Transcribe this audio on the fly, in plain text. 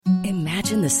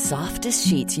Imagine the softest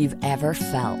sheets you've ever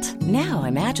felt. Now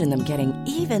imagine them getting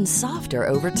even softer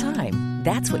over time.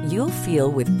 That's what you'll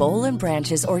feel with Boll and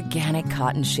Branch's organic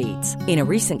cotton sheets. In a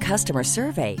recent customer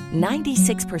survey,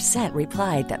 96%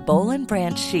 replied that Boll and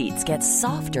Branch sheets get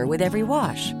softer with every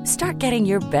wash. Start getting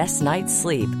your best night's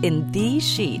sleep in these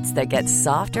sheets that get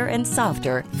softer and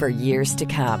softer for years to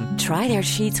come. Try their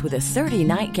sheets with a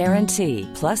 30-night guarantee.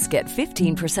 Plus, get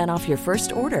 15% off your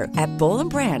first order at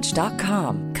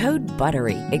bollandbranch.com. Code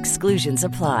BUTTERY. Exclusions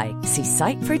apply. See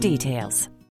site for details.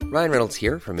 Ryan Reynolds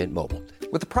here from Mint Mobile.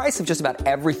 With the price of just about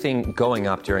everything going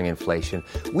up during inflation,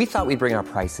 we thought we'd bring our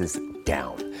prices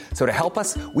down. So to help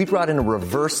us, we brought in a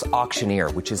reverse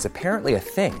auctioneer, which is apparently a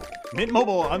thing. Mint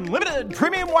Mobile Unlimited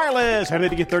Premium Wireless. How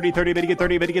to get 30, 30, bit to get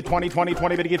 30, bit to get 20, 20,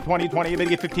 20, bit to get 20, 20, bit to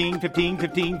get 15, 15,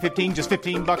 15, 15, just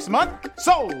 $15 a month?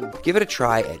 Sold! Give it a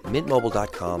try at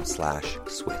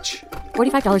mintmobile.com/switch.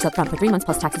 $45 up front for 3 months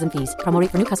plus taxes and fees. Promo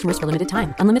rate for new customers for limited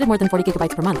time. Unlimited more than 40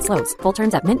 gigabytes per month. Slows full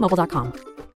terms at mintmobile.com.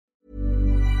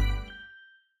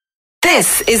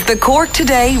 This is the Cork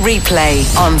Today replay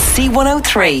on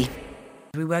C103.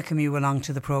 We welcome you along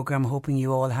to the programme, hoping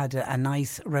you all had a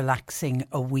nice, relaxing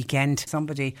weekend.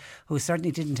 Somebody who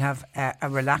certainly didn't have a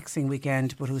relaxing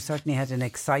weekend, but who certainly had an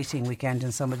exciting weekend,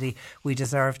 and somebody we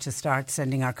deserve to start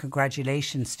sending our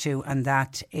congratulations to, and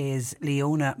that is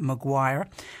Leona Maguire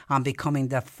on becoming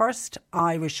the first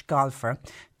Irish golfer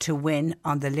to win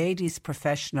on the Ladies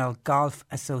Professional Golf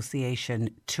Association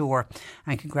Tour.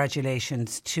 And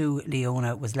congratulations to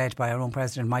Leona. It was led by our own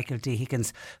president, Michael D.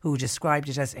 Higgins, who described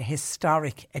it as a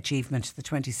historic achievement. The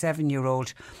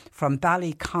 27-year-old from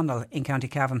Ballyconnell in County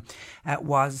Cavan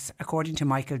was, according to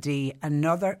Michael D.,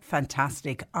 another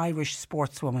fantastic Irish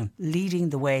sportswoman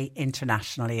leading the way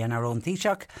internationally. And our own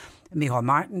Taoiseach, Micheál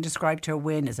Martin, described her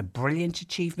win as a brilliant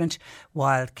achievement,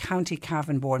 while County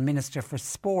Cavan Board Minister for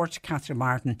Sport, Catherine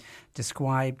Martin,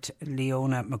 described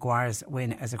Leona Maguire's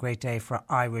win as a great day for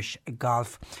Irish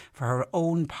golf. For her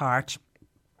own part,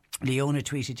 Leona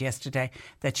tweeted yesterday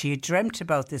that she had dreamt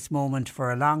about this moment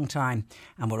for a long time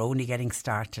and we're only getting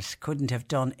started. Couldn't have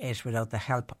done it without the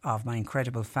help of my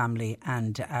incredible family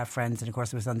and friends. And of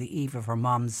course it was on the eve of her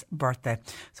mum's birthday,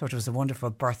 so it was a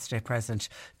wonderful birthday present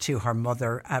to her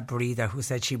mother, Breather, who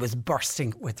said she was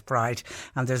bursting with pride.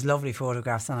 And there's lovely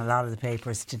photographs on a lot of the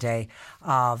papers today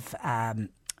of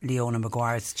Leona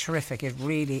Maguire. It's terrific. It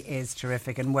really is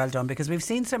terrific, and well done, because we've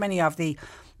seen so many of the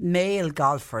male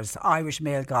golfers, Irish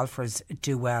male golfers,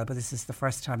 do well, but this is the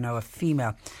first time now a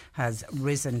female has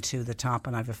risen to the top,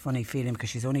 and I have a funny feeling,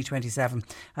 because she's only 27,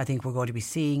 I think we're going to be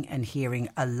seeing and hearing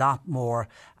a lot more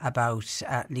about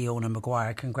Leona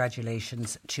Maguire.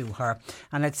 Congratulations to her.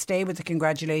 And let's stay with the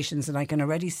congratulations, and I can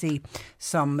already see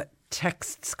some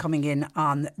texts coming in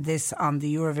on this, on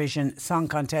the Eurovision Song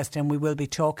Contest, and we will be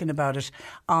talking about it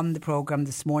on the programme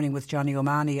this morning with Johnny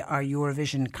O'Mahony, our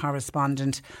Eurovision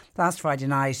correspondent. Last Friday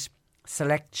night,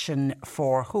 selection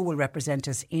for who will represent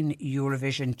us in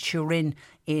Eurovision. Turin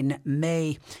in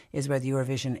May is where the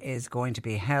Eurovision is going to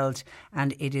be held,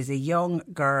 and it is a young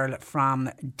girl from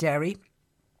Derry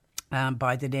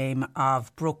by the name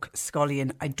of Brooke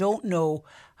Scullion. I don't know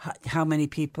how many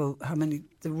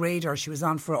the radar she was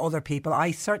on for other people.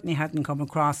 I certainly hadn't come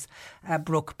across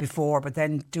Brooke before, but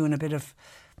then doing a bit of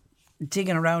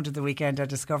digging around at the weekend, I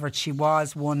discovered she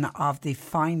was one of the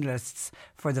finalists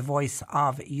for The Voice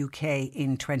of UK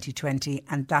in 2020,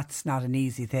 and that's not an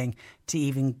easy thing to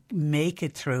even make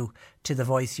it through to The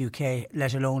Voice UK,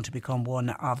 let alone to become one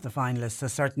of the finalists. So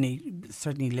certainly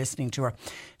listening to her,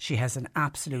 she has an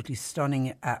absolutely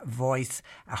stunning voice.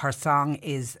 Her song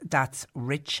is That's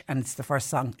Rich, and it's the first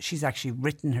song she's actually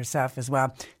written herself as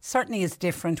well. Certainly is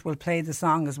different. We'll play the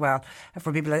song as well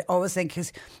for people. I always think,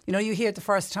 because you hear it the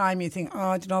first time, you think, oh,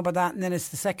 I don't know about that, and then it's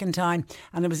the second time.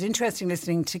 And it was interesting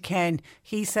listening to Ken.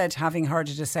 He said, having heard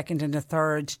it a second and a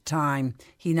third time,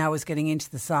 he now is getting into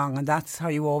the song, and that's how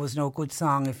you always know a good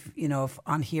song. If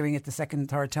on hearing it the second and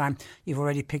third time you've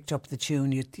already picked up the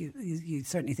tune, you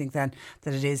certainly think then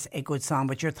that it is a good song.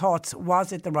 But your thoughts,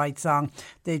 was it the right song?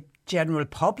 The general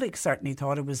public certainly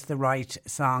thought it was the right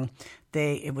song.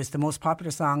 It was the most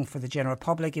popular song for the general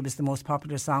public. It was the most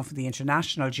popular song for the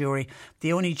international jury.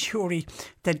 The only jury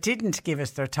that didn't give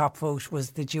us their top vote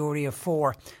was the jury of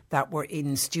 4 that were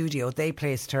in studio. They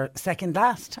placed her second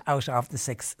last out of the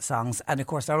 6 songs. And of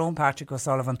course our own Patrick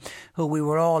O'Sullivan, who we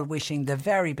were all wishing the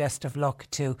very best of luck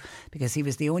to, because he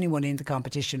was the only one in the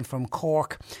competition from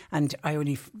Cork. And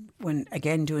when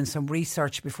again doing some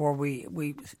research before we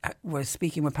were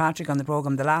speaking with Patrick on the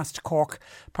programme, the last Cork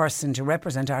person to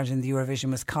represent Ireland in the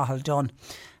Eurovision was Cathal Dunn,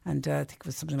 and I think it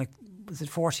was something like was it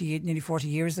 40, nearly 40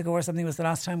 years ago or something was the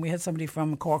last time we had somebody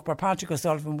from Cork, but Patrick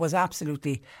O'Sullivan was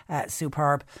absolutely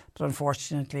superb, but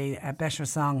unfortunately a better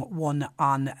song won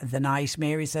on the night.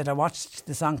 Mary said, I watched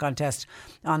the song contest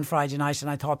on Friday night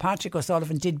and I thought Patrick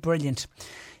O'Sullivan did brilliant.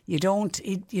 You don't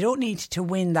need to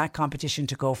win that competition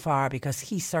to go far, because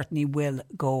he certainly will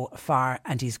go far,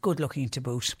 and he's good looking to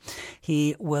boot.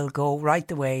 He will go right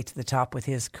the way to the top with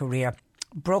his career.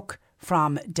 Brooke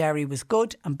from Derry was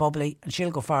good and bubbly, and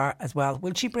she'll go far as well.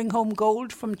 Will she bring home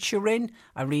gold from Turin?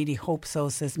 I really hope so,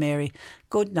 says Mary.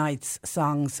 Good night's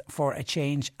songs for a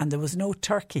change, and there was no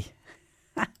turkey.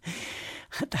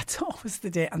 That's always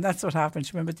the day, and that's what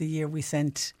happened. Remember the year we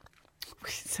sent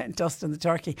Dustin the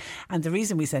turkey, and the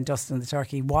reason we sent Dustin the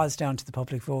turkey was down to the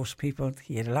public vote.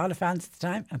 He had a lot of fans at the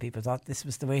time, and people thought this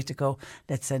was the way to go.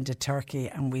 Let's send a turkey,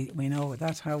 and we know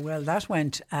that how well that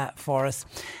went for us.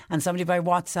 And somebody by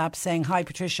WhatsApp saying, hi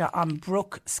Patricia, I'm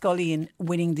Brooke Scullion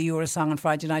winning the Eurosong on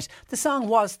Friday night. The song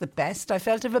was the best I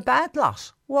felt of a bad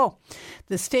lot. Whoa.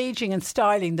 The staging and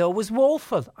styling, though, was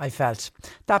woeful, I felt.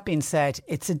 That being said,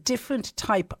 it's a different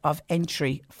type of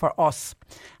entry for us.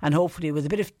 And hopefully with a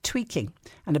bit of tweaking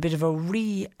and a bit of a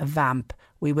revamp,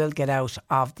 we will get out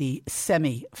of the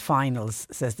semi-finals,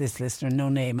 says this listener. No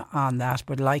name on that,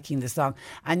 but liking the song.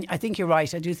 And I think you're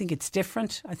right. I do think it's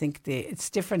different. I think it's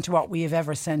different to what we have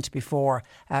ever sent before,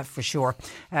 for sure.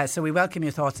 So we welcome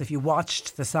your thoughts if you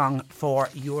watched the song for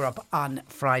Europe on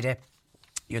Friday.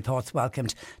 Your thoughts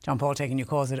welcomed. John Paul taking your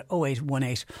calls at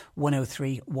 0818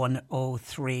 103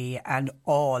 103, and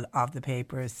all of the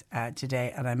papers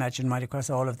today, and I imagine right across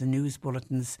all of the news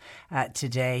bulletins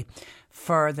today.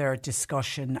 Further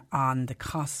discussion on the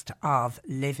cost of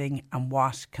living and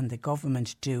what can the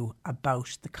government do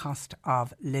about the cost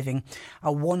of living. A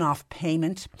one-off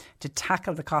payment to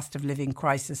tackle the cost of living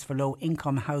crisis for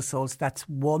low-income households. That's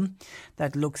one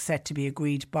that looks set to be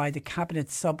agreed by the Cabinet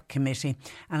Subcommittee,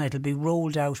 and it'll be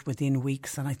rolled out within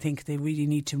weeks. And I think they really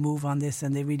need to move on this,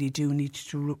 and they really do need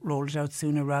to roll it out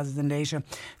sooner rather than later.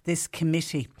 This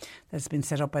committee that's been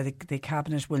set up by the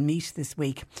Cabinet will meet this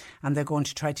week, and they're going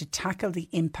to try to tackle the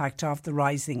impact of the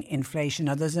rising inflation.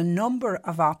 Now, there's a number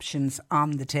of options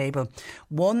on the table.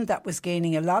 One that was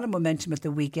gaining a lot of momentum at the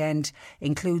weekend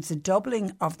includes a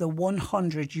doubling of the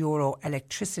 €100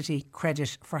 electricity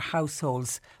credit for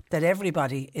households that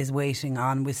everybody is waiting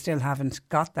on. We still haven't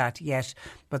got that yet,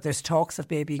 but there's talks of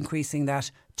maybe increasing that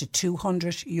to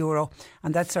 €200,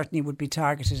 and that certainly would be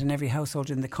targeted, and every household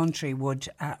in the country would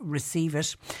receive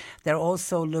it. They're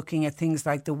also looking at things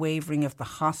like the waiving of the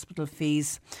hospital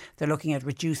fees. They're looking at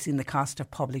reducing the cost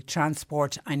of public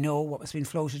transport. I know what was being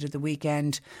floated at the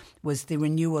weekend was the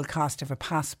renewal cost of a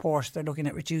passport. They're looking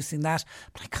at reducing that.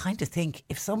 But I kind of think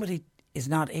if somebody is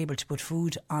not able to put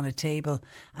food on a table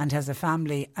and has a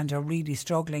family and are really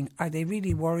struggling, are they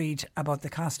really worried about the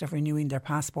cost of renewing their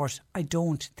passport? I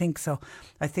don't think so.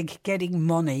 I think getting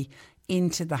money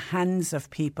into the hands of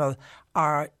people,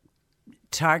 are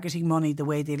targeting money the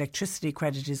way the electricity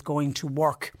credit is going to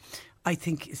work, I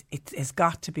think it has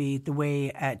got to be the way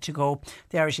to go.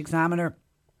 The Irish Examiner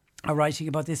are writing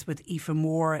about this with Aoife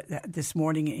Moore this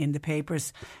morning in the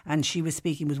papers, and she was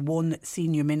speaking with one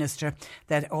senior minister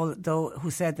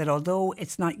who said that although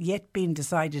it's not yet been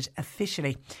decided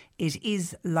officially, it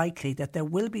is likely that there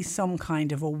will be some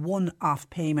kind of a one-off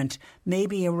payment,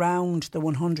 maybe around the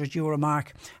 €100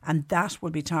 mark, and that will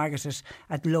be targeted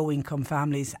at low-income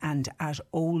families and at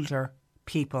older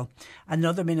people.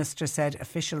 Another minister said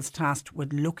officials tasked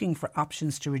with looking for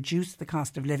options to reduce the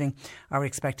cost of living are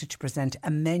expected to present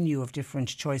a menu of different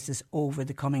choices over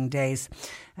the coming days.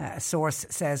 A source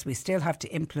says we still have to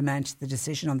implement the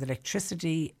decision on the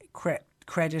electricity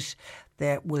credit.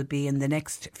 There will be in the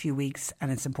next few weeks,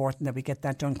 and it's important that we get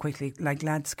that done quickly. Like,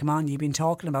 lads, come on, you've been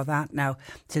talking about that now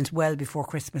since well before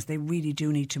Christmas. They really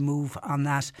do need to move on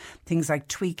that. Things like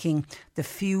tweaking the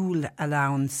fuel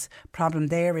allowance. Problem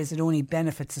there is it only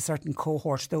benefits a certain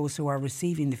cohort, those who are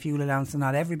receiving the fuel allowance, and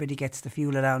not everybody gets the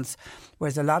fuel allowance.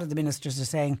 Whereas a lot of the ministers are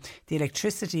saying the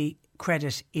electricity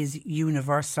credit is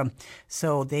universal,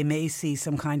 so they may see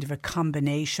some kind of a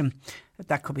combination.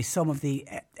 That could be some of the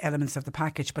elements of the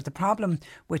package. But the problem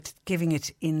with giving it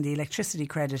in the electricity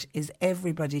credit is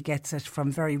everybody gets it,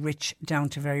 from very rich down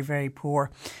to very, very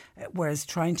poor. Whereas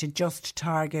trying to just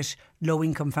target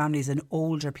low-income families and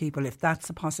older people. If that's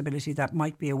a possibility, that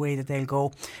might be a way that they'll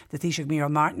go. The Taoiseach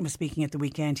Micheál Martin was speaking at the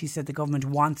weekend. He said the government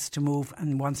wants to move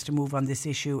on this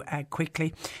issue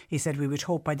quickly. He said we would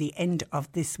hope by the end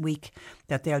of this week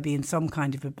that they'll be in some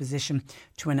kind of a position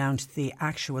to announce the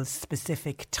actual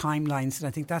specific timelines. And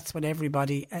I think that's what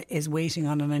everybody is waiting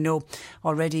on. And I know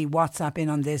already WhatsApp in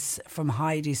on this from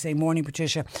Heidi saying, "Morning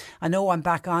Patricia, I know I'm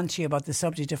back on to you about the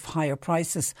subject of higher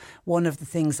prices. One of the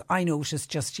things I noticed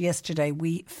just yesterday,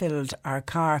 we filled our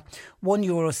car,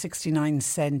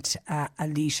 €1.69 a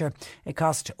litre. It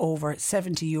cost over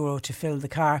 €70 to fill the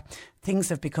car. Things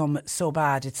have become so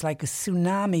bad. It's like a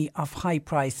tsunami of high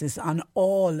prices on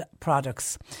all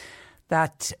products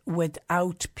that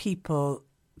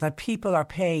people are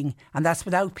paying, and that's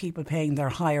without people paying their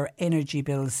higher energy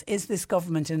bills. Is this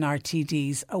government and our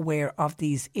TDs aware of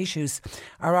these issues,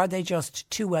 or are they just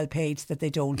too well paid that they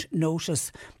don't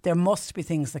notice? There must be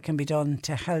things that can be done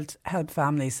to help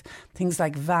families, things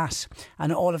like VAT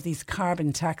and all of these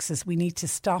carbon taxes. We need to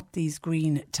stop these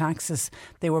green taxes.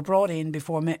 They were brought in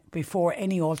before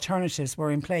any alternatives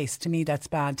were in place. To me, that's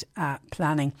bad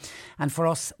planning, and for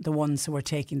us, the ones who are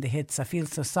taking the hits. I feel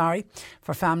so sorry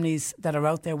for families that are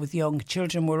out there with young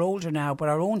children. We're older now, but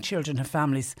our own children have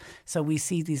families, so we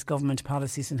see these government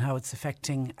policies and how it's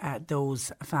affecting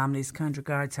those families. Kind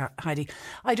regards, Heidi.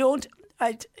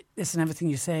 Listen, everything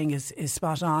you're saying is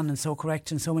spot on and so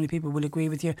correct, and so many people will agree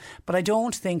with you, but I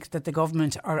don't think that the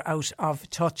government are out of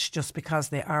touch just because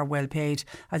they are well paid.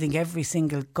 I think every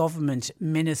single government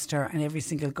minister and every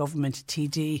single government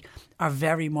TD are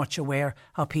very much aware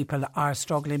how people are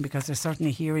struggling, because they're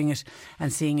certainly hearing it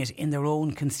and seeing it in their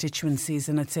own constituencies.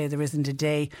 And I'd say there isn't a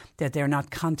day that they're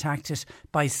not contacted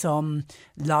by some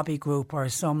lobby group or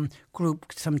some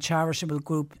group, some charitable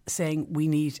group saying we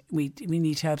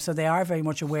need help. So they are very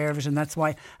much aware of it, and that's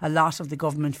why a lot of the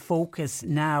government focus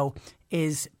now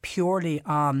is purely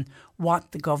on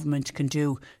what the government can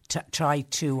do to try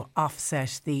to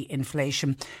offset the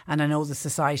inflation. And I know the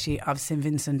Society of St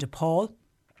Vincent de Paul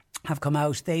have come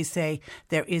out. They say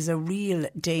there is a real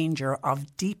danger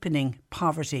of deepening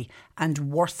poverty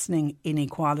and worsening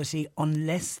inequality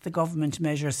unless the government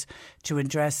measures to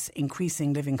address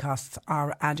increasing living costs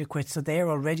are adequate. So they're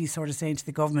already sort of saying to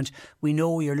the government, we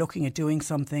know you're looking at doing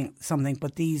something,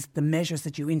 but the measures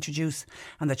that you introduce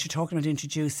and that you're talking about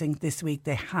introducing this week,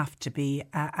 they have to be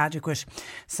adequate.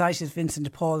 Society of Vincent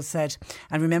de Paul said,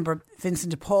 and remember,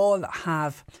 Vincent de Paul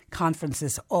have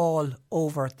conferences all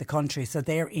over the country, so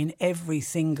they're in every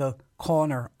single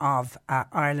corner of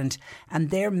Ireland,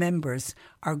 and their members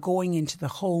are going into the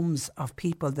homes of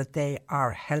people that they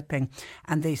are helping,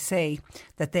 and they say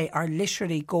that they are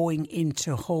literally going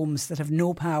into homes that have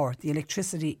no power. The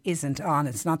electricity isn't on.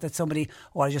 It's not that somebody,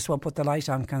 I just won't put the light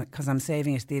on because I'm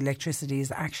saving it. The electricity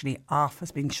is actually off.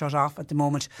 It's being shut off at the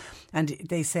moment. And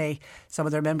they say, some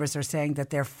of their members are saying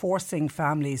that they're forcing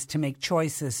families to make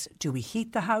choices. Do we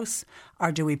heat the house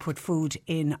or do we put food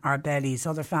in our bellies?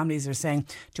 Other families are saying,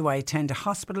 do I attend a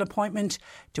hospital appointment?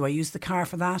 Do I use the car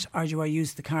for that, or do I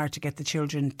use the car to get the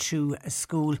children to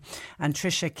school? And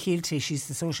Tricia Keelty, she's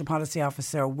the social policy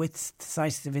officer with the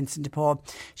Society of Vincent de Paul,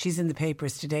 she's in the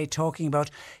papers today talking about,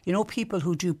 people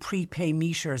who do prepay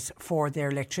meters for their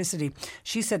electricity.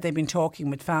 She said they've been talking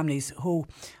with families who,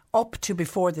 up to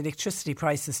before the electricity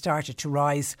prices started to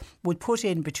rise, would put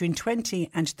in between 20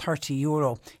 and 30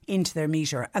 euro into their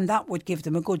meter, and that would give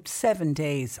them a good 7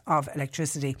 days of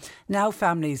electricity. Now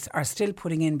families are still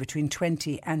putting in between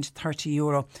 20 and 30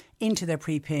 euro into their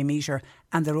prepay meter,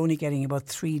 and they're only getting about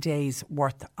 3 days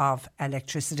worth of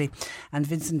electricity. And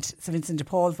St Vincent de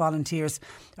Paul volunteers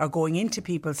are going into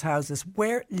people's houses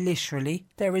where literally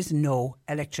there is no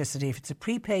electricity. If it's a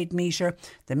prepaid meter,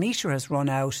 the meter has run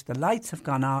out, the lights have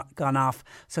gone off,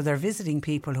 so they're visiting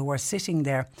people who are sitting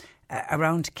there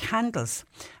around candles.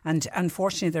 And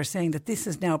unfortunately, they're saying that this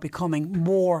is now becoming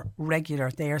more regular.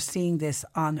 They are seeing this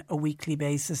on a weekly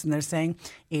basis, and they're saying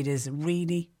it is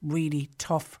really, really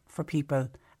tough for people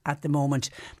at the moment.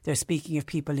 They're speaking of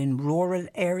people in rural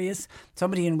areas.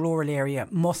 Somebody in a rural area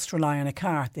must rely on a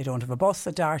car. They don't have a bus,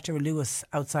 a Dart or a Lewis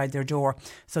outside their door,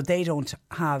 so they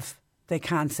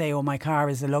can't say, my car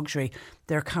is a luxury.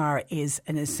 Their car is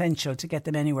an essential to get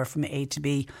them anywhere from A to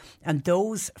B. And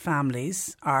those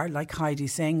families are, like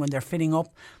Heidi's saying, when they're filling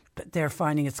up they're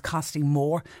finding it's costing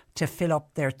more to fill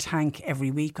up their tank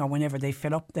every week or whenever they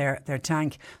fill up their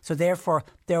tank. So therefore,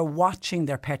 they're watching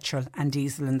their petrol and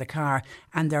diesel in the car,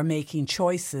 and they're making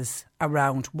choices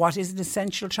around what is an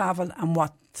essential travel and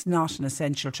what's not an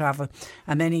essential travel.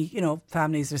 And many,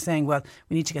 families are saying, well,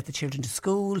 we need to get the children to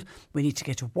school, we need to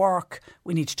get to work,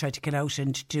 we need to try to get out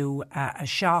and do a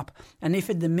shop. And if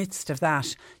in the midst of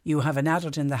that you have an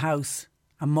adult in the house,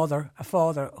 a mother, a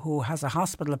father who has a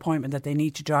hospital appointment that they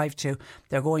need to drive to,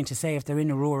 they're going to say, if they're in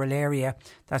a rural area,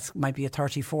 that might be a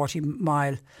 30, 40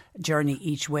 mile journey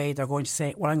each way, they're going to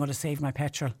say, well, I'm going to save my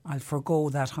petrol. I'll forgo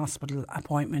that hospital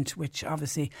appointment, which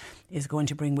obviously is going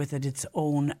to bring with it its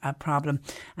own problem.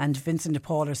 And Vincent and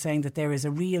Paul are saying that there is a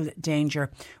real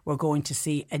danger we're going to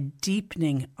see a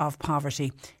deepening of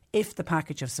poverty if the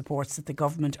package of supports that the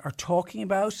government are talking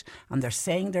about and they're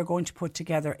saying they're going to put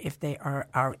together, if they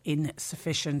are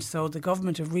insufficient. So the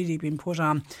government have really been put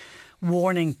on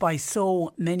warning by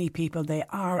so many people. They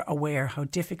are aware how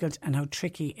difficult and how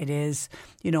tricky it is,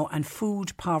 and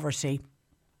food poverty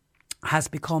has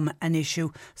become an issue.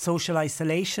 Social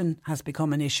isolation has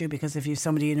become an issue, because if you've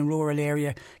somebody in a rural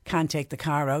area can't take the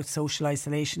car out, social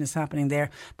isolation is happening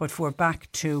there. But we're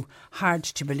back to, hard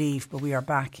to believe, but we are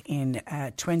back in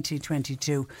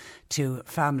 2022 to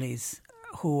families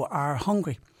who are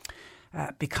hungry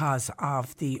because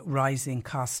of the rising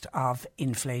cost of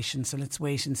inflation. So let's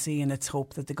wait and see, and let's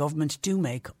hope that the government do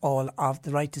make all of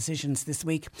the right decisions this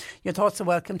week. Your thoughts are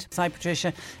welcomed. Hi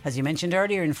Patricia, as you mentioned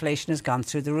earlier, inflation has gone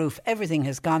through the roof. Everything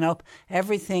has gone up.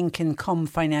 Everything can come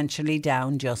financially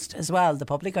down just as well. The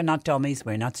public are not dummies.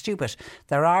 We're not stupid.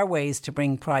 There are ways to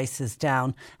bring prices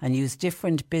down and use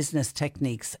different business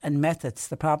techniques and methods.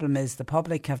 The problem is the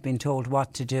public have been told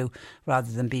what to do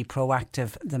rather than be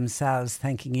proactive themselves.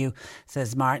 Thanking you,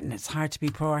 says Martin. It's hard to be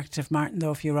proactive, Martin,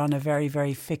 though, if you're on a very,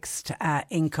 very fixed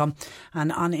income.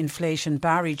 And on inflation,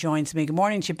 Barry joins me. Good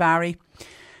morning to you, Barry.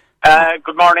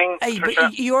 Good morning.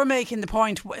 You're making the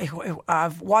point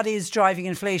of what is driving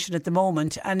inflation at the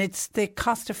moment, and it's the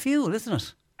cost of fuel, isn't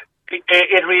it?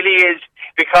 It really is,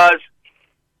 because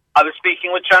I was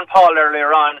speaking with John Paul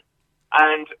earlier on,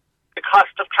 and the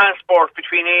cost of transport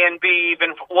between A and B,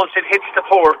 even once it hits the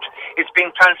port, it's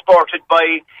being transported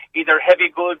by either heavy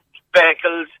goods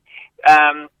vehicles,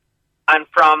 and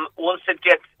from once it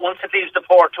leaves the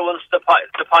port to once the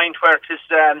point where it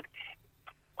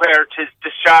is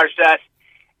discharged at,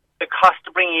 the cost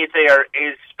of bringing it there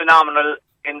is phenomenal.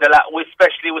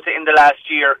 Especially in the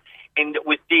last year,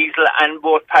 with diesel and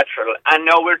both petrol. And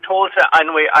now we're told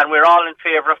and we're all in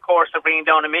favour, of course, of bringing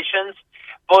down emissions,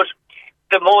 but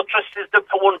the motorist is the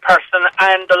one person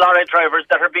and the lorry drivers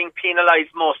that are being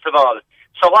penalised most of all.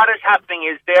 So what is happening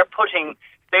is they're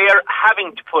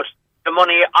having to put the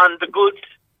money on the goods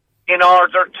in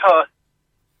order to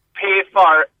pay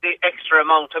for the extra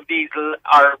amount of diesel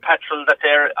or petrol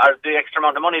the extra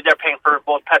amount of money they're paying for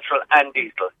both petrol and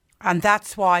diesel. And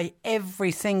that's why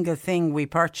every single thing we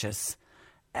purchase,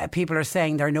 people are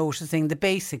saying they're noticing the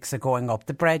basics are going up,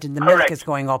 the bread and the Correct. milk is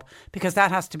going up, because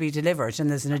that has to be delivered and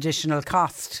there's an additional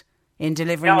cost in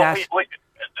delivering that.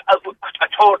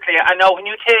 Totally. I know when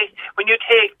you take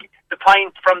the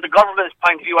point from the government's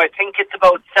point of view, I think it's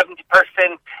about 70%.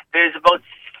 There's about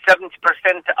 70%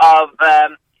 of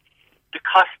the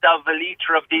cost of a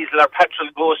litre of diesel or petrol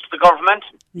goes to the government.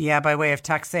 Yeah, by way of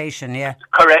taxation, yeah.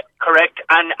 Correct.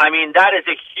 And I mean, that is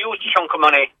a huge chunk of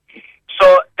money.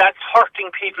 So that's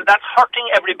hurting people. That's hurting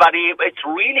everybody. It's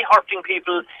really hurting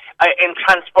people in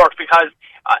transport, because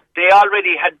they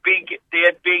already had big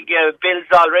bills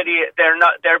already.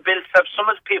 Their bills have some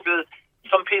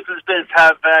people's bills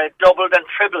have doubled and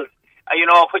tripled,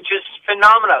 which is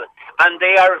phenomenal. And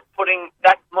they are putting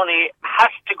that money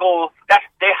has to go. That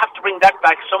they have to bring that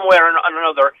back somewhere or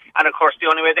another. And of course, the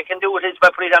only way they can do it is by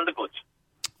putting it on the goods.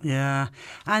 Yeah,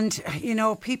 and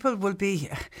people will be,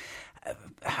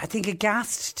 I think,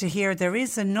 aghast to hear there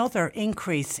is another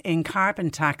increase in carbon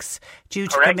tax due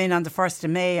to come in on the 1st of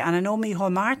May. And I know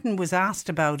Micheál Martin was asked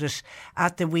about it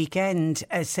at the weekend,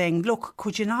 saying, look,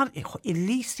 could you not at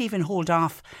least even hold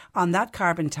off on that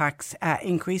carbon tax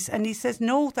increase? And he says,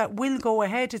 no, that will go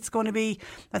ahead. It's going to be,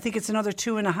 I think it's another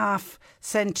 2.5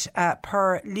 cents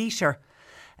per litre.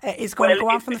 Is going to go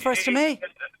on from the 1st of May.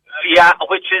 Yeah,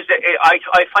 which is,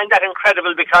 I find that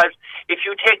incredible, because if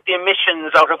you take the emissions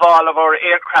out of all of our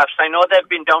aircrafts, I know they've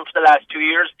been down for the last 2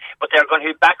 years, but they're going to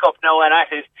be back up now and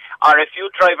at it. Or if you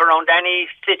drive around any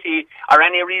city or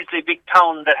any reasonably big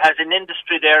town that has an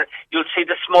industry there, you'll see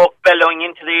the smoke bellowing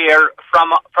into the air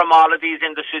from all of these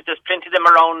industries. There's plenty of them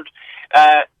around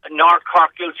North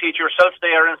Cork. You'll see it yourself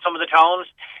there in some of the towns.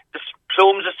 The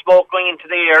plumes of smoke going into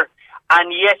the air, and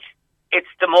yet it's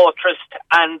the motorist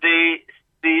and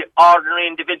the ordinary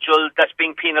individual that's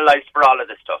being penalised for all of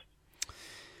this stuff.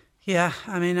 Yeah,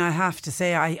 I mean, I have to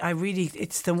say, I really,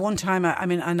 it's the one time,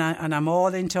 and I'm all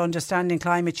into understanding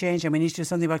climate change, and we need to do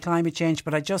something about climate change,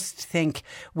 but I just think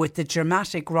with the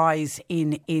dramatic rise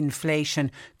in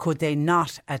inflation, could they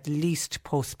not at least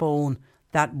postpone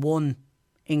that one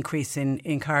increase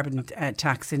in carbon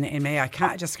tax in May? I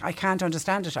can't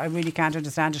understand it. I really can't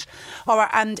understand it. All right,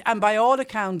 and by all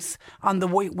accounts,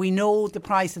 we know the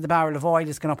price of the barrel of oil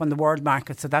is going up on the world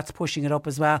market, so that's pushing it up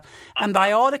as well. And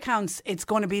by all accounts, it's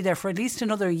going to be there for at least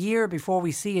another year before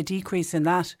we see a decrease in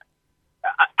that.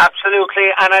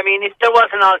 Absolutely, and I mean, if there was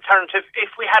an alternative, if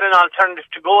we had an alternative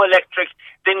to go electric,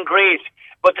 then great.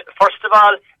 But first of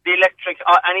all, the electric,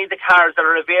 any of the cars that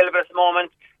are available at the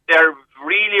moment, they're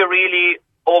really, really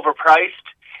overpriced.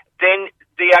 Then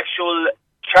the actual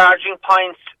charging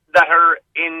points that are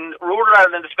in rural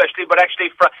Ireland especially, but actually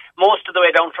for most of the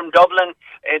way down from Dublin,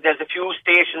 there's a few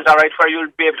stations, all right, where you'll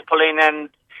be able to pull in and,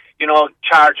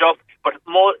 charge up. But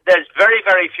there's very,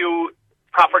 very few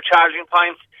proper charging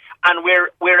points, and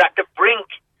we're at the brink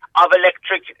of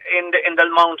electric in the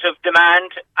amount of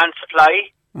demand and supply.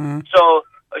 So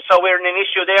we're in an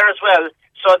issue there as well.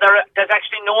 So there's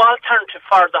actually no alternative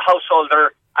for the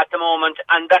householder at the moment,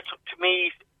 and that, to me,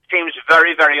 seems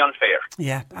very, very unfair.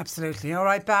 Yeah, absolutely. All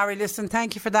right, Barry, listen,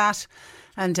 thank you for that.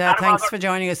 And thanks for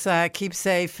joining us. Keep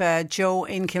safe. Joe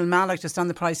in Kilmallock, just on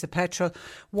the price of petrol,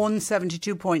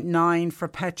 172.9 for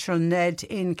petrol. Ned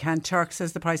in Kanturk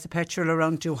says the price of petrol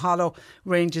around Duhallow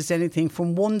ranges anything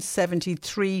from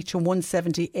 173 to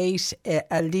 178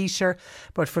 a litre.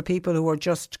 But for people who are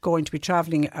just going to be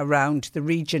travelling around the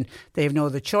region, they have no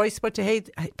other choice but to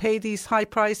pay these high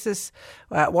prices.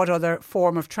 What other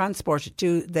form of transport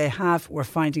do they have? We're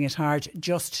finding it hard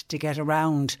just to get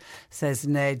around, says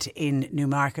Ned in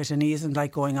Newmarket, and he isn't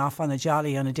like going off on a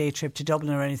jolly on a day trip to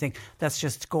Dublin or anything. That's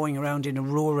just going around in a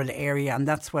rural area, and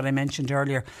that's what I mentioned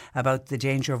earlier about the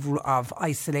danger of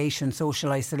isolation,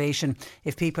 social isolation.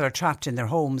 If people are trapped in their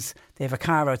homes, they have a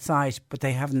car outside, but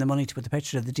they haven't the money to put the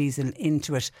petrol or the diesel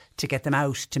into it to get them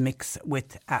out to mix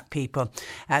with people.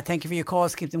 Thank you for your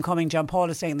calls. Keep them coming. John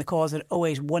Paul is taking the calls at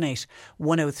 0818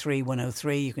 103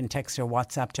 103. You can text or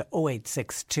WhatsApp to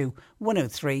 0862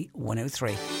 103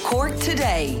 103. Cork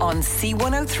Today on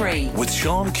C103. With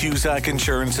Sean Cusack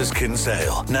Insurance's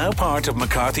Kinsale, now part of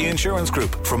McCarthy Insurance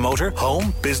Group. For motor,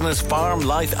 home, business, farm,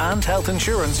 life and health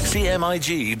insurance,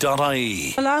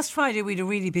 cmig.ie. Well, last Friday we had a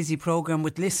really busy programme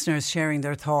with listeners sharing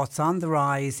their thoughts on the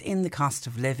rise in the cost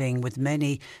of living, with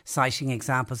many citing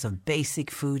examples of basic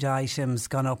food items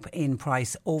gone up in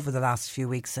price over the last few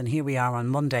weeks. And here we are on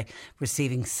Monday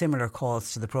receiving similar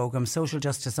calls to the programme. Social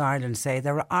Justice Ireland say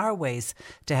there are ways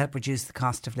to help reduce the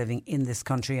cost of living in this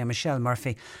country, and Michelle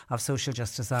Murphy of Social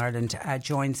Justice Ireland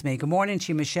joins me. Good morning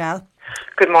to you, Michelle.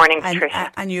 Good morning,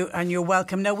 Patricia. And you're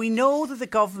welcome. Now, we know that the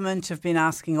government have been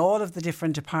asking all of the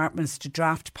different departments to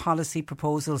draft policy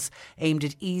proposals aimed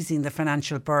at easing the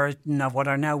financial burden of what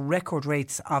are now record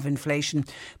rates of inflation.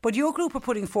 But your group are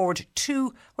putting forward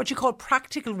two, what you call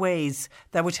practical ways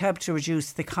that would help to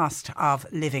reduce the cost of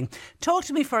living. Talk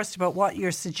to me first about what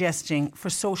you're suggesting for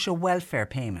social welfare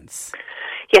payments.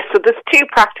 Yes, so there's two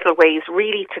practical ways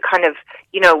really to kind of,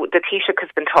 the Taoiseach has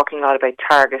been talking a lot about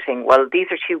targeting. Well, these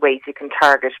are two ways you can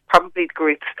target probably the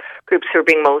groups who are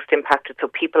being most impacted, so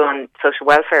people on social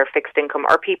welfare, fixed income,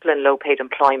 or people in low paid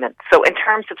employment. So in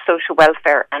terms of social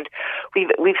welfare, and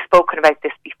we've spoken about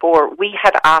this before, we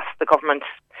had asked the government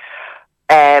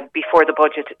before the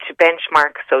budget to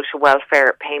benchmark social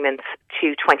welfare payments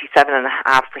to 27.5%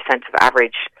 of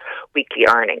average weekly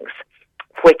earnings,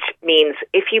 which means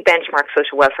if you benchmark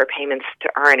social welfare payments to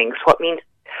earnings, what means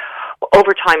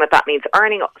over time what that means,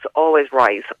 earnings always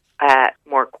rise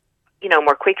more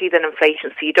quickly than inflation,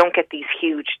 so you don't get these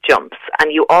huge jumps,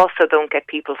 and you also don't get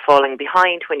people falling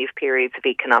behind when you have periods of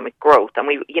economic growth. And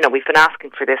we've been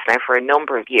asking for this now for a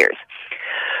number of years.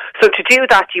 So to do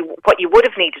that, what you would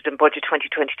have needed in budget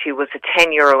 2022 was a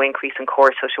 €10 increase in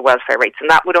core social welfare rates, and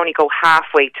that would only go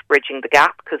halfway to bridging the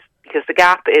gap because the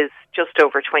gap is just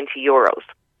over €20.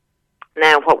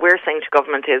 Now, what we're saying to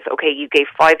government is, okay, you gave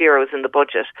 €5 in the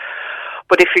budget,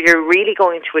 but if you're really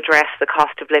going to address the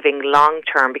cost of living long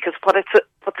term, because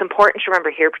what's important to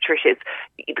remember here, Patricia, is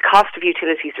the cost of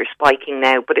utilities are spiking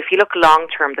now, but if you look long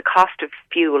term, the cost of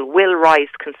fuel will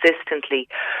rise consistently,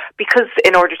 because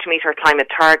in order to meet our climate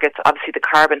targets, obviously the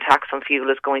carbon tax on fuel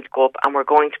is going to go up, and we're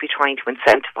going to be trying to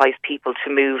incentivise people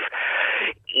to move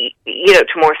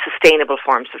to more sustainable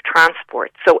forms of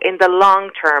transport. So in the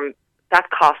long term, that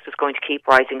cost is going to keep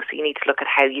rising, so you need to look at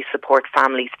how you support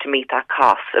families to meet that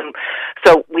cost.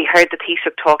 So we heard the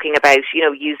Taoiseach talking about,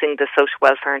 using the social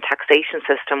welfare and taxation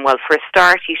system. Well, for a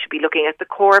start, you should be looking at the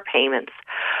core payments,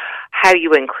 how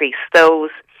you increase those,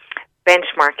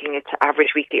 benchmarking it to average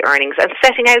weekly earnings, and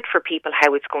setting out for people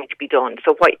how it's going to be done.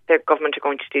 So what the government are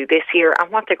going to do this year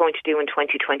and what they're going to do in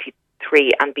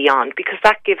 2023 and beyond, because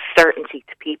that gives certainty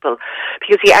to people.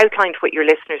 Because you outlined what your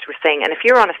listeners were saying, and if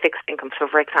you're on a fixed income, so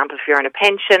for example, if you're on a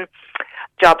pension,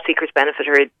 job seekers benefit,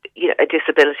 or a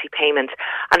disability payment,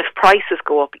 and if prices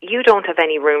go up, you don't have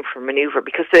any room for manoeuvre,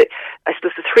 because I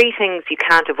suppose the three things you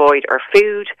can't avoid are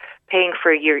food, paying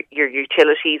for your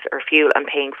utilities or fuel, and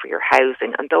paying for your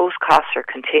housing, and those costs are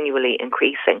continually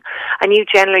increasing, and you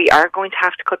generally are going to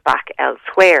have to cut back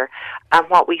elsewhere. And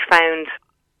what we found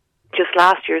just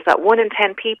last year is that 1 in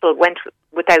 10 people went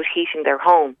without heating their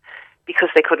home because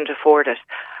they couldn't afford it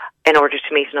in order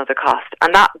to meet another cost.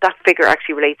 And that figure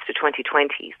actually relates to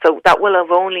 2020. So that will have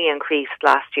only increased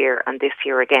last year and this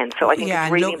year again. So I think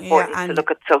it's really important to look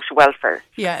at social welfare.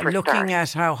 Yeah, looking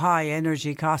at how high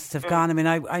energy costs have gone. I mean,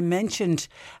 I mentioned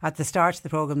at the start of the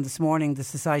programme this morning, the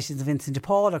Societies of Vincent de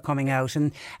Paul are coming out,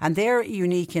 and they're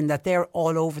unique in that they're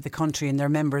all over the country, and their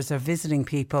members are visiting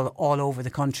people all over the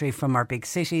country, from our big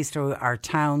cities to our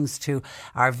towns to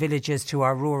our villages to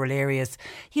our rural areas.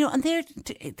 And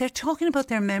they're talking about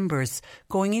their members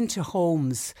going into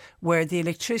homes where the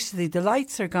electricity, the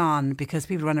lights are gone because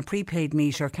people are on a prepaid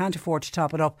meter, can't afford to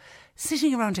top it up,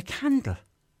 sitting around a candle.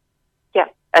 Yeah,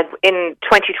 in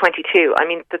 2022. I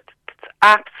mean, that's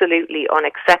absolutely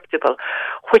unacceptable,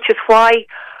 which is why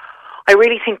I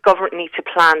really think government needs to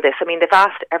plan this. I mean, they've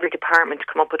asked every department to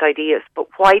come up with ideas, but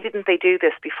why didn't they do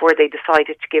this before they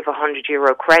decided to give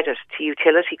 €100 credit to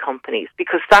utility companies?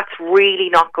 Because that's really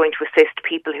not going to assist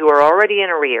people who are already in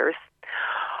arrears,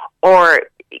 or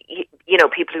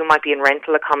people who might be in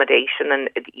rental accommodation and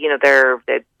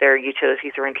their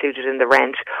utilities are included in the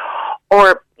rent,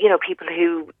 or people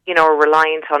who are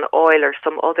reliant on oil or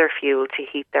some other fuel to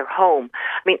heat their home.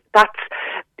 I mean,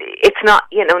 it's not,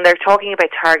 and they're talking about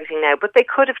targeting now, but they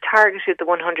could have targeted the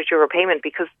 €100 payment,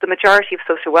 because the majority of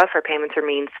social welfare payments are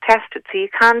means tested, so you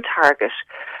can target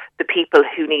the people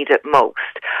who need it most.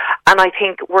 And I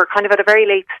think we're kind of at a very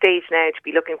late stage now to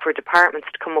be looking for departments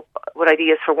to come up with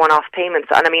ideas for one-off payments.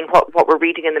 And I mean, what we're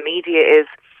reading in the media is,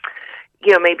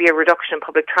 maybe a reduction in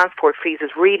public transport fees is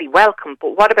really welcome,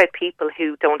 but what about people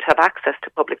who don't have access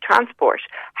to public transport?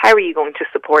 How are you going to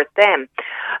support them?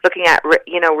 Looking at,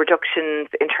 reductions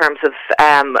in terms of,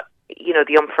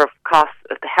 the upfront costs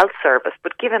of the health service,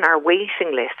 but given our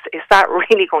waiting list, is that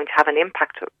really going to have an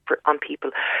impact on people?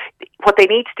 What they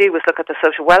need to do is look at the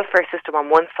social welfare system on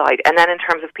one side, and then in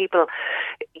terms of people,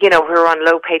 who are on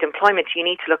low-paid employment, you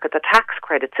need to look at the tax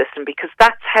credit system, because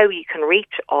that's how you can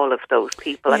reach all of those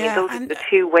people. Yeah, those are the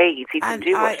two ways you can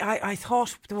do it. I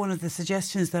thought one of the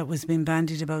suggestions that was being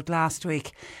bandied about last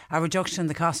week, a reduction in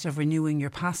the cost of renewing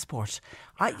your passport.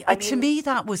 To me,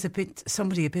 that was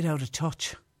somebody a bit out of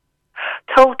touch.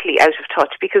 Totally out of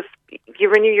touch, because you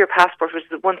renew your passport, which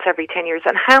is once every 10 years,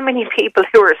 and how many people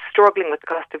who are struggling with the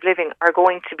cost of living are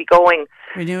going to be going,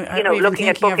 looking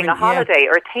at booking a holiday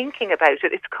or thinking about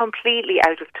it? It's completely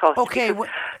out of touch. Okay,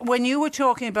 when you were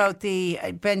talking about the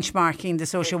benchmarking, the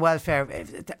social welfare,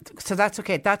 so that's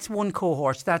okay, that's one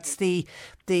cohort, that's the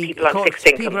people on fixed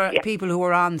income, people who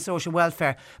are on social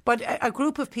welfare. But a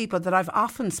group of people that I've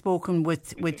often spoken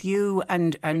with you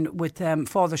and with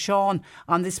Father Sean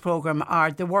on this programme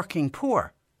are the working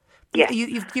poor. Yes.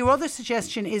 Your other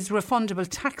suggestion is refundable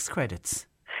tax credits.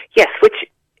 Yes, which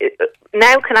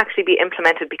now can actually be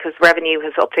implemented because Revenue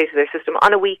has updated their system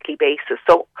on a weekly basis.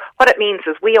 So what it means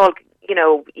is we all,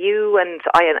 you and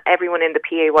I and everyone in the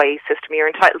PAYE system, you're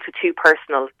entitled to 2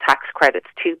 personal tax credits,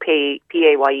 2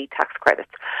 PAYE tax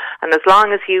credits. And as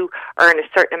long as you earn a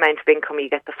certain amount of income, you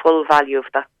get the full value of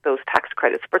those tax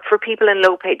credits. But for people in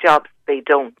low-paid jobs, they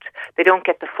don't. They don't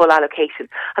get the full allocation.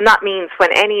 And that means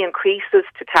when any increases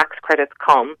to tax credits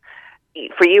come,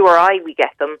 for you or I, we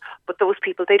get them, but those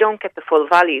people, they don't get the full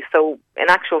value. So in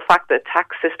actual fact, the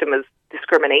tax system is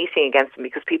discriminating against them,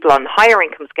 because people on higher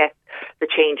incomes get the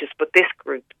changes, but this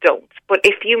group don't. But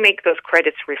if you make those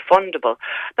credits refundable,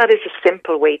 that is a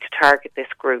simple way to target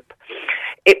this group.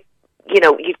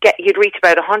 You'd reach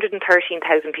about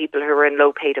 113,000 people who are in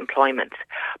low-paid employment.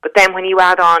 But then when you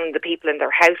add on the people in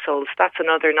their households, that's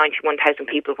another 91,000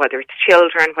 people, whether it's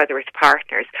children, whether it's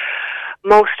partners.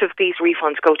 Most of these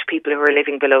refunds go to people who are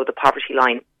living below the poverty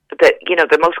line.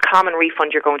 The most common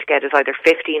refund you're going to get is either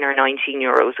 15 or 19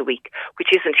 euros a week, which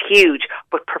isn't huge,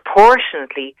 but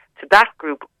proportionately to that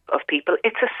group of people,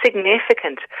 it's a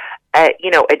significant,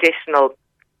 additional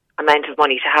amount of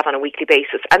money to have on a weekly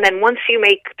basis. And then once you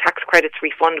make tax credits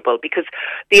refundable, because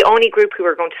the only group who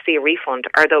are going to see a refund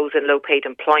are those in low-paid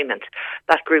employment,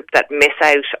 that group that miss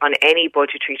out on any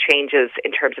budgetary changes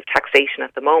in terms of taxation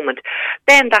at the moment,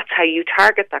 then that's how you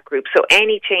target that group. So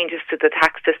any changes to the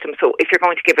tax system, so if you're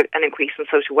going to give an increase in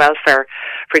social welfare,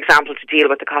 for example, to deal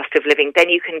with the cost of living, then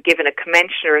you can give a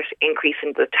commensurate increase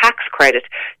in the tax credit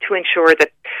to ensure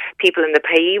that people in the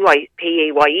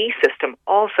PAYE system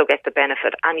also get the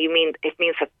benefit. And it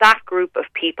means that group of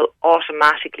people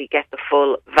automatically get the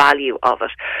full value of it.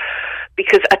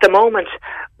 Because at the moment,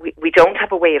 we don't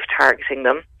have a way of targeting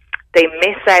them. They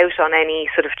miss out on any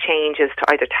sort of changes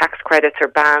to either tax credits or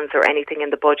bans or anything in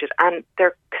the budget, and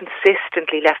they're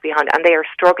consistently left behind, and they are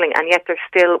struggling, and yet they're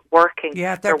still working.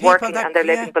 Yeah, they're working and they're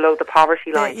living below the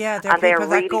poverty line. They're and they are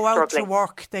people really that go out struggling. to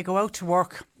work. They go out to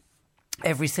work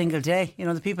every single day. You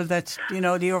know, the people that, the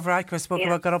Overacre spoke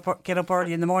about get up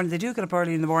early in the morning. They do get up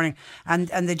early in the morning and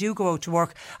they do go out to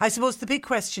work. I suppose the big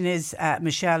question is,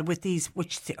 Michelle, with these,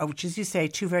 which as you say,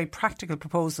 two very practical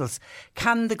proposals,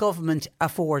 can the government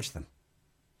afford them?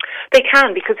 They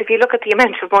can, because if you look at the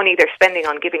amount of money they're spending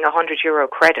on giving €100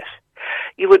 credit,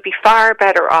 you would be far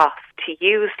better off to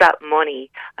use that money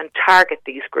and target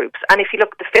these groups. And if you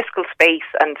look at the fiscal space,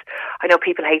 and I know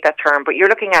people hate that term, but you're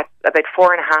looking at about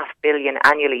 $4.5 billion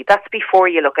annually. That's before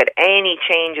you look at any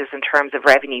changes in terms of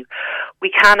revenue.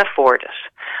 We can afford it.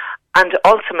 And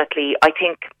ultimately, I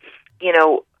think,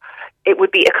 it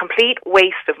would be a complete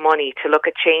waste of money to look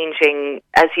at changing,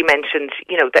 as you mentioned,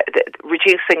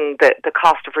 reducing the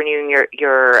cost of renewing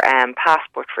your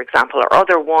passport, for example, or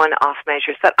other one-off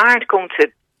measures that aren't going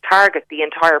to target the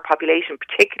entire population,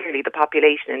 particularly the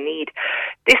population in need.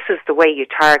 This is the way you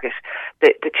target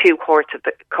the two cohorts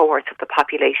of the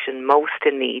population most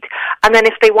in need. And then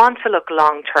if they want to look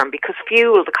long-term, because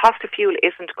the cost of fuel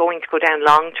isn't going to go down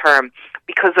long-term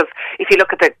because of, if you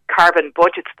look at the carbon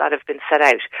budgets that have been set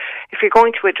out, if you're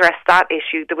going to address that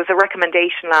issue, there was a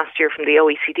recommendation last year from the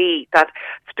OECD that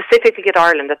specifically at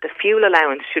Ireland that the fuel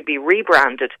allowance should be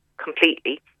rebranded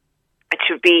completely. It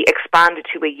should be expanded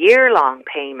to a year-long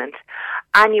payment,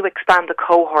 and you expand the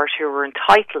cohort who are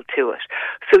entitled to it.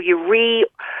 So you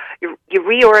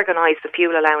reorganise the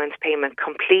fuel allowance payment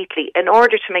completely in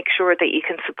order to make sure that you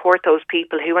can support those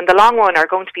people who, in the long run, are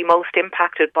going to be most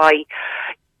impacted by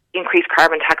increased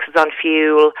carbon taxes on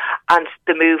fuel and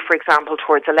the move, for example,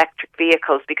 towards electric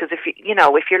vehicles. Because if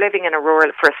you're living in a rural,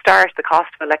 for a start, the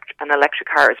cost of an electric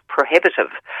car is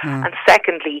prohibitive. And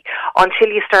secondly,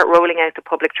 until you start rolling out the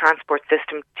public transport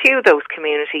system to those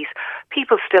communities,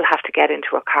 people still have to get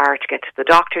into a car to get to the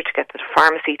doctor, to get to the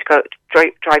pharmacy, to go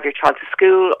drive your child to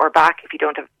school or back if you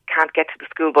can't get to the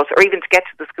school bus, or even to get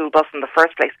to the school bus in the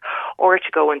first place, or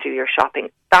to go and do your shopping.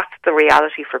 That's the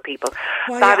reality for people.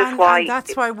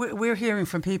 That's why we're hearing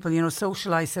from people,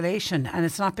 social isolation, and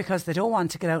it's not because they don't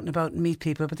want to get out and about and meet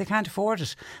people, but they can't afford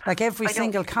it. Like every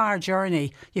single car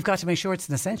journey, you've got to make sure it's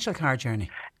an essential car journey.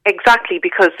 Exactly,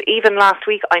 because even last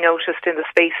week I noticed in the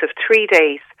space of 3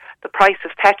 days, the price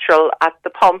of petrol at the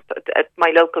pump at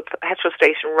my local petrol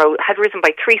station had risen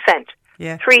by 3 cents.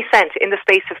 Yeah. 3 cents in the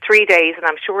space of 3 days, and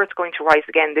I'm sure it's going to rise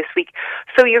again this week.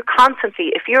 So you're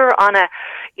constantly, if you're on a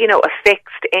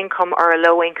fixed income or a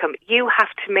low income, you have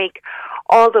to make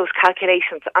all those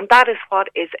calculations, and that is what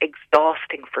is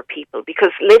exhausting for people, because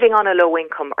living on a low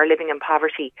income or living in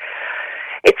poverty,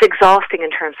 it's exhausting in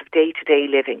terms of day-to-day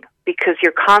living, because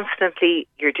you're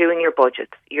doing your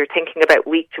budgets, you're thinking about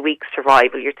week-to-week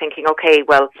survival, you're thinking, okay,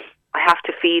 well, I have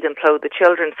to feed and clothe the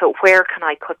children, so where can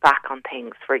I cut back on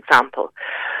things, for example?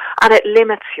 And it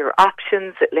limits your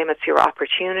options, it limits your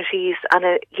opportunities, and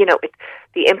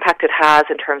the impact it has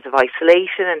in terms of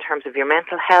isolation, in terms of your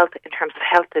mental health, in terms of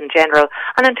health in general,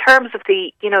 and in terms of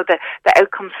the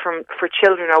outcomes for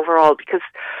children overall, because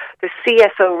there's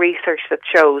CSO research that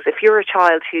shows if you're a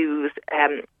child who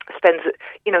spends,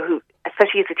 who,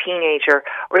 especially as a teenager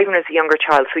or even as a younger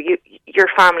child, so your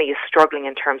family is struggling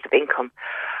in terms of income,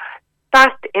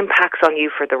 that impacts on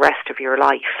you for the rest of your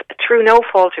life, through no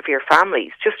fault of your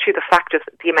families, just through the fact of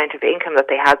the amount of income that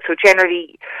they had. So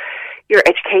generally, your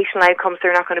educational outcomes,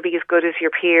 they're not going to be as good as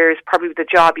your peers. Probably the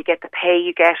job you get, the pay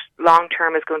you get long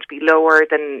term is going to be lower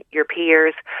than your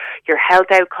peers. Your health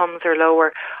outcomes are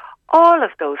lower. All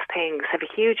of those things have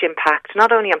a huge impact,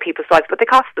 not only on people's lives, but they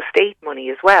cost the state money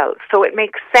as well. So it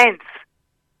makes sense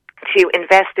to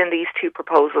invest in these two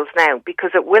proposals now, because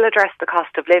it will address the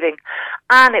cost of living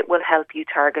and it will help you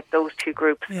target those two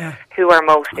groups who are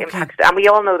most impacted. And we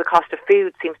all know the cost of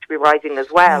food seems to be rising as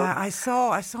well. Yeah, I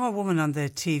saw a woman on the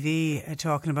TV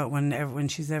talking about when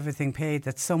she's everything paid,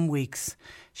 that some weeks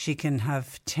she can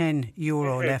have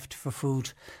 €10 left for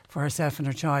food for herself and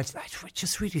her child. That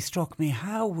just really struck me.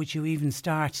 How would you even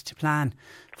start to plan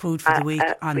food for the week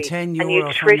on €10? And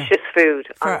nutritious food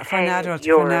for an adult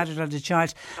and a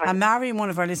child. Right. And Marion, one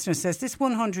of our listeners, says this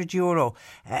 €100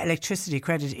 electricity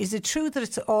credit, is it true that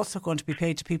it's also going to be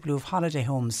paid to people who have holiday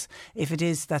homes? If it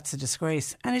is, that's a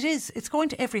disgrace. And it is. It's going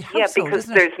to every household. Yeah, because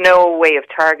there's no way of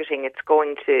targeting. It's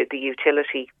going to the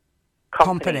utility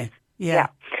company. Yeah.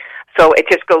 So it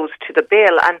just goes to the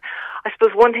bill. And I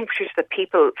suppose one thing, Patricia, that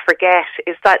people forget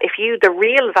is that the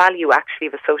real value actually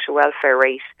of a social welfare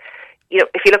rate,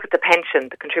 if you look at the pension,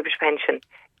 the contributory pension,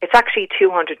 it's actually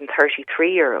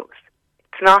 €233.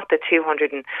 It's not the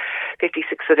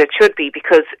 256 that it should be,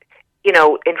 because,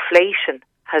 inflation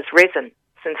has risen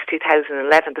since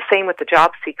 2011. The same with the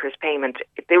job seekers payment.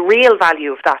 The real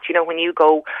value of that, when you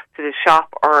go to the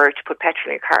shop or to put petrol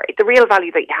in your car, the real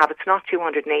value that you have, it's not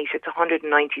 208, it's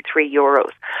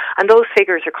 €193. And those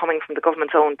figures are coming from the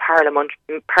government's own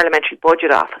parliamentary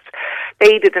budget office.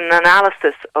 They did an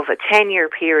analysis of a 10-year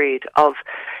period of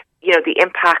the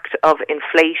impact of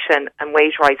inflation and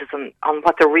wage rises on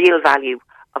what the real value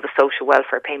of a social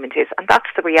welfare payment is. And that's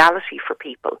the reality for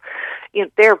people.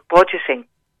 They're budgeting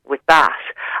with that.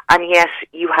 And yet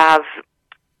you have,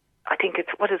 I think it's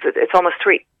almost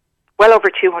well over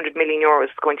 €200 million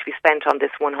going to be spent on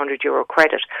this €100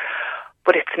 credit.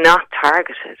 But it's not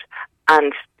targeted.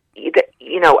 And that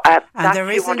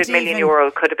 €200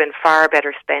 million could have been far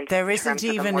better spent. There isn't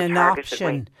even an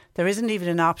option. There isn't even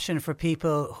an option for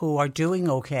people who are doing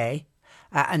okay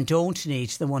and don't need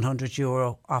the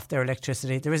 €100 off their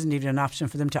electricity. There isn't even an option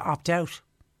for them to opt out.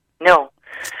 No,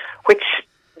 which,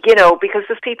 because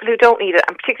there's people who don't need it,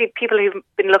 and particularly people who've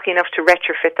been lucky enough to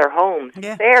retrofit their homes.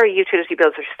 Yeah. Their utility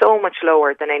bills are so much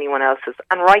lower than anyone else's,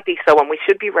 and rightly so, and we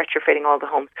should be retrofitting all the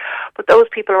homes. But those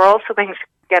people are also going to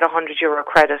get €100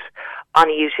 credit on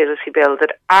a utility bill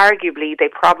that arguably they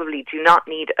probably do not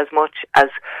need as much as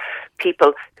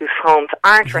people whose homes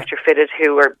aren't retrofitted,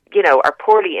 who are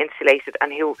poorly insulated,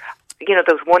 and who,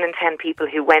 those 1 in 10 people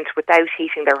who went without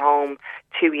heating their home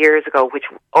 2 years ago, which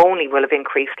only will have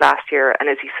increased last year. And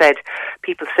as you said,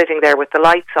 people sitting there with the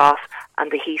lights off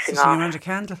and the heating off. Around a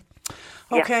candle.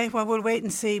 Okay, well, we'll wait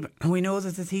and see. We know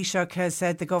that the Taoiseach has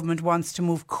said the government wants to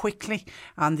move quickly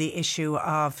on the issue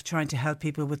of trying to help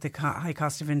people with the high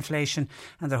cost of inflation,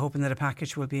 and they're hoping that a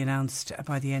package will be announced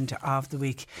by the end of the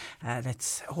week.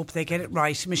 Let's hope they get it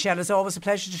right. Michelle, it's always a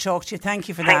pleasure to talk to you. Thank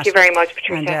you for that. Thank you very much,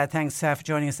 Patricia. And thanks for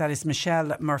joining us. That is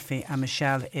Michelle Murphy, and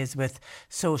Michelle is with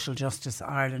Social Justice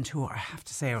Ireland, who I have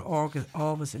to say are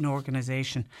always an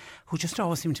organisation who just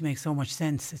always seem to make so much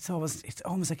sense. It's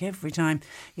almost like every time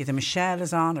either Michelle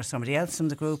is on or somebody else from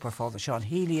the group or Father Sean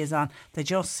Healy is on, they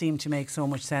just seem to make so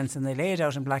much sense, and they lay it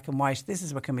out in black and white. This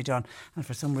is what can be done, and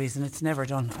for some reason it's never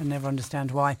done. I never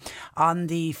understand why. On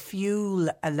the fuel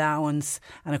allowance,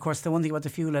 and of course the one thing about the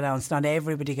fuel allowance, not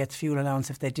everybody gets fuel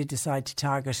allowance. If they did decide to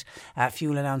target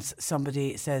fuel allowance,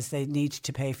 somebody says they need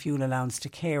to pay fuel allowance to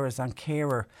carers on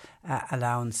carer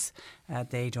allowance.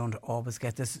 They don't always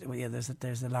get this.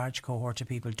 There's a large cohort of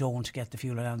people don't get the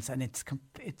fuel allowance, and it's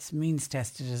means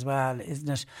tested as well, isn't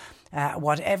it?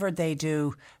 Whatever they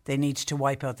do, they need to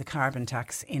wipe out the carbon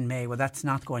tax in May. Well, that's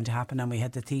not going to happen, and we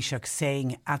had the Taoiseach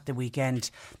saying at the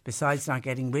weekend, besides not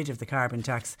getting rid of the carbon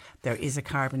tax, there is a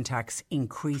carbon tax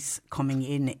increase coming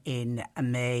in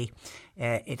May.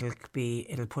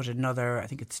 It'll put another, I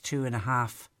think it's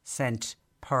 2.5 cents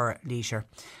per litre,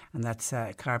 and that's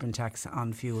carbon tax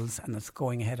on fuels, and that's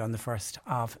going ahead on the 1st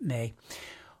of May.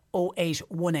 0818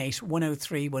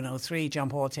 103 103. John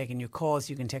Paul taking your calls.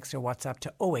 You can text or WhatsApp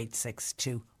to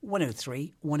 0862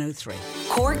 103 103.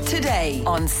 Cork Today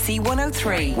on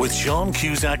C103. With Sean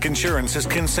Cusack Insurance's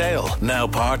Kinsale, now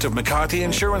part of McCarthy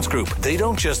Insurance Group. They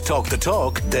don't just talk the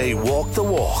talk, they walk the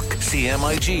walk.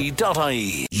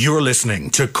 CMIG.ie. You're listening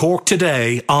to Cork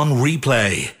Today on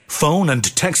replay. Phone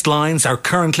and text lines are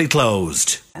currently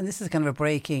closed. And this is kind of a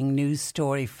breaking news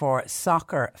story for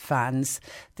soccer fans.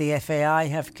 The FAI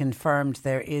have confirmed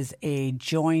there is a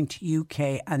joint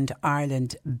UK and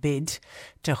Ireland bid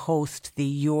to host the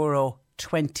Euro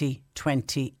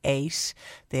 2028.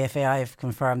 The FAI have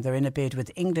confirmed they're in a bid with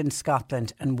England,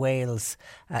 Scotland and Wales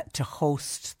to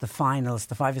host the finals.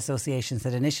 The 5 associations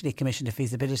that initially commissioned a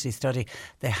feasibility study,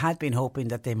 they had been hoping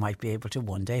that they might be able to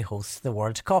one day host the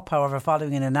World Cup. However,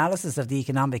 following an analysis of the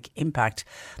economic impact,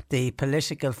 the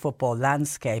political football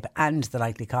landscape and the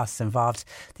likely costs involved,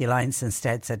 the Alliance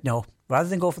instead said no. rather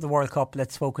than go for the World Cup,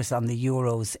 let's focus on the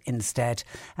Euros instead.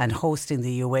 And hosting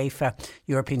the UEFA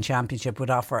European Championship would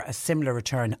offer a similar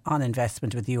return on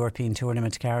investment, with the European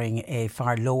tournament carrying a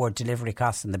far lower delivery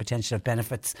cost and the potential of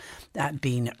benefits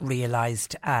being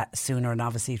realised sooner. And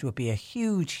obviously it would be a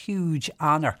huge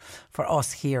honour for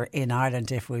us here in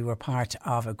Ireland if we were part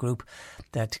of a group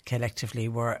that collectively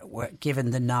were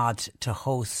given the nod to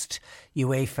host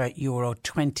UEFA Euro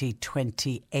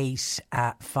 2028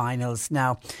 finals.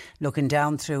 Now, looking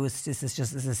down through, this is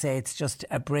just, as I say, it's just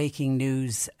a breaking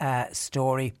news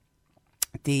story.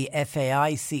 The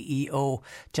FAI CEO,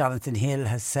 Jonathan Hill,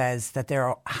 says that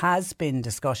there has been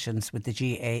discussions with the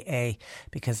GAA,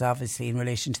 because obviously in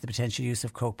relation to the potential use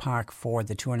of Croke Park for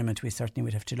the tournament, we certainly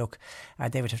would have to look,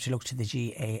 they would have to look to the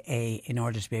GAA in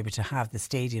order to be able to have the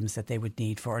stadiums that they would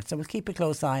need for it. So we'll keep a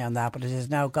close eye on that, but it has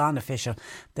now gone official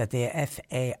that the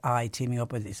FAI teaming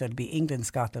up with, so it'll be England,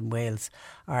 Scotland, Wales,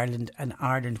 Ireland and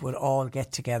Ireland would all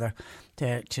get together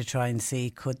to try and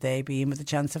see could they be in with a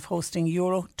chance of hosting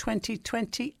Euro 2028.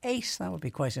 That would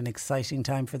be quite an exciting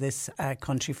time for this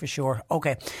country for sure.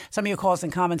 OK, some of your calls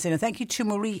and comments in, and thank you to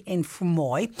Marie in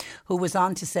Fermoy, who was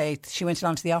on to say she went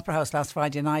along to the Opera House last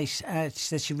Friday night. She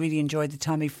said she really enjoyed the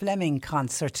Tommy Fleming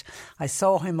concert. I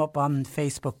saw him up on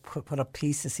Facebook put up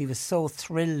pieces. He was so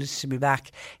thrilled to be back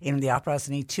in the Opera House,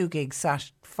 and he had 2 gigs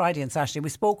Friday and Saturday. We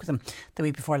spoke with him the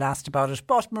week before last about it.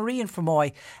 But Marie in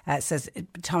Fermoy says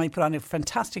Tommy put on a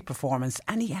fantastic performance,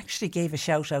 and he actually gave a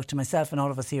shout out to myself and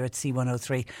all of us here at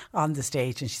C103 on the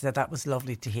stage, and she said that was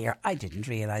lovely to hear. I didn't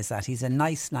realise that. He's a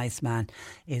nice man,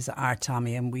 is our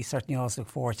Tommy, and we certainly also look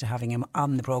forward to having him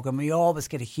on the programme. We always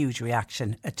get a huge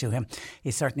reaction to him.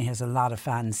 He certainly has a lot of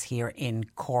fans here in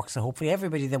Cork, so hopefully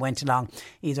everybody that went along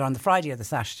either on the Friday or the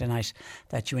Saturday night,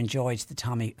 that you enjoyed the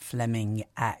Tommy Fleming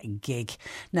gig.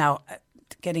 Now,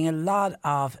 getting a lot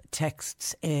of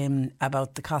texts in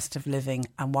about the cost of living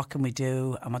and what can we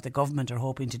do and what the government are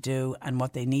hoping to do and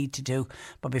what they need to do.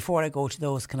 But before I go to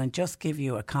those, can I just give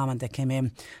you a comment that came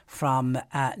in from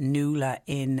Nuala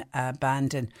in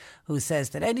Bandon, who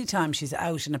says that any time she's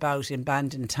out and about in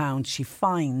Bandon town, she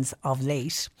finds of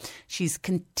late she's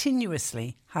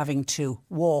continuously having to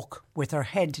walk with her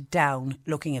head down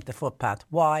looking at the footpath.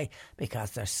 Why?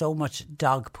 Because there's so much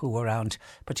dog poo around,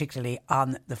 particularly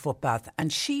on the footpath.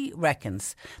 And she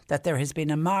reckons that there has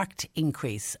been a marked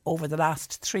increase over the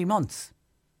last 3 months.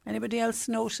 Anybody else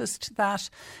noticed that?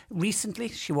 Recently,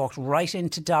 she walked right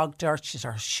into dog dirt.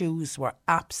 Her shoes were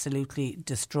absolutely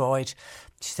destroyed.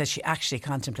 She said she actually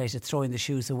contemplated throwing the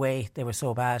shoes away. They were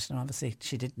so bad, and obviously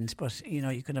she didn't. But, you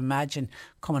know, you can imagine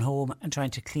coming home and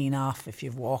trying to clean off if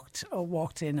you've walked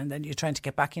in, and then you're trying to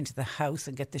get back into the house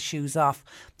and get the shoes off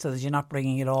so that you're not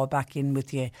bringing it all back in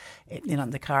with you,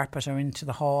 on the carpet or into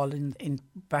the hall,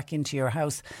 back into your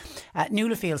house.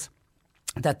 Nuala feels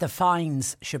that the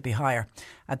fines should be higher.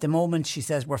 At the moment, she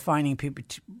says, we're fining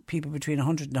people between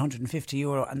 100 and 150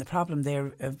 euro. And the problem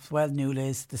there as well, Nuala,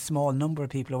 is the small number of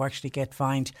people who actually get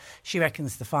fined. She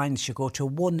reckons the fines should go to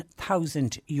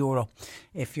 1,000 euro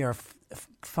if you're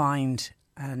fined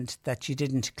and that you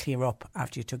didn't clear up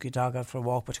after you took your dog out for a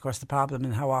walk. But of course the problem,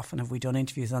 and how often have we done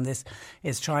interviews on this,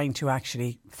 is trying to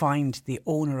actually find the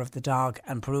owner of the dog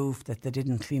and prove that they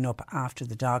didn't clean up after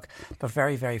the dog. But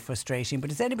very, very frustrating. But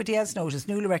has anybody else noticed,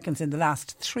 Nuala reckons in the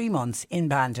last 3 months in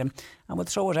Bandon, and we'll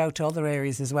throw it out to other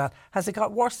areas as well, has it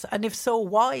got worse? And if so,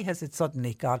 why has it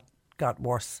suddenly got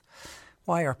worse?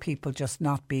 Why are people just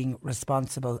not being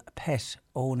responsible pet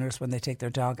owners when they take their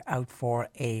dog out for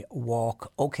a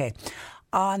walk? OK.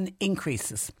 On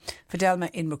increases, Fidelma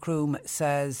in Macroom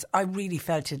says, I really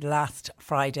felt it last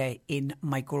Friday in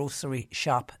my grocery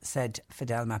shop, said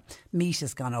Fidelma. Meat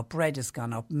has gone up, bread has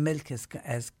gone up, milk has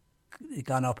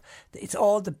gone up. It's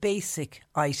all the basic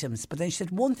items. But then she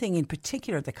said one thing in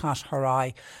particular that caught her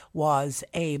eye was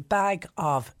a bag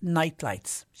of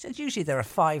nightlights. She said usually they're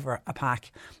 €5 a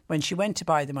pack. When she went to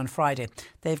buy them on Friday,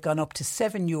 they've gone up to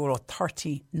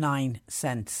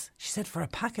 €7.39. She said for a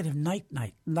packet of night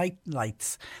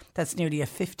lights, that's nearly a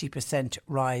 50%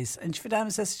 rise. And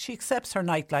Fidelma says she accepts her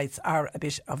night lights are a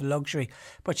bit of luxury,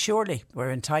 but surely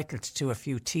we're entitled to a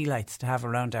few tea lights to have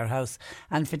around our house.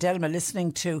 And Fidelma,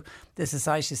 listening to the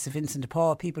Society of St Vincent de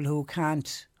Paul, people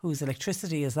whose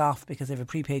electricity is off because they have a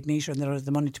prepaid meter and they don't have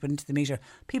the money to put into the meter,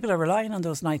 people are relying on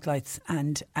those night lights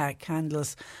and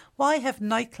candles. Why have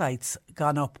night lights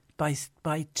gone up by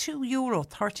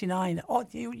 €2.39? Oh,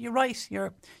 you're right.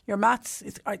 Your maths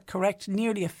is correct.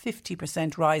 Nearly a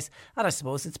 50% rise. And I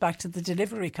suppose it's back to the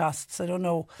delivery costs. I don't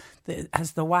know.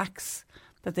 Has the wax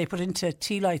that they put into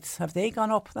tea lights, have they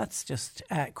gone up? That's just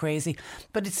crazy.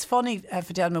 But it's funny,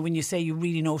 Fidelma, when you say you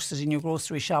really noticed it in your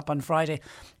grocery shop on Friday.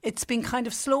 It's been kind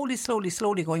of slowly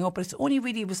going up, but it's only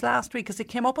really, it was last week, because it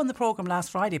came up on the programme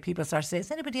last Friday. People started saying,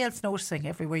 is anybody else noticing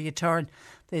everywhere you turn?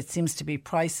 It seems to be,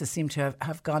 prices seem to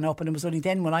have gone up. And it was only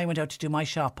then when I went out to do my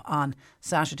shop on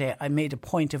Saturday, I made a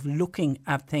point of looking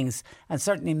at things. And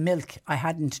certainly milk, I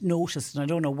hadn't noticed, and I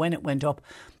don't know when it went up.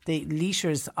 The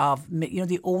litres of,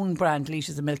 the own brand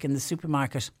litres of milk in the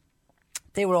supermarket,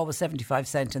 they were always 75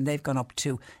 cent and they've gone up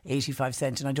to 85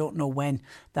 cent. And I don't know when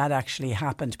that actually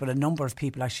happened, but a number of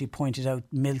people actually pointed out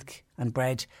milk and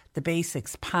bread, the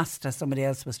basics, pasta, somebody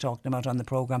else was talking about on the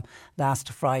programme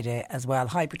last Friday as well.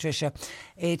 Hi Patricia,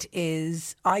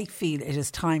 I feel it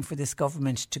is time for this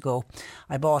government to go.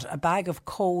 I bought a bag of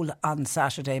coal on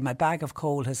Saturday. My bag of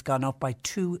coal has gone up by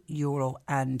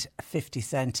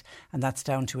 €2.50, and that's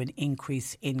down to an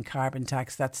increase in carbon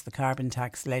tax. That's the carbon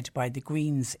tax led by the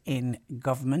Greens in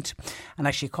government. And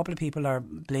actually a couple of people are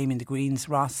blaming the Greens.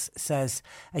 Ross says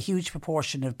a huge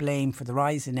proportion of blame for the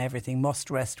rise in everything must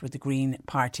rest with the Green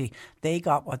Party. They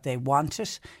got what they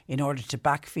wanted in order to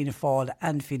back Fianna Fáil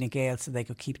and Fine Gael so they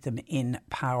could keep them in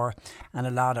power. And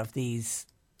a lot of these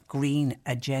green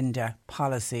agenda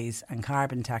policies and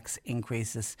carbon tax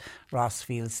increases, Ross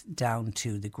feels, down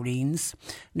to the Greens.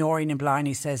 Noreen in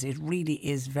Blarney says it really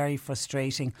is very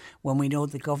frustrating when we know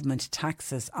the government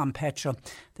taxes on petrol.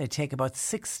 They take about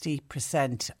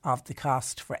 60% of the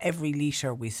cost for every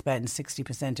litre we spend.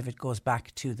 60% of it goes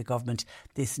back to the government.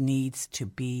 This needs to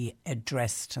be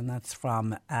addressed, and that's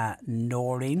from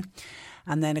Noreen.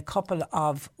 And then a couple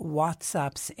of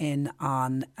WhatsApps in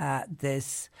on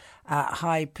this.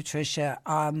 Hi Patricia,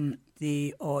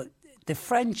 the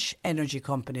French energy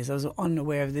companies, I was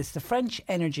unaware of this, the French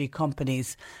energy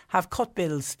companies have cut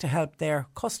bills to help their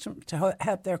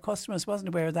customers. Wasn't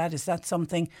aware of that. Is that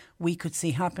something we could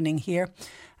see happening here?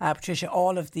 Patricia,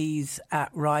 all of these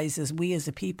rises, we as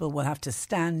a people will have to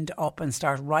stand up and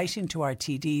start writing to our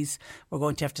TDs. We're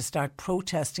going to have to start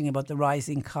protesting about the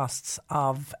rising costs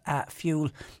of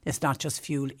fuel. It's not just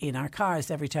fuel in our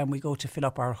cars. Every time we go to fill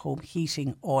up our home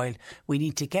heating oil, we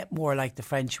need to get more like the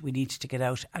French. We need to get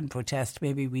out and protest.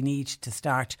 Maybe we need to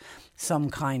start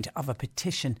some kind of a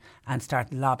petition and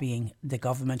start lobbying the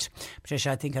government.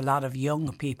 Patricia, I think a lot of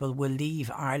young people will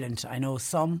leave Ireland. I know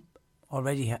some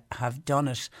already have done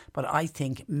it, but I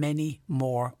think many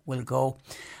more will go.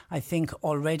 I think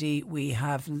already we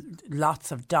have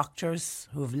lots of doctors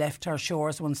who have left our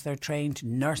shores once they're trained.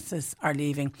 Nurses are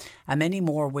leaving, and many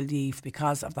more will leave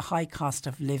because of the high cost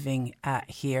of living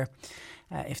here.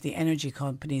 If the energy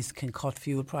companies can cut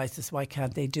fuel prices, why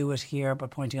can't they do it here? By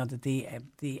pointing out that a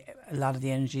lot of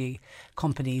the energy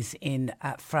companies in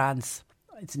France,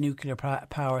 it's nuclear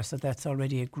power, so that's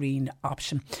already a green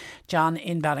option. John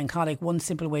in Ballincollig, one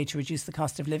simple way to reduce the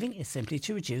cost of living is simply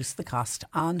to reduce the cost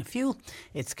on fuel.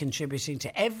 It's contributing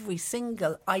to every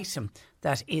single item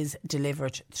that is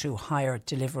delivered through higher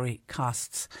delivery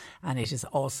costs, and it is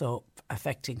also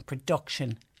affecting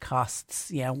production costs.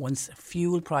 Yeah, once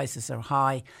fuel prices are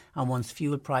high and once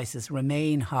fuel prices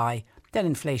remain high, then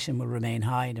inflation will remain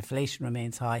high, and inflation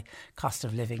remains high, cost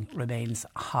of living remains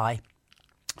high.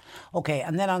 OK,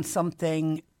 and then on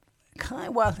something,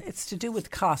 well, it's to do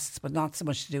with costs, but not so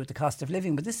much to do with the cost of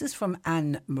living. But this is from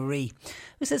Anne Marie,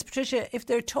 who says, Patricia, if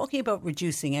they're talking about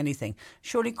reducing anything,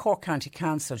 surely Cork County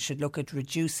Council should look at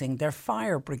reducing their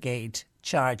fire brigade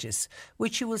charges,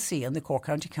 which you will see on the Cork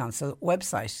County Council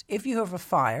website. If you have a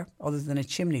fire, other than a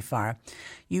chimney fire,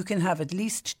 you can have at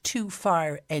least 2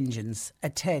 fire engines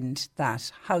attend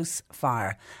that house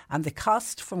fire. And the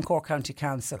cost from Cork County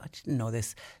Council, I didn't know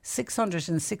this,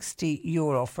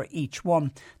 €660 for each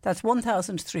one. That's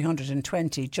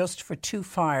 1,320 just for 2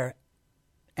 fire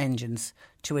engines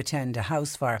to attend a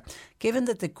house fire. Given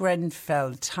that the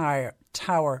Grenfell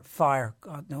Tower fire,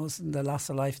 God knows, and the loss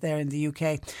of life there in the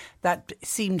UK, that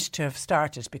seemed to have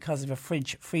started because of a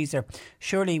fridge freezer.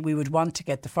 Surely we would want to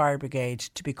get the fire brigade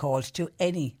to be called to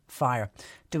any fire.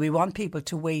 Do we want people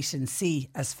to wait and see,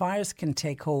 as fires can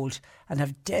take hold and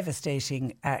have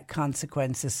devastating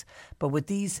consequences? But with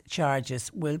these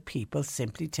charges, will people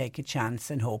simply take a chance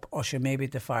and hope, oh sure, maybe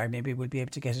the fire, maybe we'll be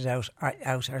able to get it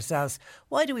out ourselves?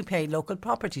 Why do we pay local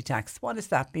property tax? What is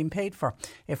that being paid for?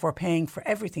 If we're paying for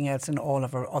everything else and all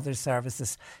of our other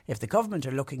services. If the government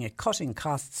are looking at cutting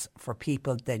costs for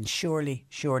people, then surely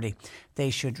they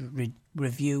should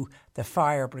review the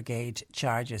fire brigade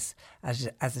charges, as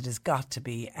it has got to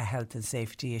be a health and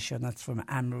safety issue. And that's from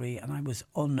Anne-Marie, and I was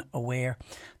unaware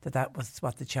that was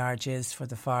what the charge is for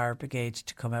the fire brigade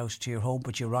to come out to your home.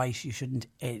 But you're right, you shouldn't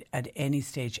at any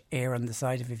stage err on the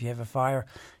side of, if you have a fire,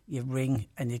 you ring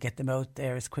and you get them out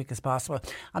there as quick as possible.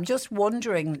 I'm just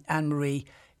wondering, Anne-Marie,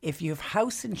 if you have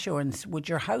house insurance, would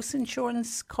your house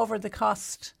insurance cover the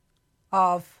cost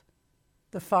of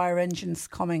the fire engines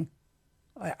coming?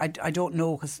 I don't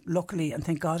know, because luckily, and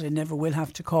thank God, I never will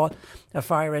have to call a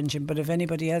fire engine. But if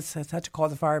anybody else has had to call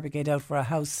the fire brigade out for a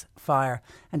house fire,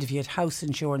 and if you had house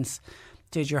insurance,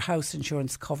 did your house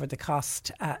insurance cover the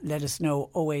cost? Let us know.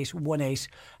 0818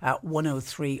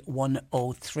 103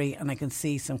 103. And I can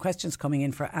see some questions coming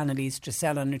in for Annalise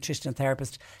Drusella, nutritional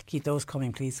therapist. Keep those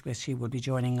coming, please, because she will be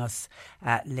joining us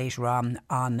later on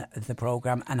the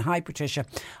programme. And hi, Patricia.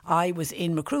 I was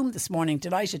in Macroom this morning,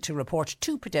 delighted to report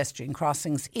 2 pedestrian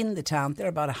crossings in the town. They're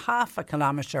about a half a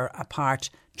kilometre apart.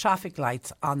 Traffic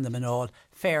lights on them and all.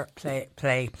 Fair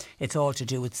play. It's all to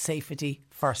do with safety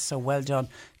first. So well done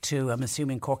to, I'm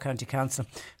assuming, Cork County Council,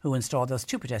 who installed those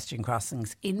 2 pedestrian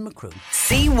crossings in Macroom.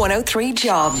 C103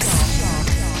 Jobs.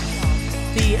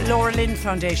 The Laura Lynn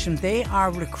Foundation, they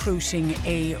are recruiting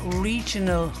a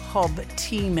regional hub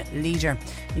team leader.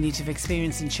 You need to have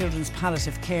experience in children's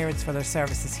palliative care. It's for their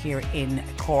services here in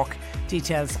Cork.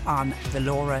 Details on the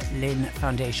Laura Lynn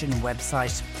Foundation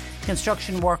website.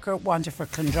 Construction worker wanted for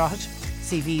Clondrohid.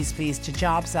 CVs please to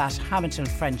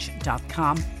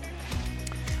jobs@hamiltonfrench.com.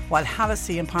 While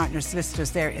Hallisey and Partners Solicitors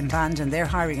there in Bandon, they're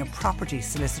hiring a property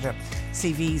solicitor.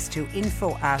 CVs to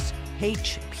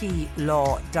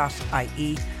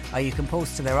info@hplaw.ie, or you can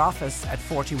post to their office at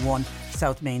 41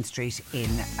 South Main Street in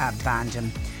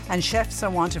Bandon. And chefs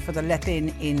are wanted for the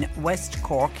Lepin in West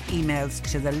Cork. Emails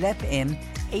to the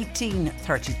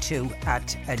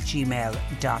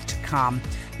lepin1832@gmail.com.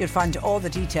 You'll find all the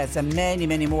details and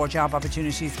many more job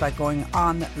opportunities by going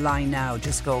online now.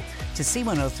 Just go to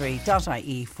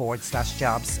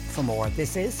c103.ie/jobs for more.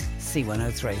 This is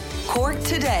C103. Cork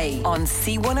Today on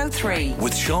C103.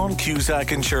 With Sean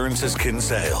Cusack Insurance's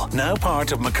Kinsale, now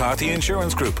part of McCarthy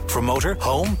Insurance Group. For motor,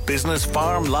 home, business,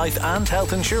 farm, life and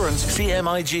health insurance,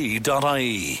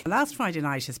 cmig.ie. Last Friday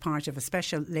night, as part of a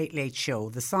special Late Late show,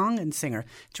 the song and singer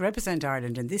to represent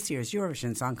Ireland in this year's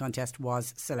Eurovision Song Contest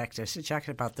was selected. To chat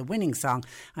about the winning song,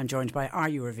 I'm joined by our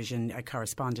Eurovision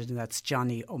correspondent, and that's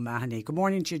Johnny O'Mahony. Good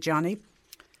morning to you, Johnny.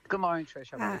 Good morning,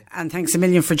 Trish. How are you? And thanks a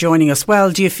million for joining us.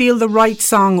 Well, do you feel the right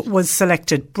song was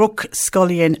selected? Brooke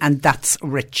Scullion and That's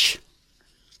Rich.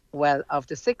 Well, of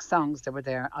the 6 songs that were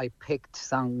there, I picked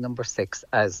song number 6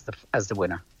 as the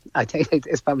winner. I think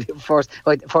it's probably the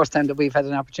first time that we've had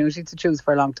an opportunity to choose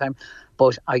for a long time,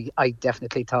 but I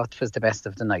definitely thought it was the best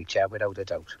of the night, yeah, without a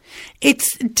doubt.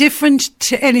 It's different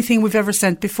to anything we've ever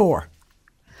sent before.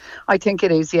 I think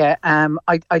it is, yeah. I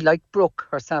like Brooke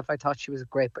herself. I thought she was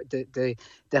great. The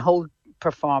whole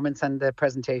performance and the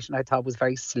presentation I thought was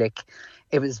very slick.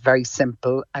 It was very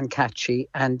simple and catchy,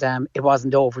 and it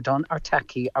wasn't overdone or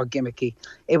tacky or gimmicky.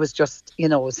 It was just,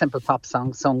 a simple pop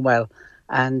song sung well,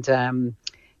 and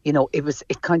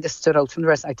it kind of stood out from the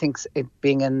rest. I think it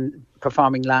being in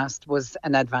performing last was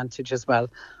an advantage as well.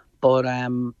 But I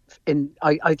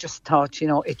just thought,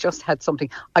 it just had something.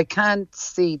 I can't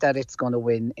see that it's going to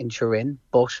win in Turin,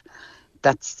 but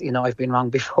that's, I've been wrong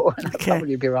before and I'll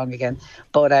probably be wrong again.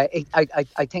 But I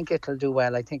think it'll do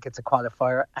well. I think it's a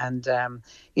qualifier. And,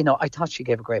 I thought she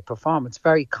gave a great performance,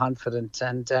 very confident.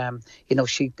 And,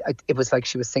 it was like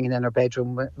she was singing in her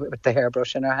bedroom with the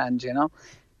hairbrush in her hand,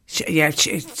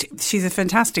 She's a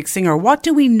fantastic singer. What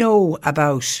do we know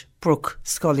about Brooke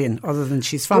Scullion, other than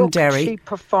she's from Derry?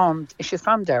 She's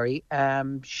from Derry.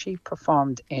 She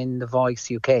performed in The Voice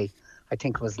UK, I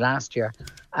think it was last year.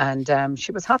 And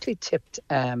she was hotly tipped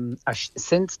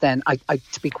since then. I,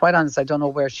 to be quite honest, I don't know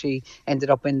where she ended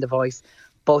up in The Voice.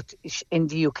 But in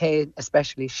the UK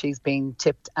especially, she's been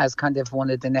tipped as kind of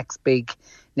one of the next big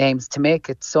names to make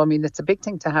it. So, I mean, it's a big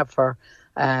thing to have her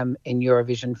in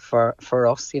Eurovision for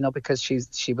us, because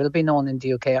she will be known in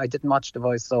the UK. I didn't watch The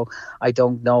Voice, so I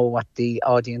don't know what the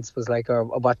audience was like or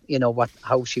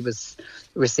how she was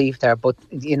received there. But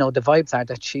the vibes are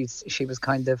that she was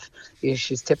kind of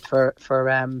she's tipped for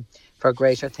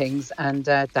greater things, and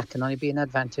that can only be an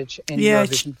advantage in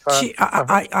Eurovision for her.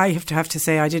 I have to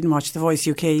say I didn't watch The Voice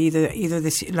UK either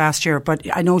this last year, but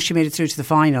I know she made it through to the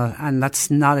final, and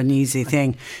that's not an easy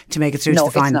thing to make it through to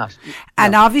the final. It's not.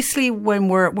 And obviously, when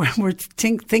we're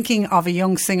thinking of a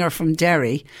young singer from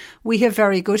Derry, we have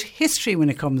very good history when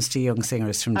it comes to young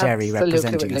singers from Derry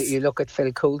representing us. You look at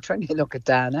Phil Coulter and you look at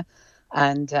Dana.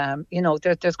 And,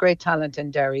 there's great talent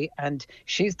in Derry, and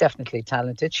she's definitely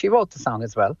talented. She wrote the song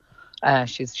as well.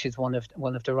 She's one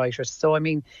of the writers. So, I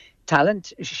mean,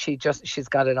 talent, she's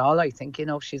got it all, I think.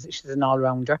 She's an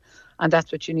all-rounder, and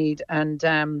that's what you need. And,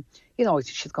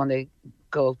 she's going to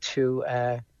go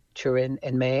to Turin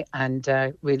in May and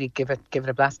really give it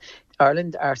a blast.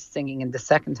 Ireland are singing in the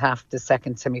second half, the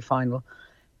second semi-final,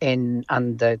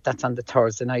 that's on the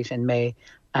Thursday night in May.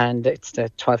 And it's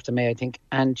the 12th of May, I think.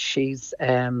 And she's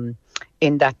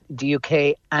in that the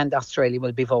UK and Australia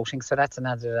will be voting. So that's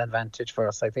another advantage for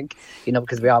us, I think,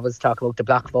 because we always talk about the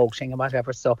block voting and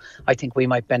whatever. So I think we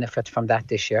might benefit from that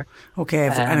this year. Okay.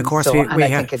 And of course,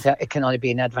 I think it can only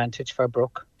be an advantage for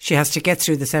Brooke. She has to get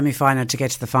through the semi-final to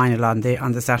get to the final on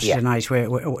the Saturday night.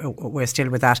 We're still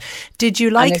with that. Did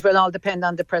you like? And it will all depend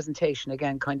on the presentation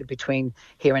again, kind of between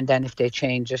here and then. If they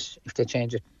change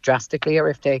it drastically, or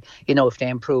if they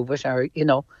improve it, or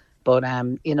But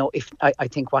if I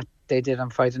think what they did on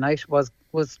Friday night was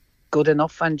good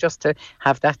enough, and just to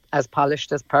have that as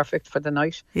polished as perfect for the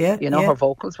night. Her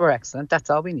vocals were excellent. That's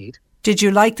all we need. Did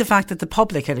you like the fact that the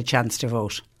public had a chance to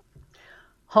vote?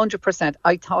 100%.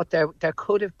 I thought there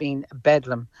could have been a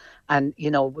bedlam, and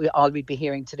all we'd be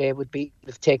hearing today would be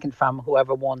taken from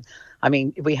whoever won. I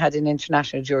mean, we had an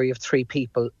international jury of 3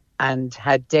 people, and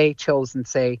had they chosen,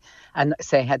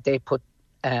 had they put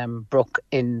Brooke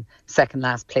in second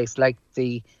last place, like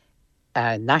the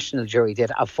national jury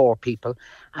did, of 4 people,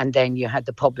 and then you had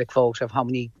the public vote of how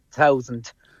many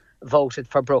thousand voted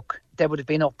for Brooke, there would have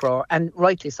been uproar, and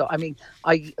rightly so. I mean,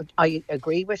 I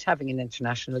agree with having an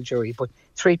international jury, but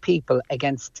 3 people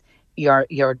against your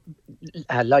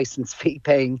licence fee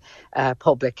paying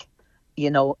public,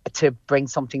 to bring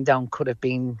something down could have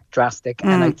been drastic.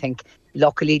 And I think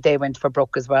luckily they went for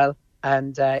Brooke as well.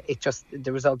 And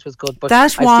the result was good. But I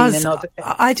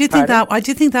do think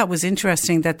that was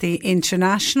interesting, that the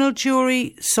international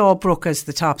jury saw Brooke as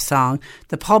the top song,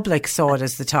 the public saw it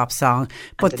as the top song,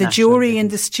 but the jury in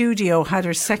the studio had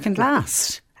her second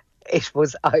last. It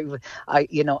was, and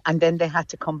then they had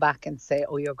to come back and say,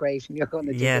 "Oh, you're great, and you're going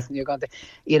to do this, and you're going to,"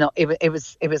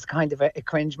 it was kind of a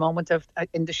cringe moment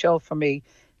in the show for me.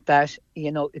 That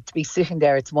to be sitting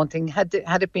there, it's one thing. Had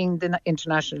it been the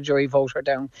international jury vote her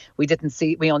down, we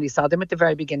only saw them at the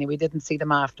very beginning. We didn't see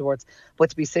them afterwards.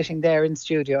 But to be sitting there in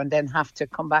studio and then have to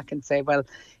come back and say, "Well,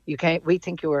 you can't. We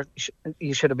think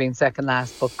you should have been second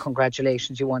last, but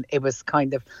congratulations, you won." It was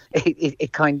kind of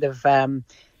it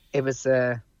was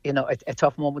a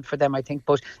tough moment for them, I think.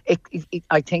 But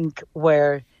I think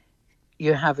where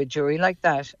you have a jury like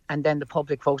that and then the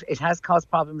public vote, it has caused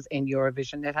problems in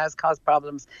Eurovision. It has caused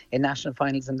problems in national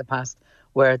finals in the past,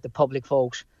 where the public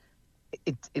vote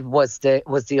it was the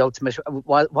ultimate,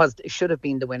 it should have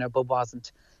been the winner but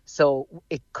wasn't. So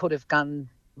it could have gone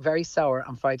very sour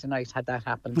on Friday night had that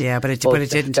happened. Yeah, but it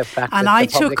didn't. And I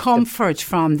took comfort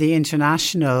from the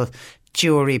international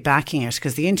jury backing it,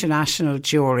 because the international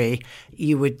jury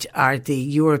are the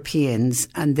Europeans,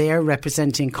 and they're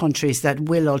representing countries that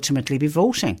will ultimately be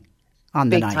voting on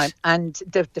the night. Time. And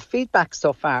the feedback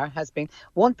so far has been,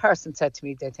 one person said to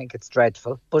me they think it's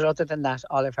dreadful, but other than that,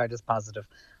 all I've heard is positive,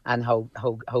 and how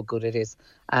good it is.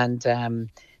 And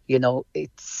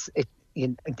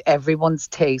everyone's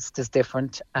taste is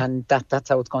different, and that's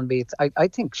how it's going to be. I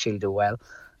think she'll do well.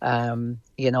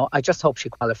 I just hope she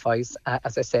qualifies.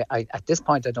 As I say, at this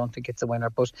point, I don't think it's a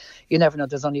winner, but you never know.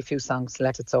 There's only a few songs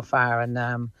selected so far, and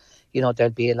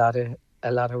there'll be a lot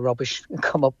of rubbish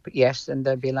come up yet, and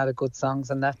there'll be a lot of good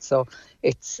songs and that. So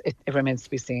it remains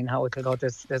to be seen how it'll go.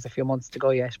 There's a few months to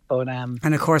go yet, but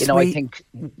and of course I think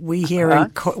we here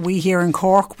in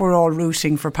Cork, we're all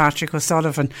rooting for Patrick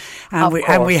O'Sullivan, and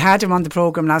we had him on the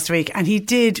programme last week, and he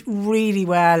did really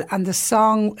well, and the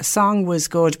song was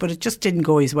good, but it just didn't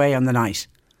go his way on the night.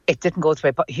 It didn't go his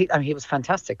way, but he was a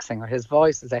fantastic singer. His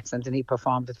voice is excellent, and he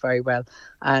performed it very well.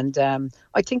 And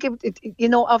I think of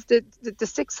the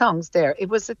 6 songs there, it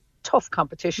was a tough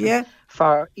competition. Yeah.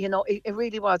 For it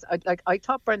really was. I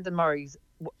thought Brendan Murray's.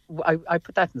 I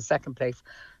put that in second place,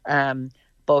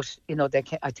 but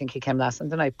I think he came last on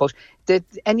the night. But did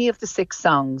any of the 6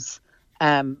 songs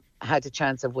had a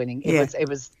chance of winning? It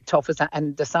was tough as that.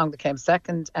 And the song that came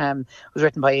second was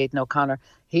written by Aidan O'Connor.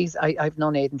 I've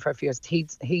known Aidan for a few years.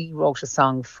 He wrote a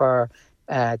song for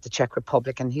the Czech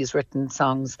Republic, and he's written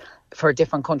songs for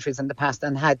different countries in the past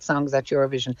and had songs at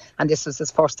Eurovision. And this was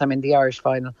his first time in the Irish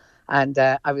final. And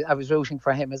I was rooting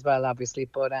for him as well, obviously,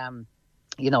 but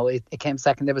it came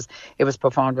second. It was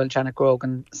performed while Janet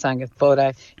Grogan sang it,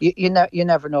 but you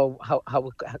never know how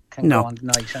it can go on the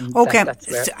night. And okay,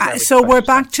 so we're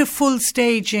back to full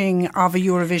staging of a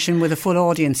Eurovision with a full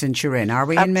audience in Turin, are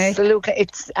we? In May? Absolutely.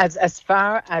 It's as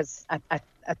far as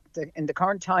in the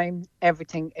current time,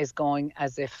 everything is going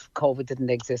as if COVID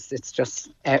didn't exist. It's just,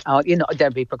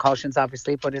 there'll be precautions,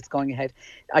 obviously, but it's going ahead.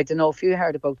 I don't know if you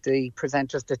heard about the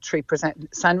presenters, the 3 presenters.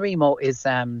 Sanremo is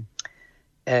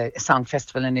a song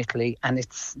festival in Italy, and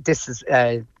this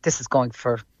is going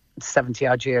for 70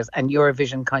 odd years, and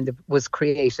Eurovision kind of was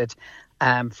created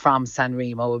from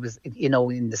Sanremo. It was,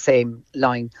 in the same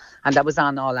line, and that was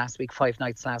on all last week, 5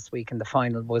 nights last week, and the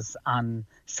final was on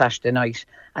Saturday night,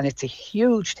 and it's a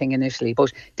huge thing in Italy.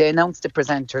 But they announced the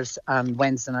presenters on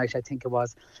Wednesday night, I think it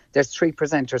was. There's 3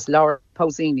 presenters. Laura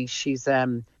Pausini, she's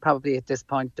probably at this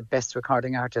point the best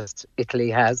recording artist Italy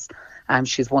has.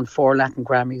 She's won 4 Latin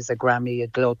Grammys, a Grammy, a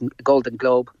Golden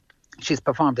Globe. She's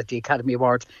performed at the Academy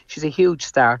Awards. She's a huge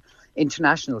star,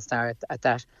 international star at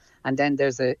that. And then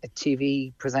there's a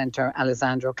TV presenter,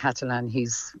 Alessandro Catalan.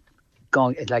 He's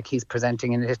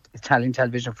presenting in Italian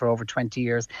television for over 20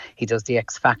 years. He does the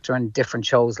X Factor and different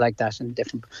shows like that.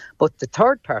 But the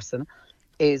third person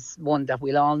is one that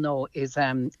we'll all know, is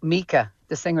Mika,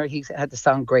 the singer. He had the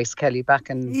song Grace Kelly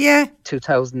back in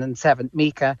 2007.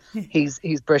 Mika, he's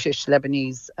British,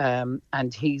 Lebanese,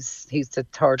 and he's the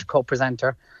third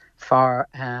co-presenter for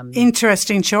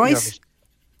interesting choice.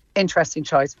 Interesting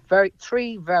choice.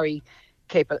 3 very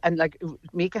capable, and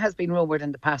Mika has been rumoured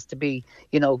in the past to be,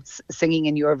 singing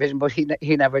in Eurovision, but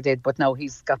he never did. But now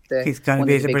he's got he's going to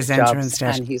be the presenter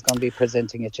instead, and he's going to be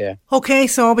presenting it. Yeah. Okay,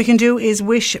 so all we can do is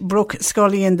wish Brooke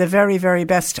Scullion the very, very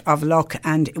best of luck,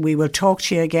 and we will talk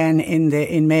to you again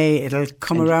in May. It'll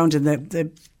come around in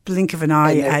the blink of an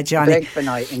eye, Johnny. Blink of an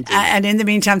eye, indeed. And in the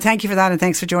meantime, thank you for that, and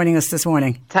thanks for joining us this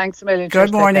morning. Thanks a million.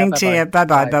 Good morning to you.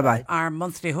 Bye-bye. Our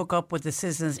monthly hookup with the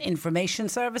Citizens Information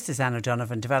Service is Anna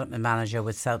Donovan, Development Manager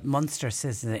with South Munster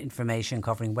Citizen Information,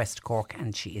 covering West Cork,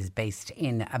 and she is based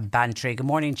in Bantry. Good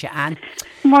morning to you, Anne.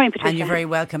 Good morning, Patricia. And you're very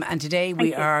welcome. And today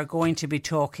we are going to be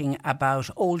talking about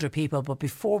older people, but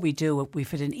before we do, we've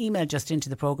had an email just into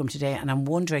the programme today, and I'm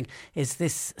wondering, is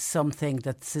this something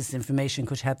that Citizen Information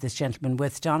could help this gentleman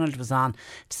with? Donald was on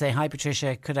to say, hi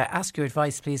Patricia, could I ask your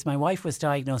advice please? My wife was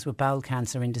diagnosed with bowel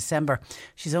cancer in December.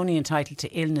 She's only entitled to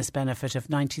illness benefit of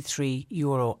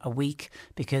 €93 a week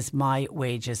because my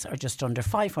wages are just under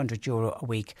 €500 a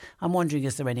week. I'm wondering,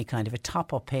 is there any kind of a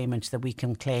top-up payment that we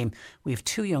can claim? We have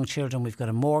 2 young children, we've got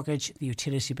a mortgage, the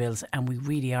utility bills, and we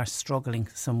really are struggling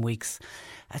some weeks.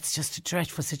 It's just a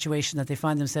dreadful situation that they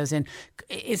find themselves in.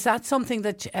 Is that something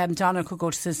that Donna could go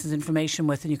to Citizens Information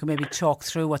with, and you can maybe talk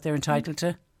through what they're entitled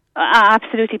to?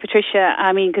 Absolutely, Patricia.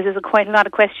 I mean, because there's quite a lot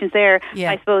of questions there.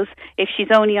 Yeah. I suppose if she's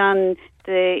only on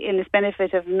the illness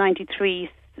benefit of 93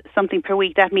 something per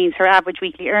week, that means her average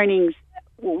weekly earnings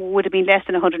would have been less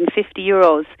than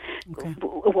 €150. Okay.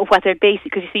 What they're based,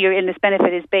 because you see, your illness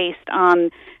benefit is based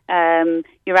on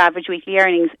your average weekly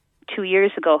earnings 2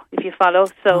 years ago, if you follow.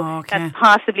 So that's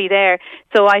possibly there.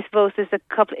 So I suppose there's a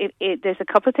couple. There's a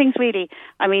couple of things really.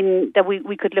 I mean, that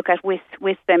we could look at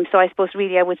with them. So I suppose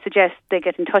really I would suggest they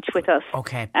get in touch with us.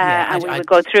 Okay. And we would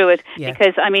go through it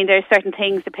because I mean there are certain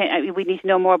things. We need to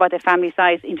know more about their family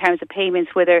size in terms of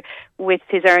payments. Whether with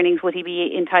his earnings would he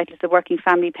be entitled to the working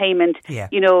family payment? Yeah.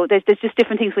 You know, there's just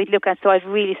different things we'd look at. So I'd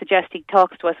really suggest he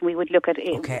talks to us and we would look at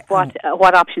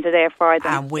what options are there for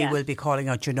them. And we will be calling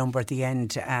out your number at the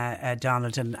end.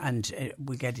 Donald, and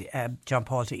we get John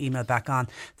Paul to email back on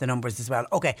the numbers as well.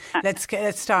 Okay, let's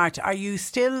start. Are you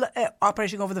still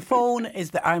operating over the phone?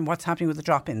 What's happening with the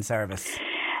drop-in service?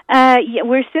 Yeah,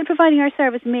 we're still providing our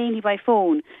service mainly by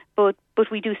phone, but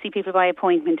we do see people by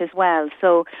appointment as well.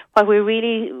 So what we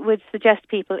really would suggest to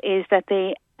people is that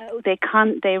they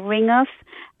ring us,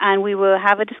 and we will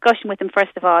have a discussion with them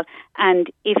first of all,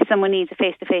 and if someone needs a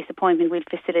face-to-face appointment, we'll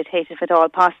facilitate it if at all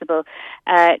possible.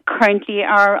 Currently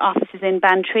our offices in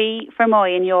Bantry,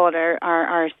 Fermoy and Youghal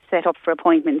are set up for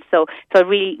appointments, so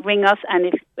really ring us, and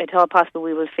if at all possible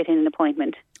we will fit in an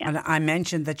appointment. Yeah. And I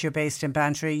mentioned that you're based in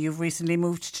Bantry. You've recently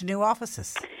moved to new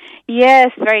offices.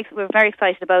 Yes, we're very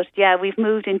excited about it. Yeah, we've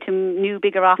moved into new,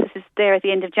 bigger offices there at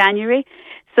the end of January.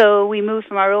 So we moved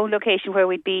from our own location where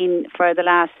we'd been for the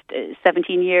last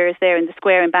 17 years there in the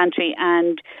square in Bantry,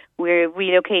 and we're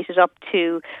relocated up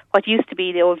to what used to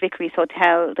be the old Vicaries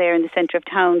Hotel there in the centre of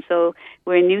town. So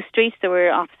we're in New Street, so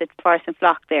we're opposite Forest and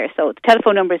Flock there. So the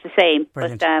telephone number is the same,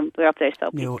 Brilliant. but we're up there. So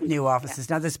new offices.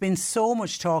 Yeah. Now, there's been so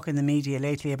much talk in the media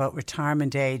lately about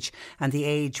retirement age and the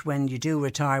age when you do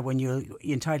retire, when you're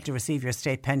entitled to receive your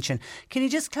state pension. Can you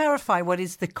just clarify what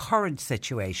is the current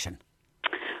situation?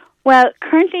 Well,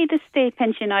 currently the state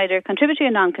pension, either contributory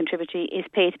or non-contributory, is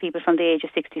paid to people from the age of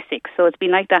 66. So it's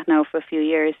been like that now for a few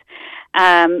years.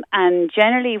 And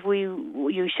generally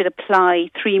you should apply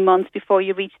 3 months before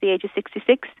you reach the age of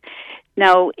 66.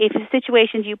 Now, if the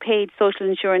situation you paid social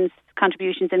insurance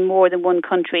contributions in more than one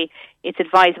country, it's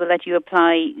advisable that you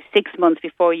apply 6 months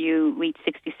before you reach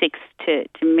 66 to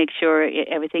make sure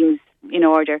everything's in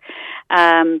order.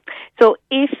 So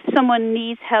if someone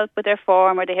needs help with their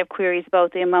form or they have queries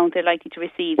about the amount they're likely to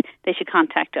receive, they should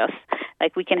contact us.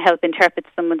 Like, we can help interpret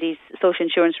somebody's social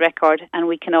insurance record, and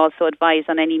we can also advise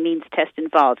on any means test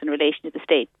involved in relation to the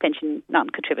state pension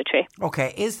non-contributory.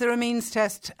 Okay, is there a means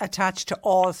test attached to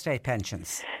all state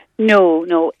pensions?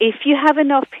 No. If you have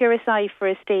enough PRSI for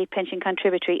a state pension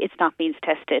contributory, it's not means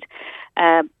tested.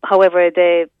 However,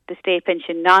 the state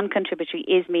pension non-contributory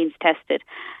is means tested.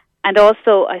 And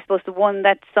also, I suppose the one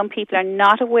that some people are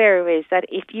not aware of is that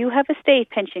if you have a state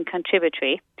pension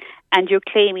contributory and you're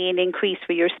claiming an increase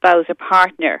for your spouse or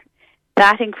partner,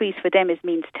 that increase for them is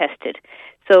means tested.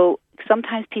 So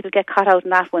sometimes people get caught out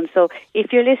in that one. So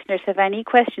if your listeners have any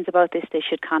questions about this, they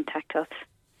should contact us.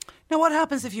 Now, what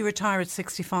happens if you retire at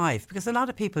 65? Because a lot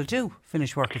of people do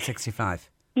finish work at 65.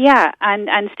 Yeah,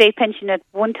 and state pension at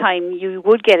one time, you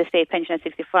would get a state pension at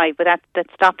 65, but that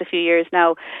stopped a few years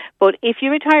now. But if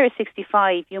you retire at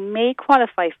 65, you may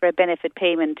qualify for a benefit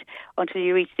payment until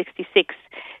you reach 66.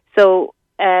 So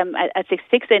at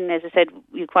 66, then, as I said,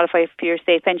 you qualify for your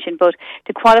state pension. But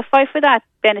to qualify for that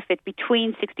benefit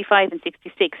between 65 and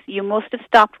 66, you must have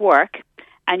stopped work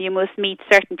and you must meet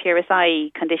certain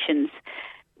PRSI conditions.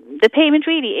 The payment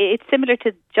really, it's similar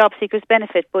to job seekers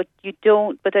benefit, but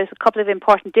there's a couple of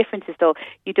important differences though.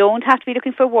 You don't have to be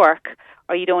looking for work,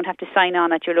 or you don't have to sign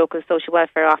on at your local social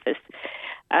welfare office.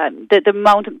 The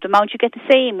amount you get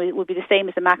will be the same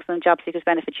as the maximum job seekers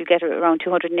benefit. You get around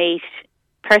 208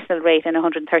 personal rate and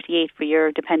 138 for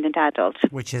your dependent adult.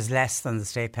 Which is less than the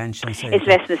state pension. So it's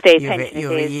less than the state pension.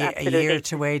 You have a year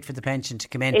to wait for the pension to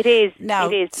come in. It is. Now,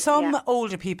 it is, some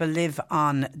older people live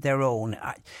on their own.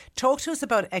 Talk to us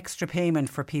about extra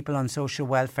payment for people on social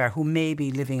welfare who may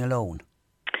be living alone.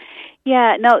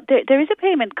 Yeah, no, there is a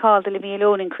payment called the Living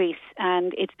Alone Increase,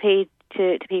 and it's paid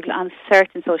to people on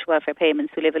certain social welfare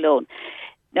payments who live alone.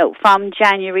 Now, from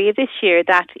January of this year,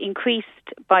 that increased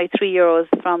by €3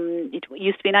 from, it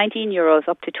used to be €19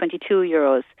 up to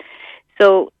 €22.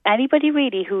 So anybody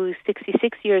really who's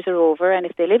 66 years or over, and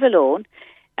if they live alone,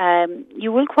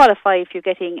 you will qualify if you're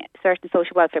getting certain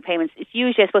social welfare payments. It's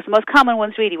usually, I suppose, the most common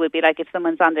ones really would be like if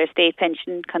someone's on their state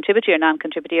pension, contributory or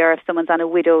non-contributory, or if someone's on a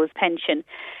widow's pension.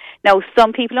 Now,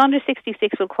 some people under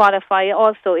 66 will qualify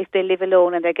also if they live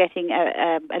alone and they're getting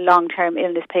a long-term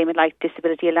illness payment like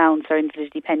disability allowance or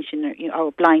invalidity pension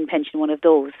or blind pension, one of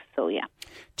those. So, yeah.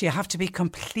 Do you have to be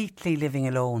completely living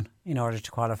alone in order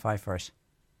to qualify for it?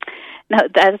 No,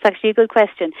 that's actually a good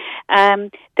question.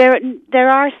 There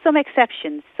are some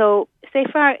exceptions. So, say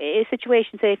for a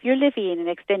situation, say if you're living in an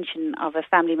extension of a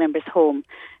family member's home,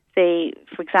 say,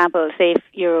 for example, say if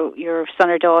your son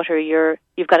or daughter,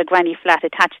 you've got a granny flat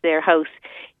attached to their house,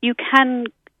 you can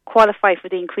qualify for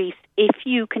the increase if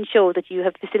you can show that you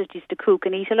have facilities to cook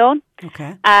and eat alone.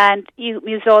 Okay. And you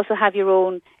also have your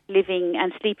own living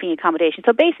and sleeping accommodation.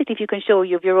 So basically, if you can show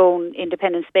you have your own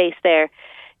independent space there.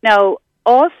 Now,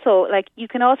 also, like, you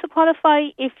can also qualify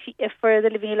if for the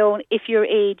living alone if you're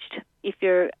aged,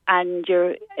 you're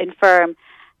infirm,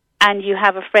 and you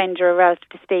have a friend or a relative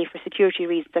to stay for security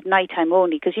reasons at night time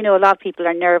only, because a lot of people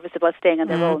are nervous about staying on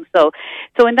their own. So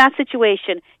in that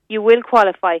situation, you will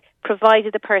qualify,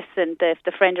 provided the person,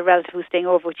 the friend or relative who's staying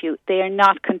over with you, they are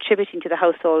not contributing to the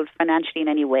household financially in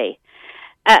any way.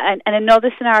 And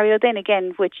another scenario then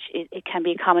again, which it can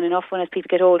be common enough when as people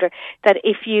get older, that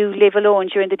if you live alone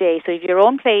during the day, so if you're your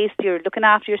own place, you're looking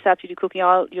after yourself, you do cooking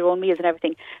all your own meals and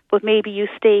everything, but maybe you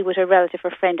stay with a relative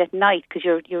or friend at night because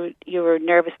you're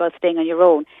nervous about staying on your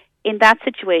own. In that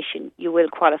situation, you will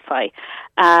qualify.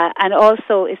 And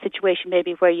also a situation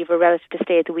maybe where you have a relative to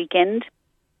stay at the weekend.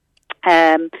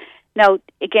 Now,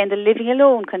 again, the living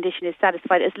alone condition is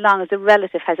satisfied as long as the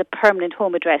relative has a permanent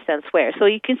home address elsewhere. So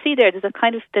you can see there's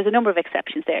a number of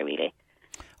exceptions there, really.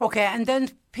 Okay, and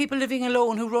then people living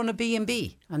alone who run a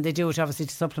B&B, and they do it obviously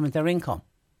to supplement their income.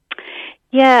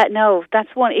 Yeah, no,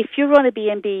 that's one. If you run a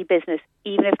B&B business,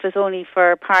 even if it was only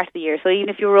for part of the year, so even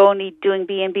if you were only doing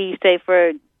B&B, say,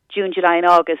 for June, July and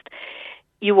August,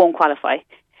 you won't qualify.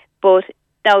 But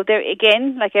now, there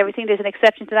again, like everything, there's an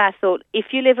exception to that. So if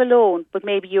you live alone, but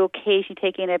maybe you occasionally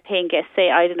take in a paying guest, say,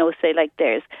 I don't know, say like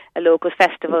there's a local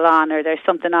festival on or there's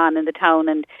something on in the town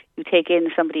and you take in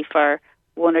somebody for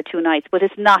 1 or 2 nights, but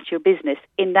it's not your business.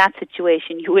 In that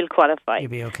situation, you will qualify.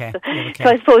 You'll be okay. So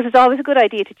I suppose it's always a good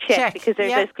idea to check. Because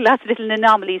there's lots of little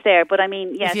anomalies there. But I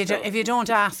mean, yes. If you don't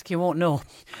ask, you won't know.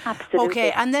 Absolutely.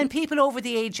 Okay, and then people over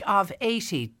the age of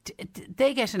 80,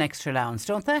 they get an extra allowance,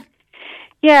 don't they?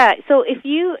 Yeah, so if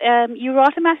you you're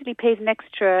automatically paid an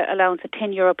extra allowance of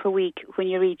 €10 per week when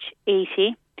you reach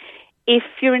 80. If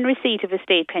you're in receipt of a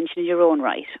state pension in your own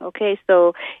right, okay?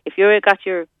 So if you've got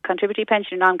your contributory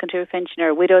pension, non-contributory pension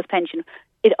or widow's pension,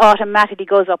 it automatically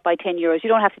goes up by €10. You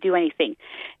don't have to do anything.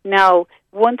 Now,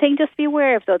 one thing just to be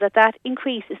aware of, though, that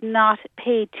increase is not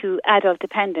paid to adult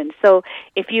dependents. So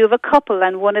if you have a couple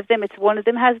and one of them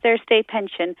has their state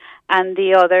pension and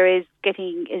the other is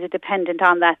a dependent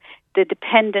on that, the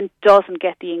dependent doesn't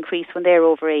get the increase when they're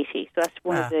over 80. So that's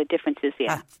one of the differences,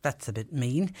 yeah. That's a bit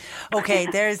mean. Okay,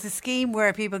 there's a scheme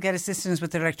where people get assistance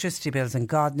with their electricity bills and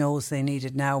God knows they need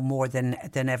it now more than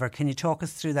ever. Can you talk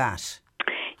us through that?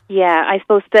 Yeah, I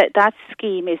suppose that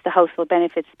scheme is the household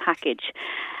benefits package.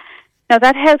 Now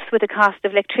that helps with the cost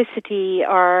of electricity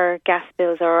or gas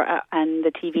bills and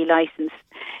the TV licence.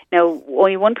 Now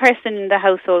only one person in the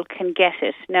household can get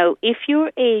it. Now if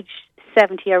you're aged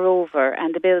 70 or over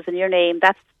and the bill's in your name,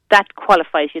 that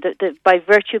qualifies you. By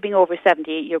virtue of being over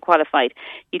 70, you're qualified.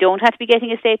 You don't have to be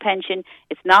getting a state pension.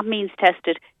 It's not means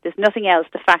tested. There's nothing else.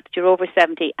 The fact that you're over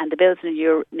 70 and the bill's in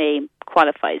your name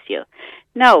qualifies you.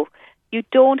 Now, you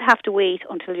don't have to wait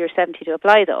until you're 70 to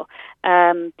apply, though.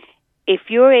 If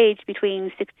you're aged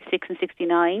between 66 and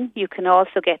 69, you can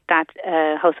also get that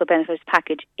household benefits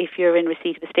package if you're in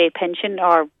receipt of a state pension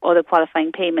or other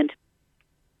qualifying payment.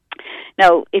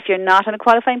 Now, if you're not on a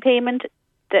qualifying payment,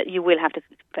 that you will have to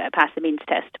pass the means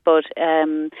test. But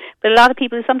a lot of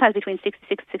people, sometimes between 66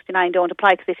 and 69, don't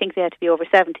apply because they think they have to be over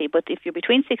 70. But if you're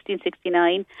between 60 and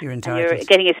 69, you're you're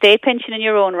getting a state pension in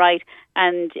your own right,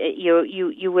 and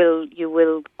you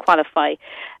will qualify.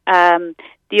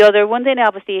 The other one then,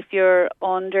 obviously, if you're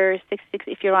under 66,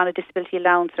 if you're on a disability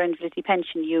allowance or invalidity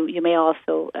pension, you may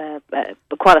also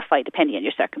qualify depending on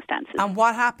your circumstances. And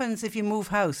what happens if you move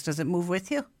house? Does it move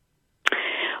with you?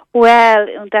 Well,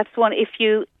 that's one. If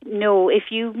you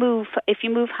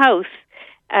move house,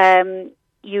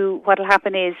 what'll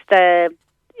happen is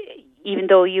even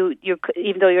though your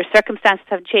circumstances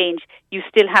have changed, you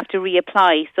still have to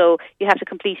reapply. So you have to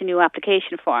complete a new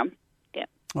application form. Yeah.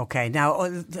 Okay. Now,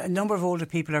 a number of older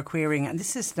people are querying, and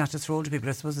this is not just for older people,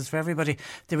 I suppose it's for everybody,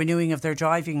 the renewing of their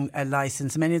driving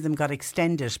licence. Many of them got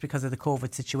extended because of the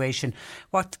COVID situation.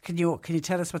 What can you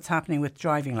tell us what's happening with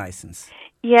driving licence?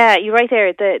 Yeah, you're right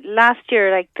there. Last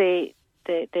year, like the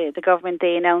government,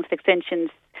 they announced extensions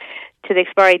to the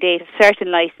expiry date of certain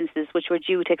licences which were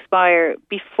due to expire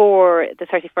before the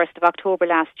 31st of October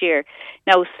last year.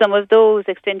 Now, some of those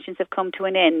extensions have come to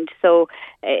an end, so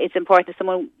it's important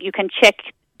that you can check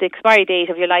the expiry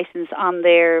date of your licence on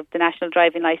the National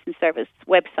Driving Licence Service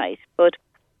website. But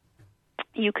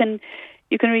you can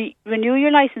renew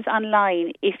your licence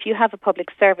online if you have a public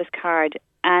service card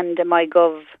and a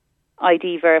MyGov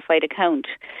ID verified account.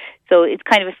 So it's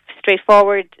kind of a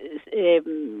straightforward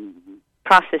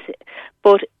process.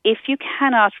 But if you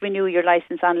cannot renew your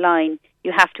licence online,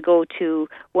 you have to go to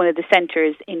one of the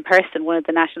centres in person, one of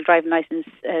the National Driving Licence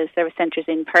Service centres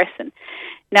in person.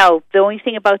 Now, the only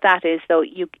thing about that is, though,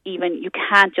 you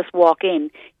can't just walk in.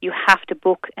 You have to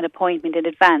book an appointment in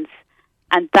advance,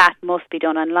 and that must be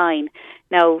done online.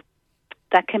 Now,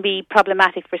 that can be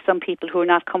problematic for some people who are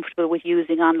not comfortable with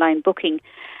using online booking.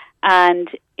 And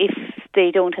if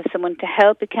they don't have someone to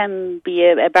help, it can be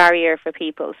a barrier for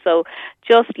people. So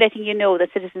just letting you know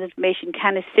that Citizens Information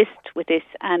can assist with this,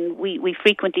 and we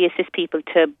frequently assist people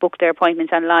to book their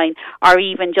appointments online, or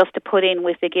even just to put in,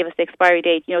 if they give us the expiry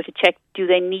date, to check, do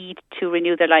they need to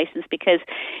renew their licence, because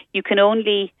you can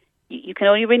only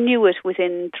renew it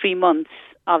within 3 months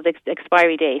of the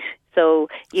expiry date. So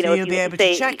you'll be able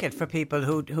to check it for people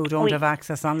who don't have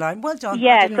access online. Well done.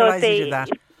 Yeah, I didn't realise you did that.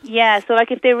 Yeah, so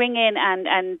like if they ring in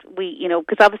and we,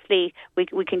 because obviously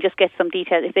we can just get some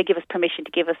details. If they give us permission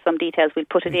to give us some details, we'll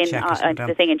put it in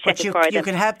the thing and check it for them. You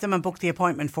can help them and book the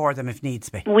appointment for them if needs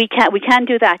be. We can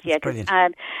do that, yeah. Brilliant.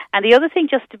 And the other thing,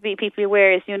 just to be people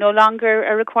aware, is you no longer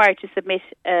are required to submit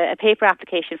a paper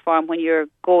application form when you're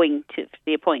going to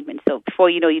the appointment. So before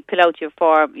you fill out your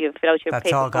form, you fill out your That's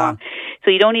paper all form. gone. So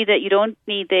you don't need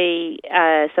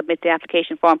submit the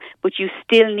application form, but you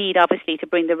still need obviously to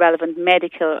bring the relevant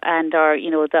medical and or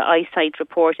the eyesight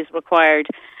report is required,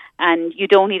 and you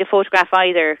don't need a photograph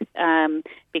either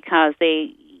because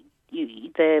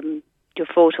your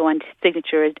photo and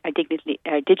signature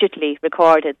are digitally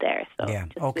recorded there. So yeah,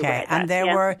 okay. And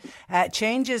there were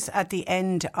changes at the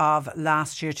end of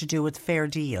last year to do with Fair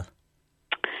Deal.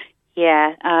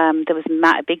 Yeah, there was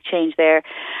a big change there.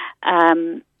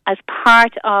 As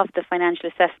part of the financial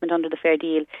assessment under the Fair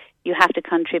Deal, you have to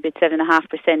contribute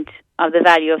 7.5% of the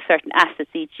value of certain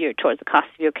assets each year towards the cost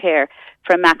of your care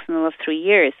for a maximum of 3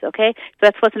 years. Okay, so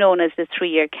that's what's known as the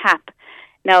 3-year cap.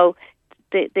 Now,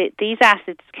 these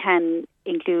assets can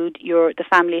include the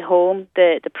family home,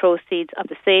 the proceeds of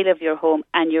the sale of your home,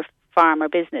 and your farm or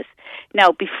business.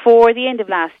 Now, before the end of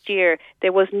last year,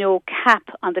 there was no cap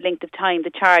on the length of time the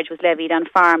charge was levied on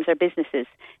farms or businesses,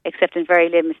 except in very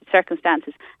limited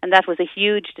circumstances. And that was a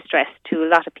huge distress to a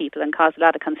lot of people and caused a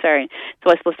lot of concern.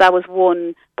 So I suppose that was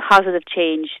one positive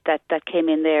change that came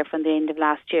in there from the end of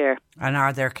last year. And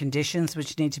are there conditions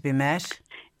which need to be met?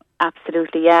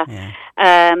 Absolutely, yeah.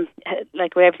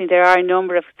 Like with everything, there are a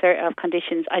number of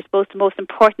conditions. I suppose the most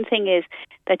important thing is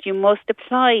that you must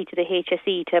apply to the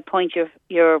HSE to appoint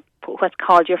your what's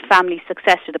called your family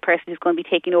successor, the person who's going to be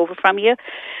taking over from you.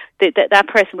 That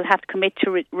person will have to commit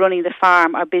to running the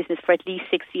farm or business for at least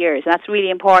 6 years, and that's really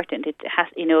important. It has,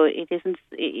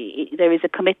 there is a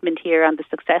commitment here on the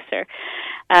successor.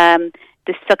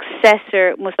 The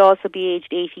successor must also be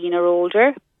aged 18 or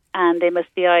older, and they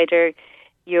must be either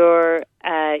your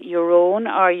own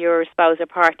or your spouse or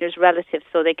partner's relatives,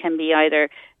 so they can be either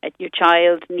your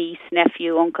child, niece,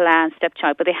 nephew, uncle, aunt,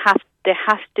 stepchild, but there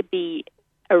has to be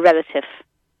a relative.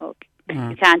 Okay.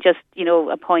 You can't just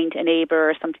appoint a neighbour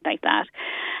or something like that.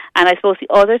 And I suppose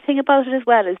the other thing about it as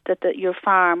well is that your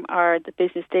farm or the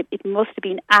business, it must have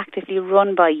been actively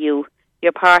run by you,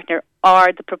 your partner,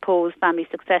 or the proposed family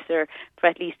successor for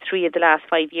at least 3 of the last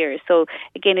 5 years. So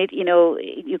again,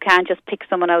 you can't just pick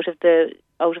someone out of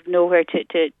nowhere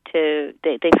they've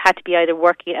had to be either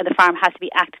working, and the farm has to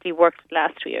be actively worked for the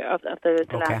last 3 years of the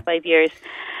last 5 years.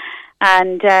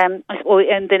 And then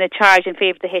a charge in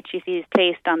favour of the HSE is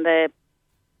placed on the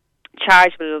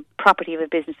chargeable property of a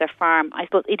business or farm. I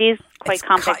suppose it is quite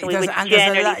complex. There's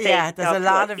a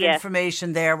lot of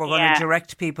information there. We're going to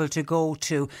direct people to go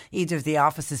to either of the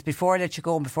offices. Before I let you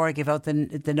go and before I give out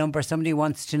the number, somebody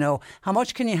wants to know, how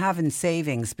much can you have in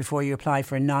savings before you apply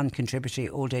for a non-contributory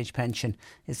old age pension?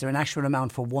 Is there an actual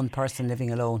amount for one person living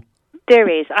alone? There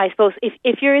is. I suppose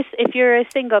if you're a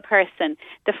single person,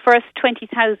 the first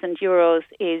 €20,000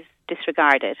 is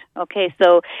disregarded. Okay,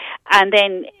 so and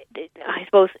then I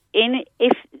suppose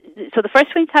the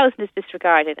first 20,000 is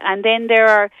disregarded, and then there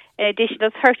are an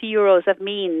additional €30 of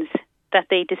means that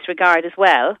they disregard as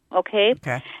well. Okay.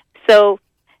 So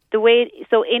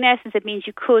in essence, it means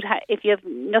you could, if you have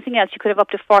nothing else, you could have up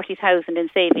to 40,000 in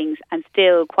savings and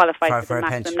still qualify for the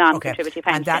maximum non-contributory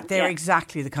pension. And they're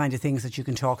exactly the kind of things that you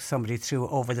can talk to somebody through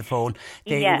over the phone.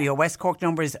 Your West Cork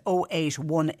number is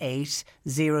 0818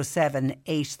 07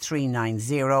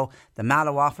 8390. The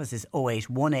Mallow office is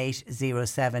 0818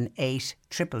 07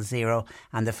 8000,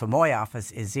 and the Fermoy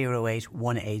office is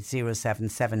 0818 07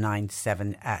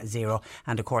 7970.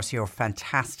 And of course, your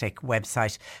fantastic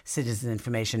website,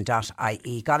 citizeninformation.ie.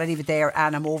 Got to leave it there,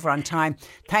 Anne. I'm over on time.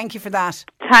 Thank you for that.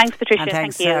 Thanks, Patricia. And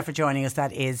thanks Thank you. For joining us.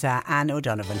 That is Anne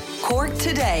O'Donovan. Cork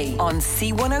Today on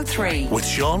C103. With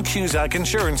Sean Cusack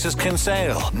Insurance's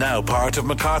Kinsale, now part of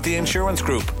McCarthy Insurance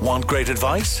Group. Want great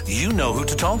advice? You know who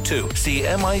to talk to.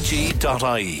 CMIG.ie.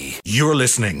 You're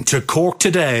listening to Cork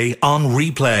Today on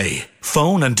replay.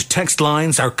 Phone and text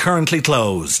lines are currently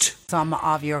closed. Some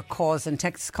of your calls and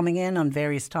texts coming in on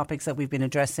various topics that we've been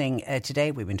addressing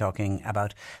today. We've been talking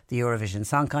about the Eurovision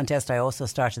Song Contest. I also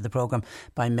started the programme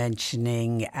by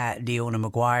mentioning Leona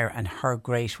Maguire and her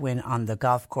great win on the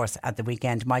golf course at the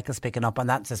weekend. Michael's picking up on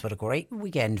that and says, what a great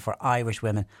weekend for Irish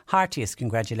women. Heartiest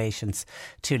congratulations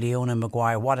to Leona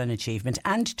Maguire. What an achievement.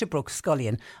 And to Brooke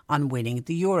Scullion on winning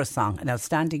the Eurosong. An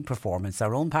outstanding performance.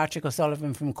 Our own Patrick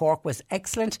O'Sullivan from Cork was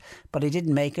excellent, but he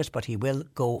didn't make it, but he will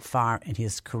go far in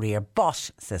his career. But,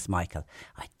 says Michael,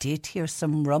 I did hear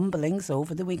some rumblings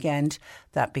over the weekend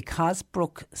that because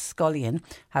Brooke Scullion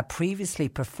had previously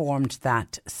performed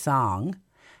that song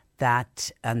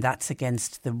and that's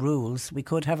against the rules, we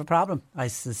could have a problem. I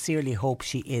sincerely hope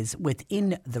she is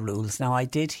within the rules. Now, I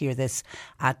did hear this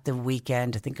at the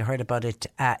weekend. I think I heard about it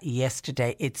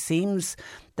yesterday. It seems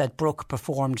that Brooke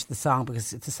performed the song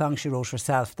because it's a song she wrote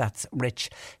herself, That's Rich.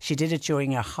 She did it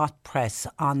during a Hot Press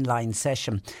online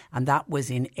session, and that was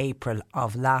in April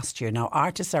of last year. Now,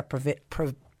 artists are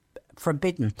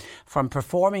forbidden from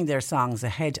performing their songs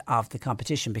ahead of the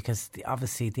competition because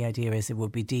obviously the idea is it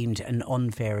would be deemed an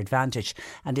unfair advantage.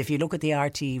 And if you look at the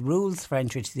RTE rules for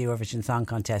entry to the Eurovision Song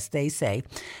Contest, they say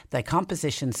that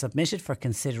compositions submitted for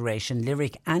consideration,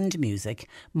 lyric and music,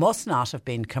 must not have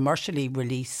been commercially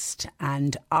released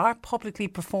and are publicly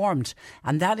performed.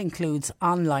 And that includes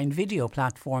online video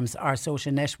platforms or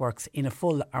social networks in a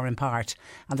full or in part.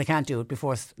 And they can't do it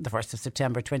before the 1st of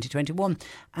September 2021.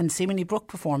 And seemingly Brooke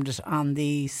performed it on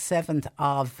the 7th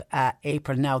of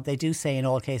April. Now, they do say in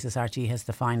all cases RTE has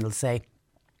the final say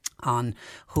on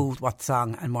who, what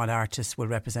song and what artist will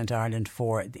represent Ireland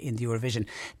in the Eurovision.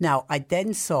 Now, I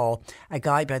then saw a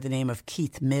guy by the name of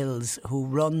Keith Mills who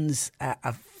runs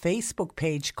a Facebook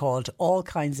page called All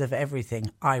Kinds of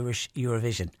Everything Irish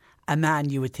Eurovision. A man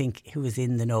you would think who is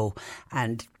in the know.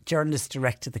 And journalists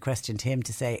directed the question to him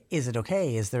to say, is it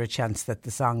okay? Is there a chance that the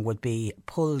song would be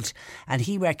pulled? And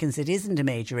he reckons it isn't a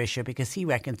major issue because he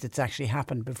reckons it's actually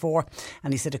happened before.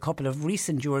 And he said a couple of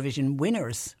recent Eurovision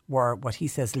winners were what he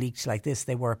says leaked like this.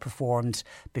 They were performed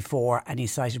before. And he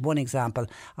cited one example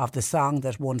of the song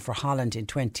that won for Holland in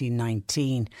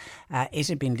 2019. It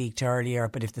had been leaked earlier,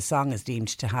 but if the song is deemed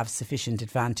to have sufficient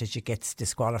advantage, it gets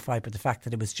disqualified. But the fact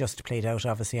that it was just played out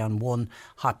obviously on one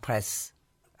Hot Press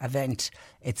event,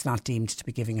 it's not deemed to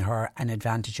be giving her an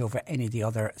advantage over any of the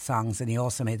other songs. And he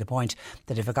also made the point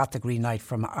that if it got the green light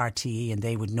from RTE and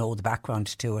they would know the background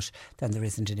to it, then there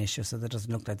isn't an issue. So there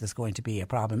doesn't look like there's going to be a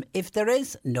problem. If there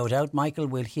is, no doubt Michael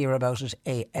will hear about it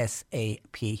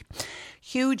ASAP.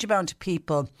 Huge amount of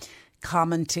people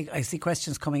commenting. I see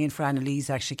questions coming in for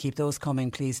Annalise. Actually, keep those coming,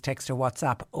 please. Text or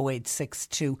WhatsApp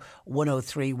 0862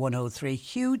 103 103.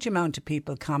 Huge amount of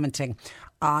people commenting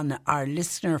on our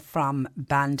listener from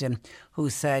Bandon who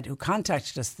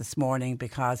contacted us this morning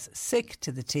because sick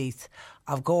to the teeth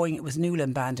of going, it was Nuala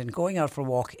in Bandon, going out for a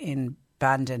walk in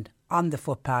Bandon on the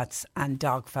footpaths and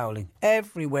dog fouling.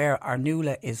 Everywhere our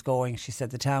Nuala is going, she said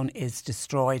the town is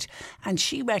destroyed. And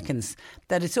she reckons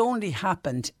that it's only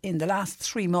happened in the last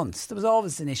 3 months. There was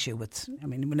always an issue with,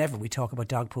 whenever we talk about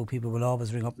dog poo, people will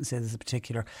always ring up and say there's a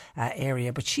particular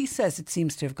area. But she says it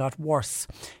seems to have got worse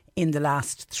in the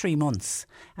last 3 months,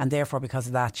 and therefore because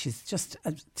of that she's just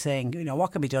saying,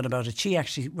 what can be done about it. She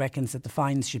actually reckons that the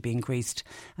fines should be increased,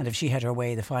 and if she had her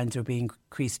way the fines would be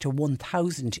increased to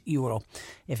 €1,000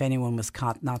 if anyone was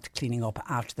caught not cleaning up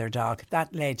after their dog.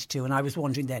 That led to, and I was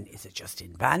wondering then, is it just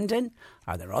in Bandon?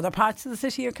 Are there other parts of the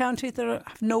city or county that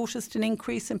have noticed an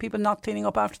increase in people not cleaning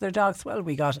up after their dogs? Well,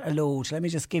 we got a load. Let me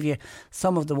just give you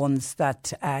some of the ones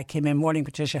that came in. Morning,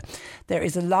 Patricia. There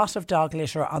is a lot of dog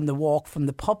litter on the walk from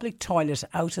the public toilet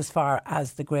out as far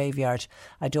as the graveyard.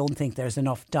 I don't think there's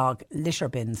enough dog litter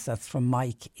bins. That's from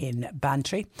Mike in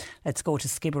Bantry. Let's go to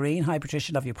Skibbereen. Hi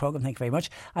Patricia, love your programme, thank you very much.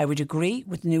 I would agree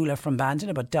with Nuala from Bandon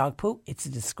about dog poo. It's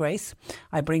a disgrace.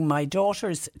 I bring my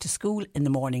daughters to school in the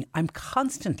morning. I'm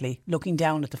constantly looking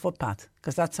down at the footpath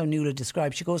because that's how Nuala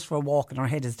described. She goes for a walk and her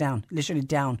head is down, literally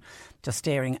down, just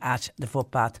staring at the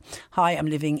footpath. Hi, I'm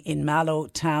living in Mallow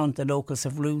Town. The locals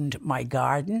have ruined my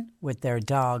garden with their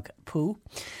dog poo.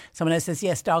 Someone else says,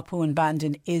 yes, dog poo in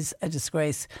Bandon is a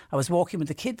disgrace. I was walking with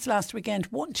the kids last weekend.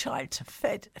 One child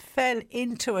fell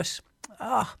into it.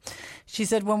 She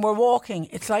said, when we're walking,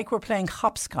 it's like we're playing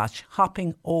hopscotch,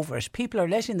 hopping over it. People are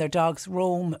letting their dogs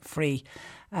roam free,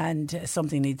 and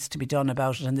something needs to be done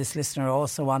about it. And this listener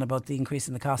also on about the increase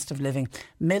in the cost of living.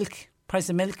 Price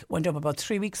of milk went up about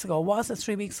 3 weeks ago. Was it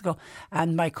 3 weeks ago?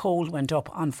 And my coal went up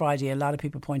on Friday. A lot of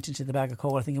people pointed to the bag of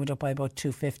coal. I think it went up by about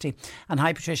 $2.50. And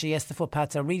hi Patricia, yes, the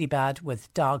footpaths are really bad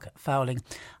with dog fouling.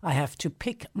 I have to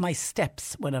pick my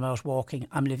steps when I'm out walking.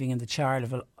 I'm living in the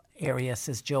Charleville area,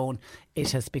 says Joan.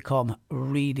 It has become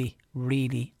really,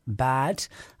 really bad.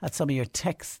 That's some of your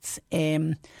texts.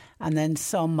 And then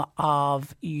some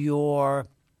of your...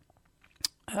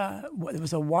 there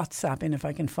was a WhatsApp in, if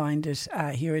I can find it.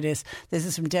 Here it is. This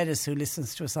is from Dennis, who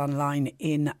listens to us online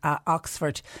in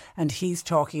Oxford, and he's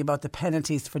talking about the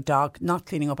penalties for dog not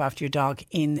cleaning up after your dog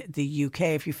in the UK.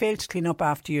 If you fail to clean up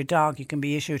after your dog, you can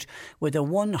be issued with a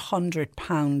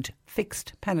 £100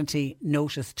 fixed penalty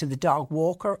notice to the dog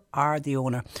walker or the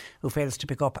owner who fails to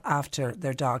pick up after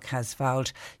their dog has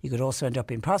fouled. You could also end up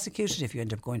being prosecuted if you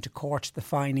end up going to court. The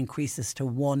fine increases to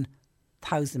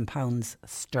 £1,000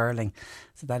 sterling.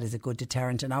 So that is a good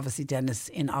deterrent. And obviously, Dennis,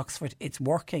 in Oxford, it's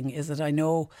working, is it? I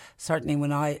know certainly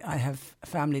when I have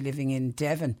family living in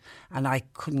Devon, and I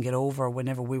couldn't get over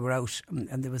whenever we were out,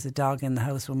 and there was a dog in the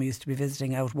house when we used to be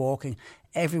visiting, out walking.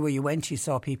 Everywhere you went, you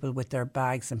saw people with their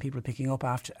bags and people picking up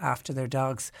after their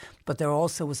dogs. But there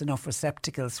also was enough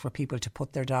receptacles for people to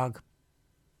put their dog,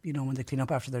 you know, when they clean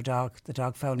up after their dog, the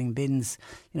dog fouling bins.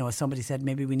 You know, as somebody said,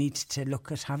 maybe we need to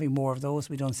look at having more of those.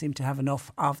 We don't seem to have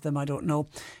enough of them. I don't know.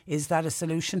 Is that a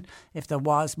solution? If there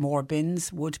was more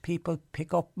bins, would people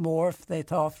pick up more if they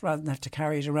thought, rather than have to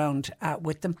carry it around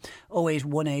with them?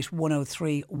 0818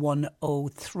 103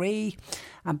 103.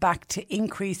 And back to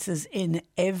increases in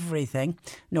everything.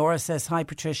 Nora says, hi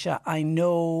Patricia, I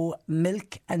know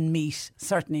milk and meat,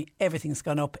 certainly everything's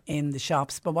gone up in the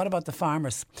shops, but what about the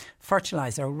farmers?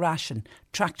 Fertiliser, ration,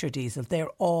 tractor diesel, they're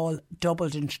all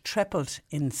doubled and tripled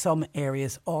in some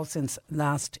areas all since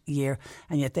last year,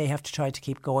 and yet they have to try to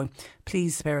keep going.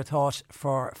 Please spare a thought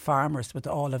for farmers with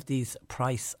all of these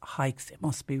price hikes. It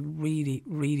must be really,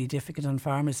 really difficult on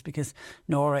farmers, because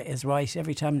Nora is right.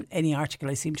 Every time any article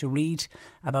I seem to read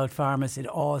about farmers, it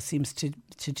all seems to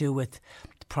do with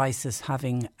prices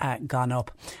having gone up.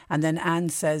 And then Anne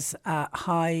says,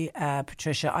 hi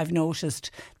Patricia, I've noticed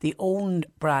the own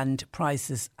brand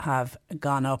prices have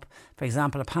gone up. For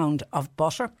example, a pound of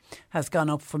butter has gone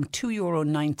up from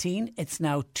 €2.19, it's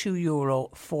now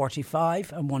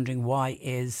 €2.45. I'm wondering why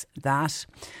is that.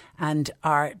 And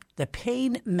the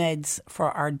pain meds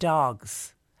for our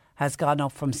dogs has gone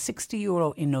up from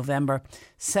 €60 in November,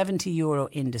 €70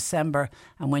 in December,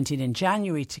 and went in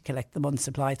January to collect the month's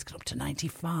supply. It's gone up to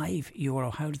 €95.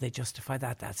 How do they justify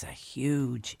that? That's a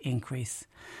huge increase.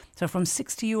 So from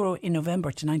 €60 in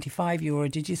November to €95.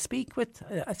 Did you speak with,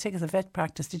 I think it's a vet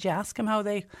practice, did you ask him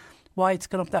why it's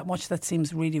gone up that much? That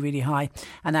seems really, really high.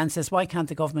 And Anne says, why can't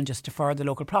the government just defer the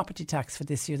local property tax for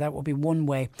this year? That would be one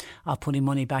way of putting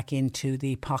money back into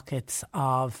the pockets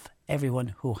of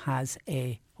everyone who owns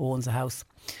a house.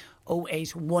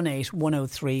 0818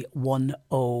 103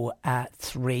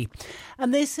 103.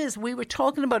 And this is, we were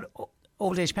talking about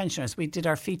old age pensioners. We did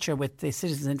our feature with the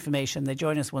Citizens Information. They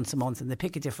join us once a month and they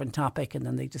pick a different topic and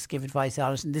then they just give advice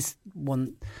on it. And this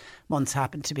one month's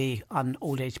happened to be on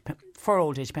old age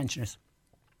pensioners,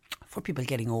 for people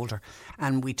getting older.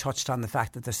 And we touched on the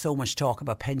fact that there's so much talk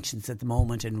about pensions at the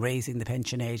moment and raising the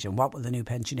pension age and what will the new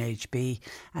pension age be.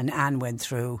 And Anne went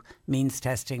through means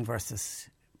testing versus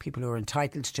people who are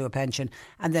entitled to a pension,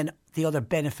 and then the other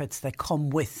benefits that come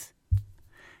with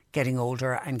getting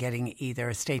older and getting either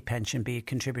a state pension, be it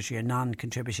contributory or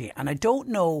non-contributory. And I don't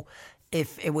know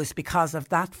if it was because of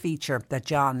that feature that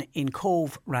John in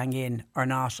Cove rang in or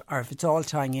not, or if it's all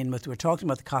tying in with, we're talking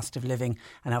about the cost of living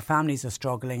and how families are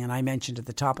struggling. And I mentioned at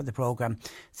the top of the programme,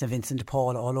 St Vincent de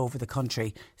Paul all over the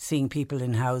country, seeing people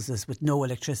in houses with no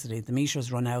electricity. The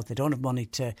meters run out, they don't have money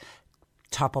to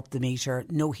top up the meter,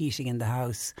 no heating in the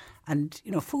house, and,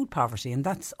 you know, food poverty. And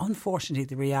that's unfortunately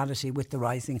the reality with the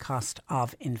rising cost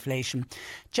of inflation.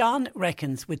 John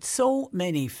reckons with so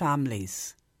many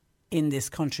families in this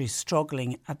country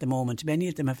struggling at the moment, many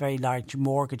of them have very large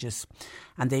mortgages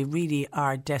and they really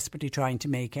are desperately trying to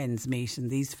make ends meet. And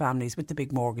these families with the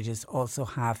big mortgages also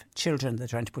have children they're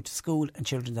trying to put to school and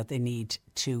children that they need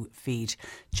to feed.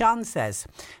 John says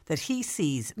that he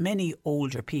sees many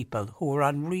older people who are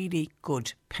on really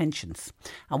good pensions.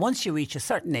 And once you reach a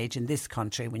certain age in this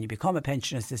country, when you become a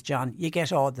pensioner, says John, you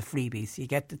get all the freebies. You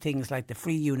get the things like the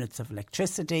free units of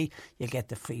electricity, you get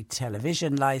the free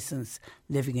television licence,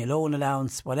 living alone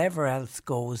allowance, whatever else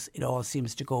goes, it all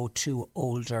seems to go to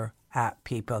older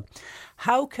people.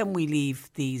 How can we leave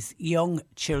these young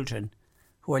children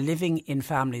who are living in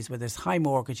families where there's high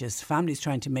mortgages, families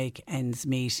trying to make ends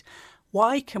meet?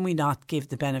 Why can we not give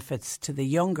the benefits to the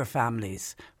younger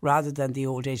families rather than the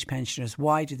old age pensioners?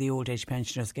 Why do the old age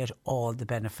pensioners get all the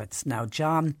benefits? Now,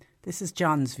 John, this is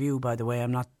John's view, by the way.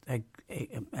 I'm not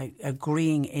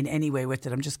agreeing in any way with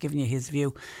it. I'm just giving you his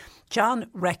view. John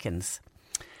reckons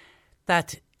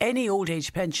that any old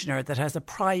age pensioner that has a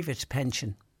private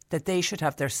pension, that they should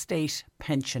have their state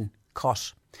pension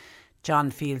cut.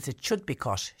 John feels it should be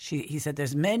cut. He said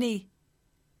there's many.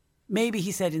 Maybe,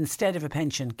 he said, instead of a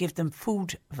pension, give them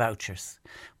food vouchers.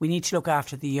 We need to look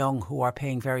after the young who are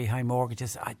paying very high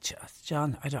mortgages.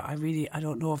 John, I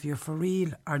don't know if you're for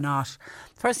real or not.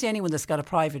 Firstly, anyone that's got a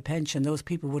private pension, those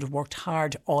people would have worked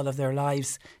hard all of their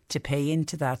lives to pay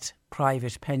into that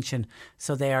private pension,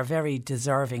 so they are very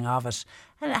deserving of it.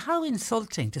 And how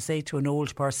insulting to say to an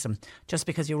old person, just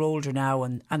because you're older now,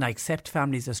 and I accept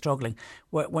families are struggling,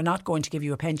 we're not going to give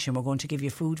you a pension, we're going to give you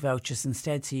food vouchers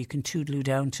instead, so you can toodaloo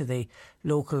down to the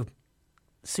local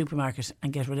supermarket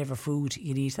and get whatever food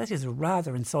you need. That is a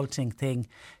rather insulting thing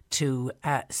to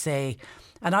say.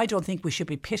 And I don't think we should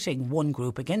be pitting one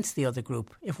group against the other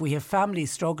group. If we have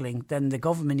families struggling, then the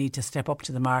government need to step up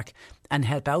to the mark and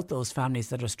help out those families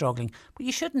that are struggling. But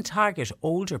you shouldn't target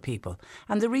older people.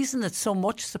 And the reason that so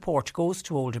much support goes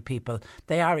to older people,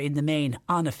 they are in the main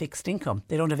on a fixed income.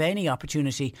 They don't have any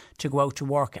opportunity to go out to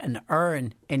work and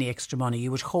earn any extra money.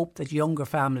 You would hope that younger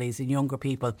families and younger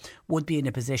people would be in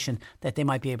a position that they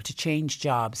might be able to change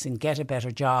jobs and get a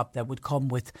better job that would come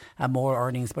with more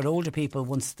earnings. But older people,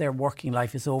 once their working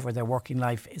life is over, their working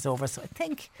life is over. So I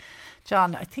think,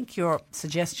 John, your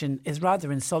suggestion is rather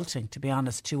insulting, to be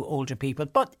honest, to older people.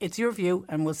 But it's your view,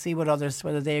 and we'll see what others,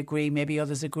 whether they agree. Maybe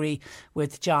others agree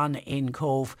with John in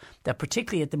Cove, that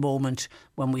particularly at the moment,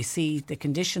 when we see the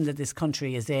condition that this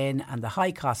country is in and the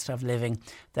high cost of living,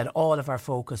 that all of our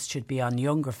focus should be on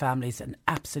younger families. And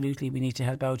absolutely we need to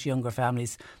help out younger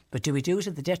families. But do we do it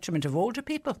at the detriment of older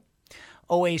people?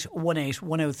 0818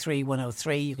 103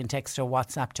 103. You can text or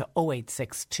WhatsApp to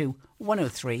 0862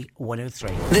 103 103.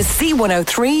 The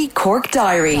C103 Cork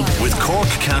Diary. With Cork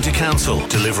County Council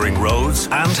delivering roads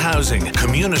and housing,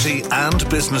 community and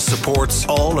business supports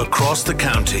all across the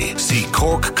county. See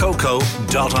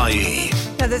corkcoco.ie.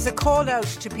 Now, there's a call out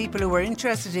to people who are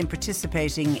interested in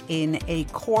participating in a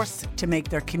course to make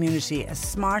their community a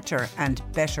smarter and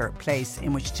better place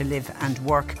in which to live and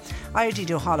work. IRD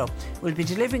Duhallow will be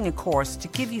delivering a course to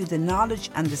give you the knowledge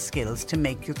and the skills to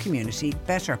make your community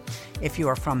better. If you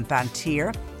are from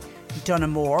Banteer,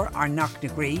 Dunamore or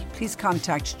Knocknagree, please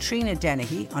contact Trina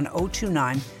Dennehy on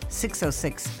 029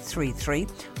 606 33,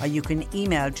 or you can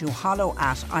email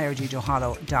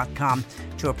duhallow@irdduhallow.com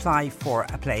to apply for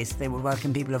a place. They will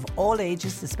welcome people of all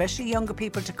ages, especially younger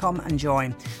people, to come and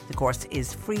join. The course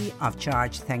is free of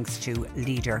charge thanks to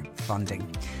Leader funding.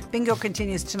 Bingo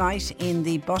continues tonight in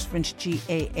the Butterfront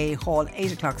GAA Hall,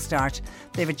 8 o'clock start.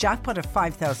 They have a jackpot of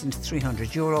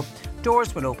 €5,300.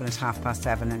 Doors will open at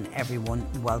 7:30 and everyone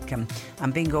welcome.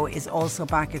 And Bingo is also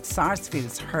back at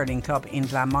Sarsfield's Hurling Club in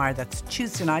Glanmire. That's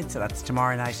Tuesday night, so that's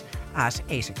tomorrow night at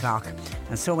 8 o'clock.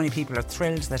 And so many people are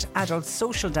thrilled that adult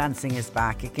social dancing is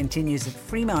back. It continues at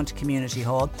Fremont Community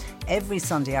Hall every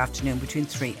Sunday afternoon between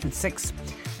 3 and 6.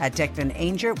 Declan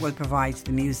Ainger will provide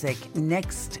the music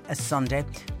next Sunday,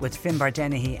 with Finbar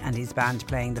Dennehy and his band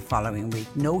playing the following week.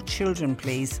 No children,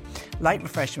 please. Light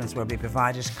refreshments will be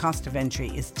provided. Cost of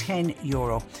entry is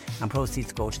 €10 and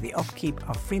proceeds go to the upkeep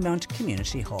of Fremont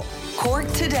Community Hall.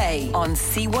 Cork Today on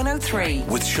C103.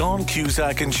 With Sean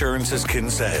Cusack Insurance's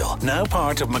Kinsale, now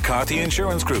part of McCarthy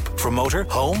Insurance Group. For motor,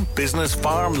 home, business,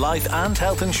 farm, life and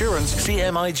health insurance,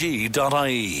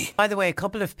 cmig.ie. By the way, a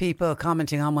couple of people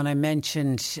commenting on when I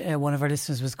mentioned one of our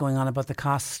listeners was going on about the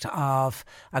cost of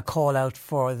a call out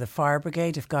for the fire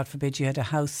brigade if God forbid you had a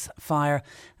house fire,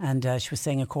 and she was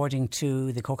saying according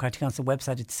to the Cork County Council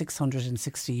website it's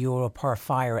 €660 per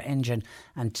fire engine,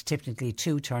 and typically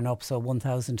two turn up, so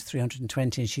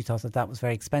 1,320, and she thought that was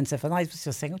very expensive. And I was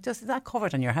just saying, is that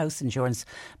covered on your house insurance?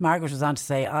 Margaret was on to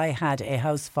say, I had a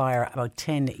house fire about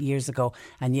 10 years ago,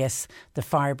 and yes, the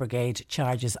fire brigade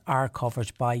charges are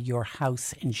covered by your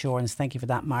house insurance. Thank you for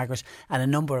that, Margaret. And a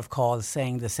number of calls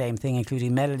saying the same thing,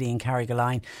 including Melody in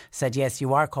Carrigaline said yes,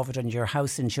 you are covered under your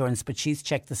house insurance, but she's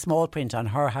checked the small print on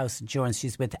her house insurance.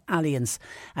 She's with Allianz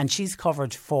and she's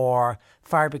covered for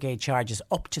fire brigade charges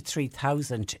up to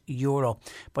 €3,000.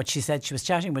 But she said she was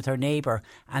chatting with her neighbour,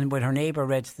 and when her neighbour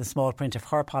read the small print of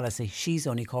her policy, she's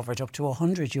only covered up to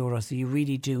 €100. So you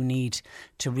really do need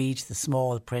to read the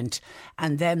small print.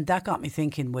 And then that got me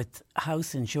thinking, with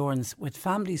house insurance, with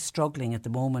families struggling at the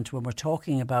moment, when we're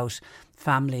talking about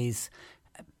families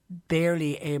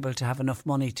barely able to have enough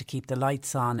money to keep the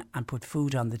lights on and put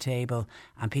food on the table,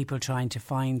 and people trying to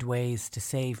find ways to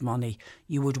save money,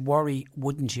 you would worry,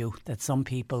 wouldn't you, that some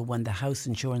people, when the house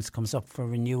insurance comes up for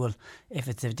renewal, if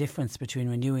it's a difference between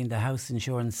renewing the house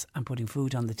insurance and putting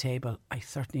food on the table, I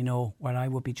certainly know where I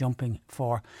would be jumping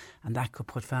for, and that could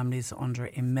put families under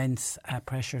immense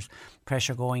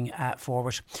pressure going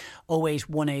forward.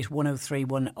 0818 103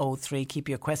 103. Keep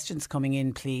your questions coming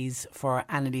in, please, for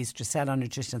Annalise Dressel, our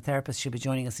nutrition therapist. She'll be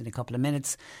joining us in a couple of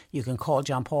minutes. You can call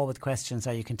John Paul with questions,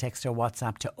 or you can text or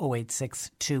WhatsApp to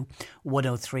 0862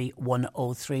 103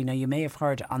 103. Now, you may have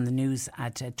heard on the news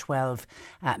at 12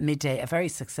 at midday a very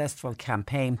successful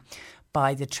campaign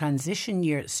by the Transition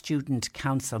Year Student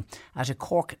Council at a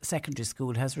Cork secondary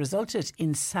school has resulted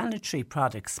in sanitary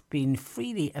products being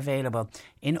freely available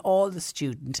in all the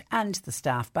student and the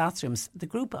staff bathrooms. The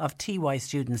group of TY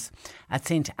students at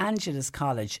St Angela's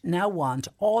College now want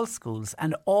all schools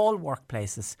and all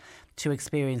workplaces to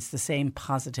experience the same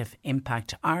positive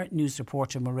impact. Our news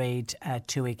reporter Mairead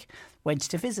Tuig went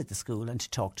to visit the school and to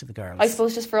talk to the girls. I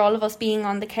suppose just for all of us being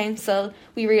on the council,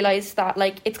 we realised that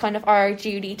it's kind of our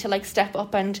duty to step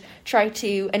up and try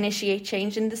to initiate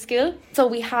change in the school. So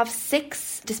we have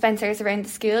 6 dispensers around the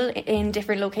school in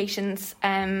different locations,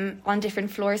 on different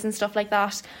floors and stuff like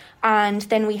that. And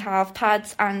then we have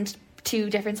pads and 2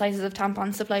 different sizes of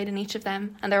tampons supplied in each of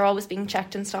them, and they're always being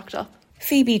checked and stocked up.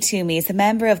 Phoebe Toomey is a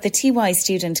member of the TY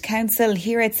Student Council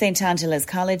here at St Angela's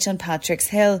College on Patrick's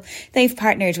Hill. They've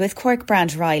partnered with Cork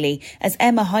brand Riley, as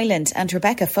Emma Hyland and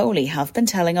Rebecca Foley have been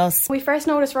telling us. We first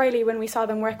noticed Riley when we saw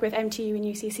them work with MTU and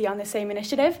UCC on the same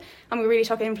initiative, and we really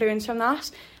took influence from that.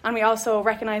 And we also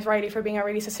recognise Riley for being a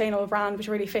really sustainable brand, which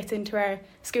really fits into our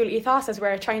school ethos, as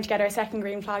we're trying to get our 2nd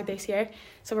green flag this year.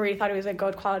 So we really thought it was a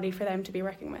good quality for them to be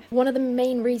working with. One of the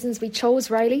main reasons we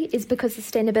chose Riley is because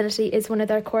sustainability is one of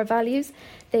their core values.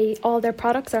 All their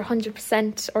products are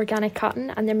 100% organic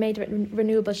cotton, and they're made with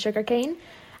renewable sugarcane.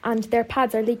 And their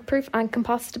pads are leak-proof and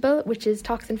compostable, which is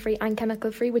toxin-free and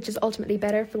chemical-free, which is ultimately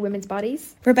better for women's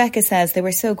bodies. Rebecca says they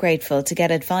were so grateful to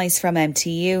get advice from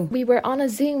MTU. We were on a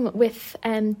Zoom with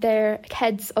their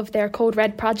heads of their Code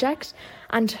Red project,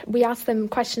 and we asked them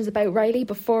questions about Riley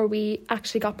before we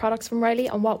actually got products from Riley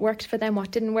and what worked for them, what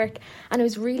didn't work. And it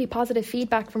was really positive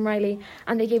feedback from Riley,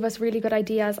 and they gave us really good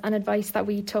ideas and advice that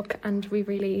we took, and we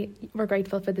really were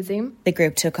grateful for the Zoom. The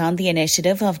group took on the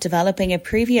initiative of developing a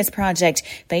previous project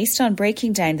based on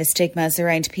breaking down the stigmas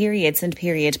around periods and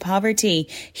period poverty.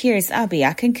 Here's Abby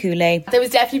Akinkule. There was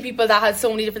definitely people that had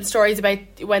so many different stories about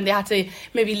when they had to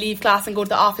maybe leave class and go to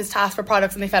the office to ask for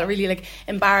products, and they felt really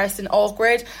embarrassed and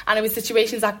awkward, and it was situations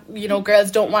that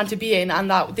girls don't want to be in, and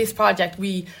that this project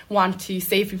we want to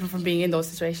save people from being in those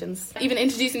situations. Even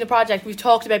introducing the project, we've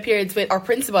talked about periods with our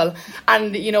principal,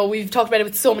 and we've talked about it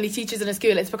with so many teachers in the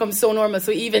school. It's become so normal,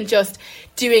 so even just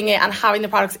doing it and having the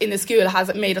products in the school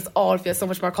has made us all feel so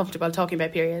much more comfortable talking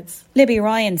about periods. Libby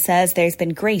Ryan says there's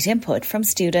been great input from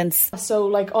students.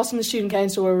 So us in the Student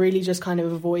Council were really just kind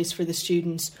of a voice for the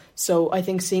students. So I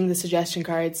think seeing the suggestion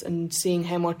cards and seeing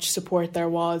how much support there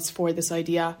was for this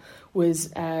idea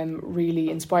was really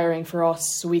inspiring for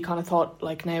us. So we kind of thought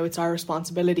now it's our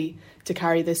responsibility to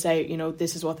carry this out.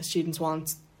 This is what the students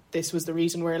want. This was the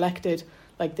reason we're elected.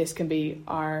 This can be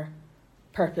our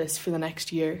purpose for the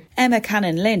next year. Emma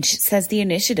Cannon-Lynch says the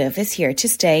initiative is here to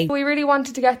stay. We really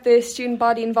wanted to get the student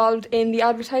body involved in the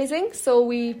advertising, so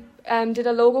we did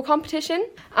a logo competition,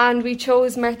 and we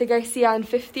chose Martha Garcia in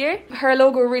 5th year. Her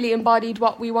logo really embodied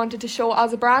what we wanted to show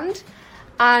as a brand,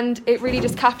 and it really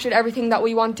just captured everything that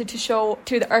we wanted to show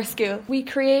to our school. We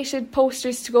created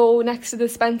posters to go next to the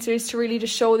dispensers to really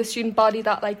just show the student body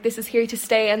that this is here to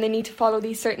stay and they need to follow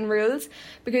these certain rules,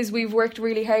 because we've worked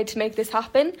really hard to make this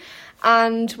happen.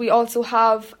 And we also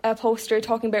have a poster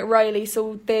talking about Riley,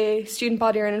 so the student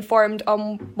body are informed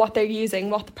on what they're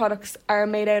using, what the products are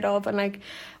made out of, and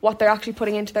what they're actually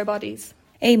putting into their bodies.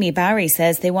 Amy Barry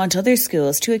says they want other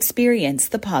schools to experience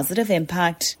the positive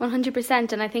impact.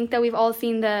 100%, and I think that we've all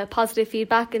seen the positive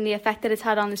feedback and the effect that it's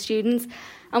had on the students,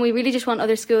 and we really just want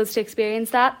other schools to experience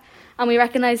that. And we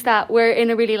recognise that we're in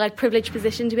a really privileged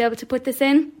position to be able to put this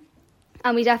in,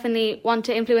 and we definitely want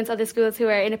to influence other schools who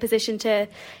are in a position to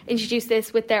introduce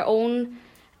this with their own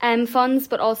funds,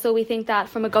 but also we think that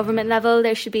from a government level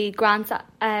there should be grants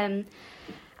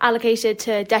allocated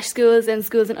to deaf schools and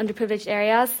schools in underprivileged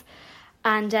areas.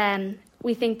 And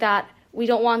we think that we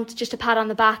don't want just a pat on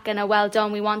the back and a well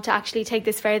done. We want to actually take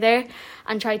this further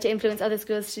and try to influence other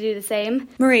schools to do the same.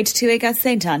 Mairead Tuig at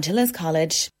St Angela's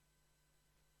College.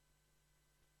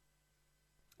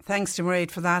 Thanks to Mairead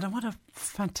for that. And what a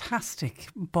fantastic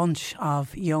bunch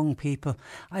of young people.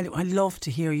 I love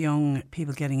to hear young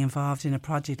people getting involved in a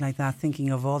project like that, thinking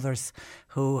of others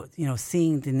who,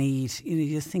 seeing the need.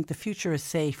 You just think the future is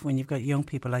safe when you've got young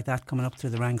people like that coming up through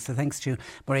the ranks. So thanks to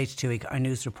Mairead Tuig, our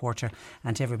news reporter,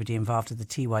 and to everybody involved at the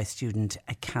TY Student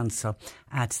Council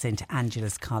at St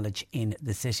Angela's College in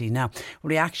the city. Now,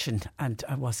 reaction, and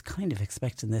I was kind of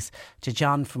expecting this, to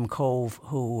John from Cove,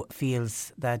 who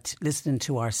feels that listening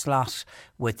to our slot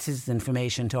with citizen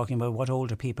information talking about what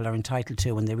older people are entitled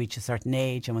to when they reach a certain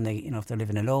age, and when they, if they're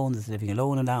living alone, there's a living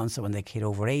alone allowance, so when they hit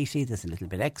over 80, there's a little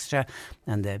bit extra,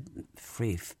 and the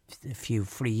a few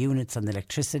free units on the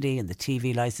electricity and the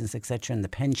TV licence, etc., and the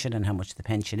pension and how much the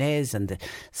pension is, and the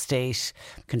state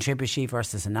contributory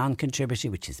versus a non-contributory,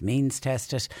 which is means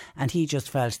tested. And he just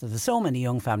felt that there's so many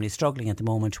young families struggling at the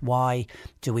moment. Why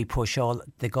do we push why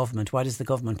does the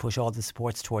government push all the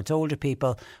supports towards older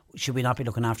people? Should we not be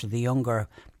looking after the younger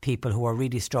people people who are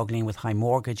really struggling with high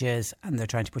mortgages, and they're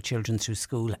trying to put children through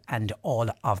school and all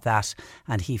of that.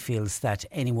 And he feels that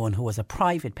anyone who has a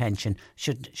private pension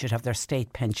should have their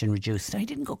state pension reduced. Now, he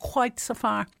didn't go quite so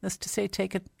far as to say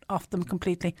take it off them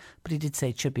completely, but he did say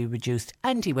it should be reduced.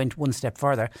 And he went one step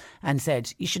further and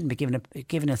said you shouldn't be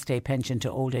giving a state pension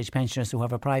to old age pensioners who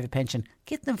have a private pension.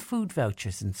 Give them food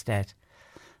vouchers instead.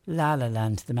 La La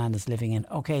Land the man is living in.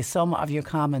 Okay, some of your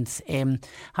comments.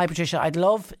 Hi Patricia, I'd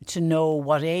love to know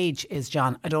what age is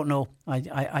John. I don't know.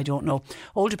 I don't know.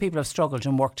 Older people have struggled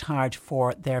and worked hard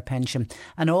for their pension.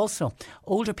 And also,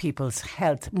 older people's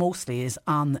health mostly is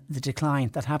on the decline.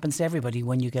 That happens to everybody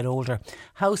when you get older.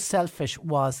 How selfish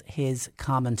was his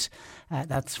comment?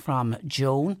 That's from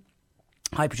Joan.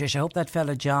 Hi Patricia, I hope that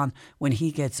fella John, when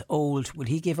he gets old, will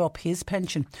he give up his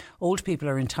pension? Old people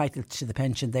are entitled to the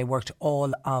pension. They worked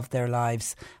all of their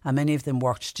lives, and many of them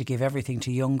worked to give everything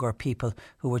to younger people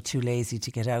who were too lazy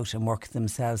to get out and work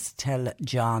themselves. Tell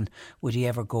John, would he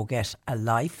ever go get a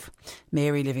life?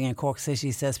 Mary, living in Cork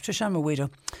City, says, Patricia, I'm a widow,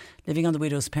 living on the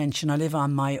widow's pension. I live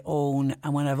on my own,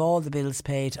 and when I've all the bills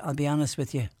paid, I'll be honest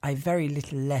with you, I've very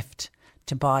little left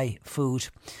to buy food.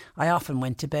 I often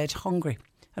went to bed hungry.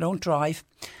 I don't drive.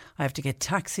 I have to get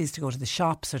taxis to go to the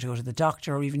shops or to go to the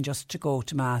doctor or even just to go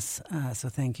to Mass. So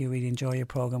thank you. Really enjoy your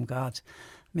programme, God.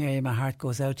 Mary, my heart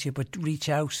goes out to you, but reach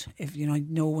out. If you know,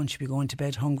 no one should be going to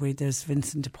bed hungry. There's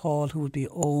Vincent de Paul who would be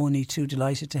only too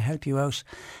delighted to help you out.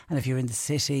 And if you're in the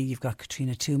city, you've got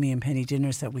Katrina Toomey and Penny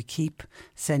Dinners that we keep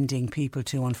sending people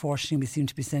to. Unfortunately, we seem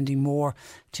to be sending more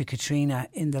to Katrina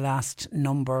in the last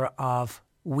number of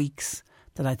weeks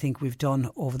than I think we've done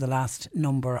over the last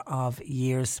number of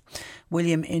years.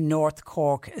 William in North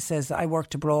Cork says, I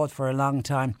worked abroad for a long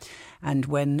time, and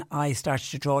when I started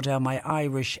to draw down my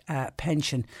Irish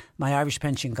pension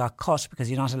got cut because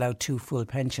you're not allowed two full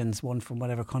pensions, one from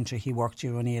whatever country he worked.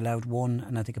 You're only allowed one,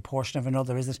 and I think a portion of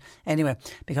another, is it? Anyway,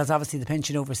 because obviously the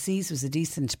pension overseas was a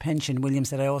decent pension. William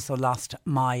said, I also lost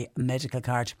my medical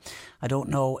card. I don't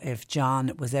know if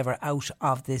John was ever out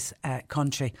of this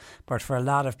country, but for a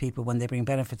lot of people, when they bring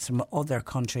benefits from other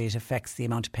country, it affects the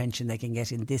amount of pension they can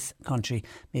get in this country.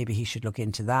 Maybe he should look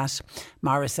into that.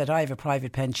 Mara said, I have a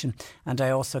private pension and I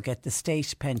also get the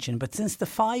state pension, but since the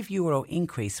 €5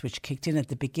 increase which kicked in at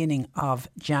the beginning of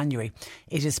January,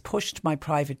 it has pushed my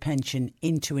private pension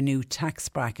into a new tax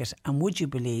bracket, and would you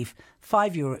believe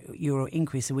 €5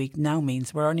 increase a week now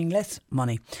means we're earning less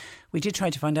money. We did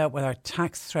try to find out what our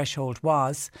tax threshold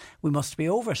was. We must be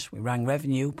over it. We rang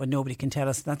Revenue, but nobody can tell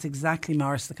us. That's exactly,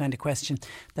 Morris, the kind of question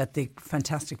that the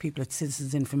fantastic people at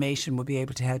Citizens Information will be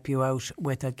able to help you out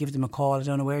with. I'd give them a call. I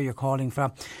don't know where you're calling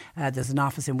from. There's an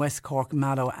office in West Cork,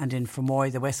 Mallow and in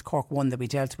Fermoy. The West Cork one that we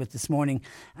dealt with this morning,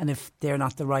 and if they're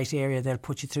not the right area, they'll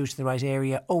put you through to the right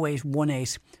area.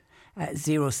 0818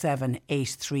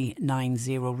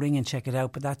 078390. Ring and check it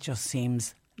out. But that just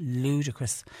seems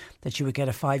ludicrous that you would get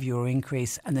a €5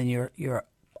 increase and then your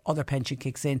other pension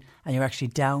kicks in and you're actually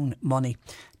down money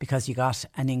because you got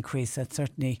an increase. That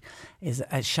certainly is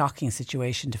a shocking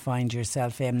situation to find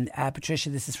yourself in.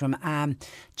 Patricia, this is from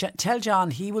tell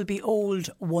John he will be old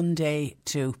one day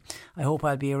too. I hope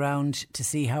I'll be around to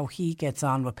see how he gets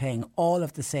on with paying all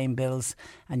of the same bills,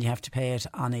 and you have to pay it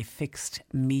on a fixed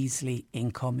measly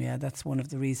income. Yeah, that's one of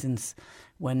the reasons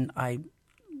when I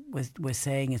was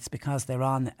saying it's because they're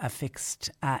on a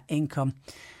fixed income.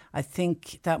 I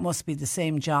think that must be the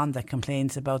same John that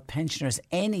complains about pensioners.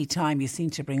 Any time you seem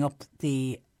to bring up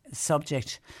the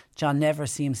subject, John never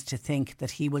seems to think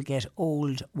that he will get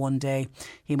old one day.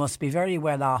 He must be very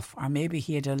well off, or maybe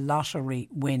he had a lottery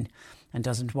win and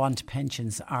doesn't want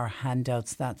pensions or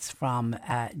handouts. That's from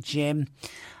Jim.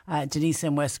 Denise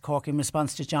in West Cork, in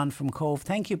response to John from Cove,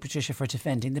 thank you, Patricia, for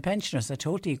defending the pensioners. I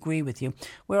totally agree with you.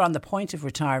 We're on the point of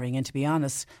retiring, and to be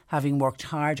honest, having worked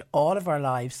hard all of our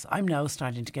lives, I'm now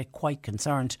starting to get quite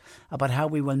concerned about how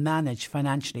we will manage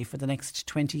financially for the next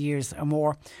 20 years or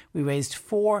more. We raised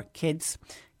 4 kids,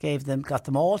 got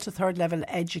them all to third level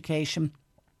education,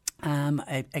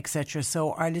 etc.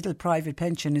 So our little private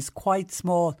pension is quite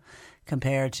small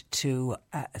compared to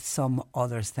some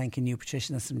others. Thanking you,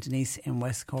 Patricia. That's from Denise in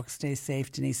West Cork. Stay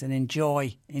safe, Denise, and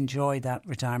enjoy that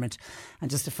retirement.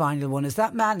 And just a final one is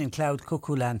that man in Cloud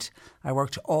Cuckoo Land. I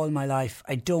worked all my life.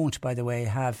 I don't, by the way,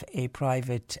 have a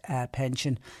private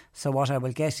pension. So what I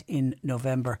will get in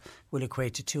November will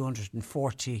equate to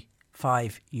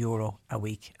 €245 a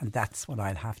week, and that's what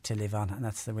I'll have to live on, and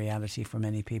that's the reality for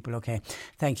many people. Okay,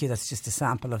 thank you. That's just a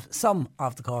sample of some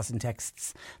of the calls and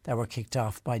texts that were kicked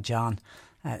off by John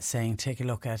saying take a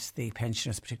look at the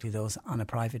pensioners, particularly those on a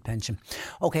private pension.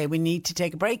 OK, we need to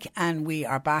take a break and we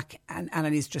are back. And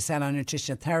Annalise Dressel, our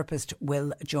nutrition therapist,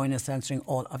 will join us answering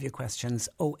all of your questions.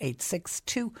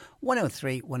 0862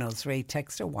 103 103.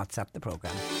 Text or WhatsApp the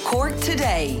programme. Cork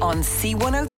Today on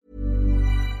C103.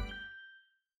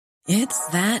 It's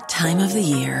that time of the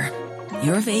year.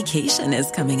 Your vacation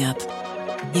is coming up.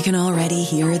 You can already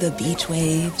hear the beach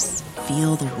waves,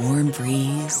 feel the warm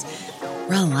breeze,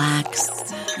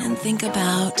 relax, and think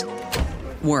about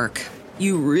work.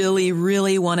 You really,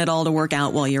 really want it all to work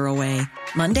out while you're away.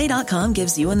 Monday.com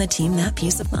gives you and the team that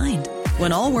peace of mind.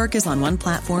 When all work is on one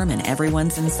platform and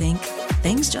everyone's in sync,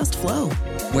 things just flow.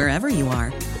 Wherever you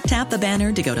are, tap the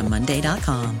banner to go to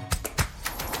Monday.com.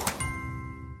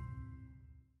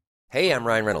 Hey, I'm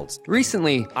Ryan Reynolds.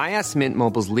 Recently, I asked Mint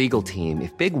Mobile's legal team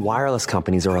if big wireless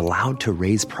companies are allowed to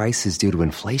raise prices due to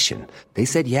inflation. They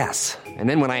said yes. And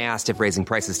then when I asked if raising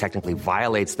prices technically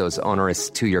violates those onerous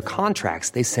 2-year contracts,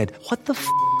 they said, what the f***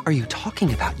 are you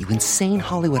talking about, you insane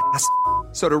Hollywood ass f-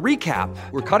 So to recap,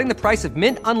 we're cutting the price of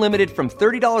Mint Unlimited from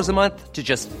 $30 a month to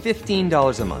just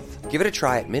 $15 a month. Give it a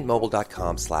try at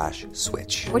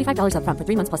mintmobile.com/switch. $45 up front for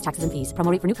 3 months plus taxes and fees.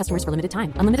 Promo rate for new customers for limited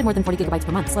time. Unlimited more than 40 gigabytes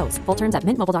per month. Slows full terms at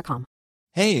mintmobile.com.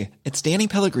 Hey, it's Danny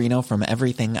Pellegrino from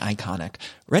Everything Iconic.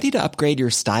 Ready to upgrade your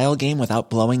style game without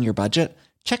blowing your budget?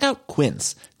 Check out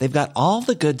Quince. They've got all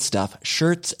the good stuff,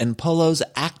 shirts and polos,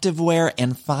 activewear,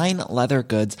 and fine leather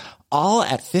goods, all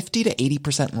at 50 to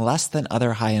 80% less than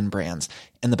other high-end brands.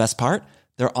 And the best part?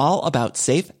 They're all about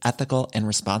safe, ethical, and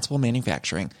responsible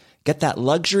manufacturing. Get that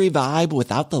luxury vibe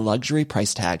without the luxury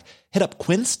price tag. Hit up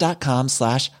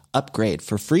quince.com/upgrade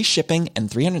for free shipping and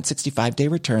 365-day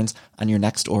returns on your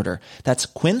next order. That's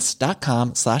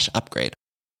quince.com/upgrade.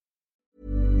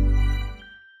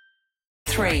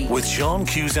 3. With Sean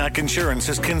Cusack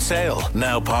Insurance's Kinsale,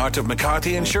 now part of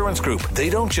McCarthy Insurance Group.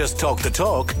 They don't just talk the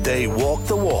talk, they walk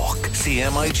the walk.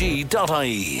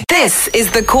 CMIG.ie. This is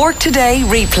the Cork Today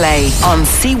replay on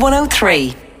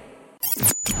C103.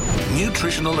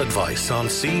 Nutritional advice on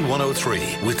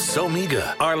C103 with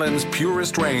Somega, Ireland's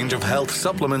purest range of health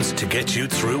supplements to get you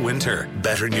through winter.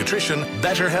 Better nutrition,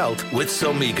 better health with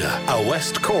Somega, a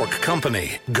West Cork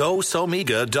company. Go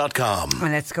Somega.com.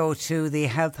 And let's go to the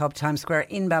Health Hub Times Square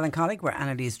in Ballincollig, where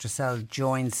Annalise Dressel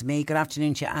joins me. Good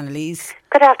afternoon to you, Annalise.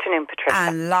 Good afternoon, Patricia.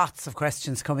 And lots of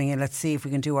questions coming in. Let's see if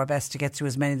we can do our best to get through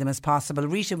as many of them as possible.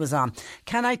 Rita was on.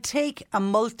 Can I take a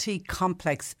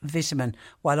multi-complex vitamin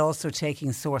while also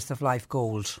taking Source of Life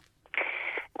Gold?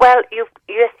 Well,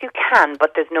 yes, you can,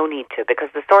 but there's no need to, because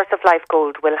the Source of Life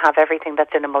Gold will have everything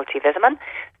that's in a multivitamin.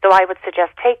 So I would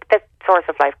suggest take the Source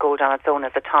of Life Gold on its own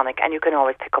as a tonic, and you can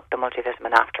always pick up the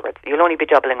multivitamin afterwards. You'll only be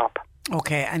doubling up.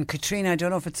 OK, and Katrina, I don't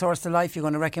know if it's Source of Life you're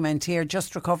going to recommend here.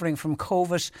 Just recovering from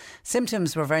COVID.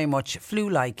 Symptoms were very much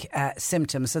flu-like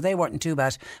symptoms, so they weren't too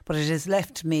bad. But it has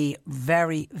left me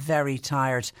very, very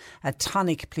tired. A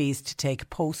tonic, please, to take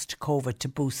post-COVID to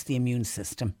boost the immune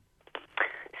system.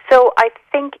 So I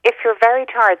think if you're very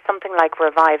tired, something like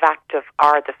Revive Active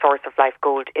or the Source of Life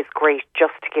Gold is great,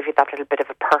 just to give you that little bit of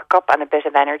a perk up and a bit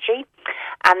of energy.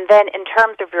 And then in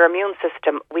terms of your immune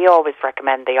system, we always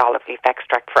recommend the olive leaf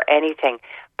extract for anything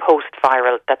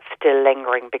post-viral that's still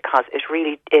lingering, because it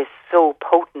really is so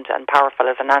potent and powerful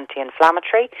as an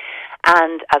anti-inflammatory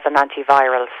and as an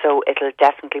antiviral. So it'll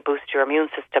definitely boost your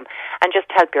immune system and just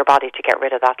help your body to get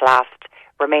rid of that last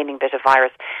remaining bit of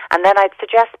virus. And then I'd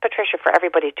suggest, Patricia, for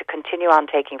everybody to continue on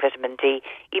taking vitamin D,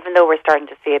 even though we're starting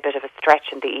to see a bit of a stretch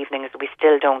in the evenings. We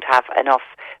still don't have enough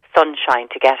sunshine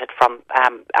to get it from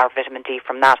our vitamin D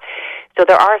from that. So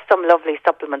there are some lovely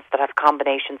supplements that have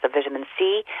combinations of vitamin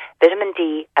C, vitamin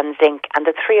D and zinc, and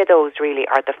the three of those really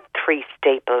are the three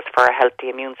staples for a healthy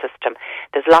immune system.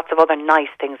 There's lots of other nice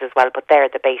things as well, but they're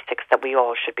the basics that we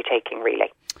all should be taking,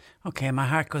 really. OK, my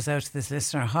heart goes out to this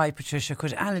listener. Hi, Patricia.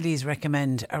 Could Annalise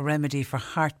recommend a remedy for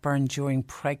heartburn during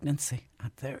pregnancy?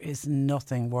 There is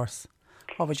nothing worse.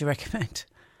 What would you recommend?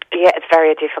 Yeah, it's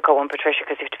very difficult one, Patricia,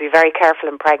 because you have to be very careful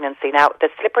in pregnancy. Now, the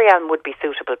slippery elm would be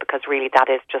suitable because really that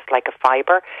is just like a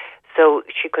fibre. So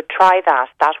she could try that.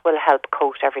 That will help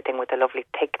coat everything with a lovely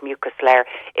thick mucus layer.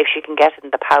 If she can get it in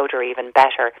the powder, even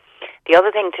better. The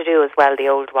other thing to do as well, the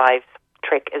old wives'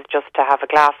 trick, is just to have a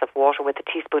glass of water with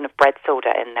a teaspoon of bread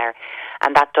soda in there,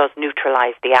 and that does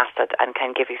neutralise the acid and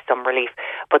can give you some relief.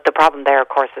 But the problem there, of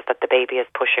course, is that the baby is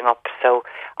pushing up, so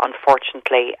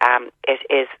unfortunately it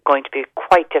is going to be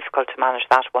quite difficult to manage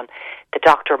that one. The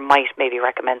doctor might maybe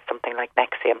recommend something like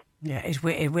Nexium. Yeah, it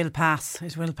will pass.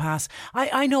 It will pass.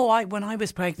 I know when I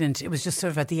was pregnant, it was just sort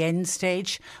of at the end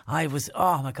stage. I was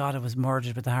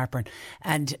murdered with the heartburn,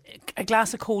 and a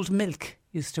glass of cold milk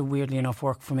used to weirdly enough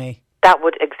work for me. That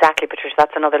would, exactly, Patricia.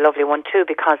 That's another lovely one too,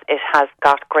 because it has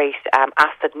got great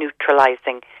acid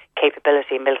neutralising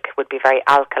capability. Milk would be very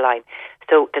alkaline.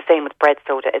 So the same with bread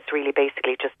soda. It's really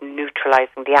basically just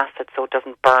neutralising the acid so it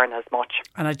doesn't burn as much.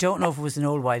 And I don't know if it was an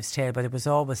old wives' tale, but it was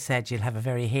always said you'll have a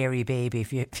very hairy baby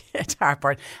if you had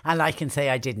heartburn. And I can say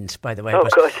I didn't, by the way. Oh,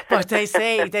 good. But they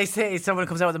say someone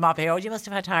comes out with a mop here, oh, you must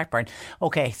have had heartburn.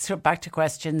 Okay, so back to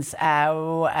questions.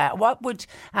 What would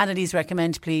Annalise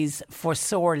recommend, please, for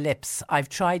sore lips? I've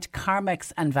tried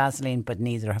Carmex and Vaseline, but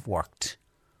neither have worked.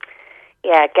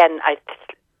 Yeah, again,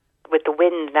 with the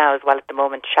wind now as well at the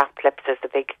moment, chapped lips is the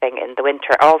big thing in the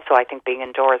winter. Also, I think being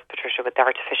indoors, Patricia, with the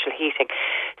artificial heating.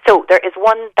 So there is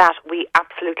one that we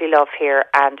absolutely love here,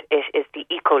 and it is the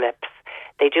Eco Lips.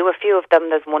 They do a few of them.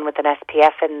 There's one with an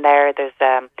SPF in there.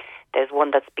 There's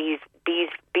one that's bee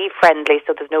friendly,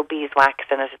 so there's no beeswax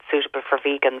in it. It's suitable for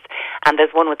vegans. And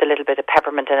there's one with a little bit of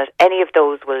peppermint in it. Any of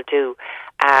those will do.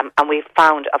 And we've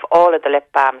found of all of the lip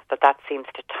balms that seems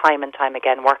to time and time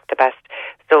again work the best.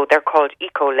 So they're called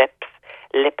Eco Lips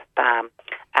Lip Balm.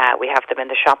 We have them in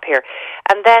the shop here.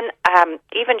 And then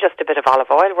even just a bit of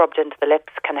olive oil rubbed into the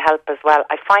lips can help as well.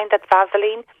 I find that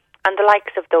Vaseline and the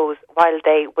likes of those, while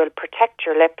they will protect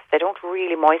your lips, they don't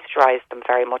really moisturise them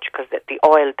very much because the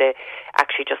oil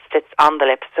actually just sits on the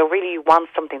lips. So really you want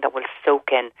something that will soak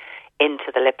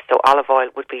into the lips. So olive oil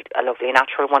would be a lovely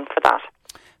natural one for that.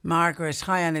 Margaret,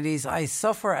 hi Annalise. I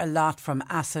suffer a lot from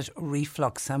acid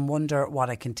reflux and wonder what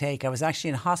I can take. I was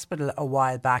actually in hospital a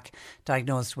while back,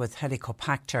 diagnosed with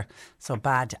Helicobacter, so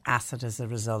bad acid as a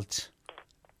result.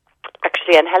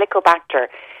 Actually, and Helicobacter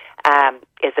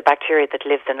is a bacteria that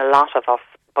lives in a lot of us,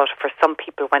 but for some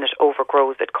people when it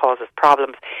overgrows it causes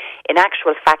problems. In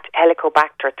actual fact,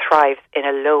 Helicobacter thrives in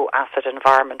a low acid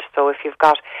environment. So if you've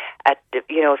got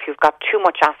too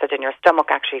much acid in your stomach,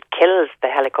 actually it kills the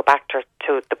Helicobacter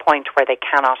to the point where they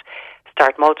cannot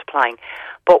start multiplying.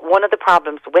 But one of the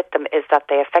problems with them is that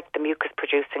they affect the mucus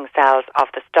producing cells of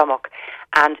the stomach,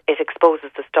 and it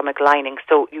exposes the stomach lining,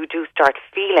 so you do start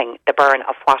feeling the burn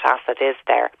of what acid is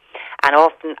there. And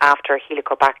often after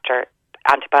Helicobacter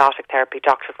antibiotic therapy,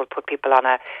 doctors will put people on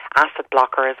a acid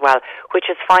blocker as well, which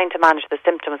is fine to manage the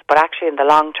symptoms, but actually in the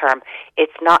long term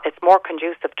it's more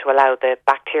conducive to allow the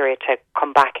bacteria to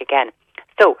come back again.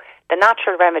 So the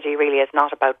natural remedy really is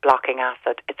not about blocking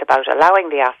acid. It's about allowing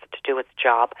the acid to do its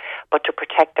job, but to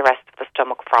protect the rest of the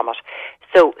stomach from it.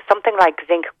 So something like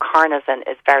zinc carnosine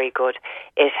is very good.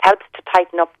 It helps to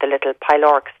tighten up the little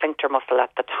pyloric sphincter muscle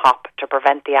at the top to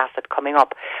prevent the acid coming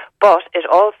up. But it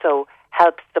also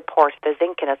helps support, the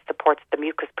zinc in it supports the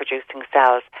mucus producing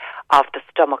cells of the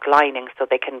stomach lining so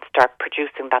they can start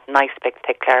producing that nice big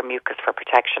thick layer of mucus for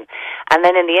protection. And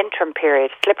then in the interim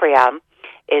period, slippery elm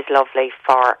is lovely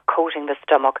for coating the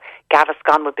stomach.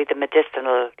 Gaviscon would be the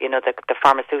medicinal, the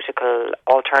pharmaceutical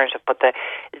alternative, but the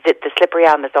slippery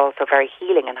elm is also very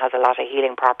healing and has a lot of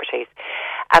healing properties.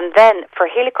 And then for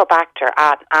Helicobacter,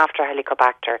 after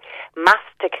Helicobacter,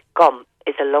 mastic gum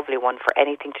is a lovely one for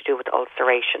anything to do with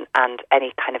ulceration and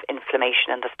any kind of inflammation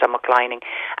in the stomach lining.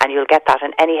 And you'll get that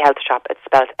in any health shop. It's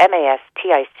spelled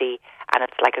MASTIC, and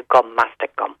it's like a gum,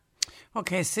 mastic gum.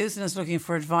 Okay, Susan is looking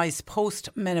for advice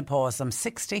post-menopause. I'm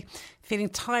 60, feeling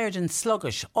tired and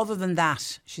sluggish. Other than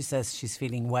that, she says she's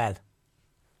feeling well.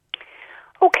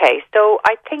 Okay, so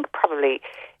I think probably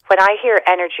when I hear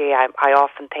energy, I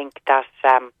often think that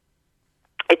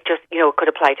it just, it could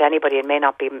apply to anybody and may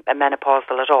not be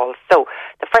menopausal at all. So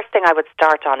the first thing I would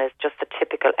start on is just the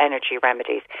typical energy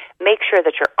remedies. Make sure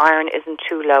that your iron isn't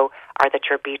too low or that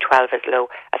your B12 is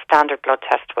low. A standard blood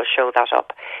test will show that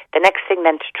up. The next thing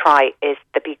then to try is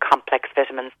the B-complex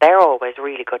vitamins. They're always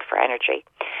really good for energy.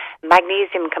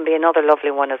 Magnesium can be another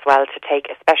lovely one as well to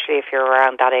take, especially if you're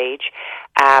around that age.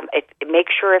 Make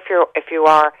sure if you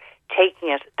are taking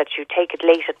it, that you take it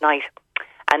late at night.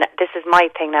 And this is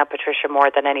my thing now, Patricia, more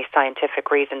than any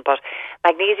scientific reason, but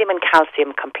magnesium and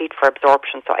calcium compete for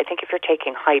absorption. So I think if you're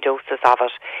taking high doses of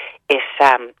it,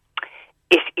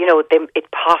 it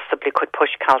possibly could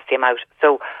push calcium out.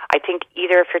 So I think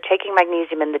either if you're taking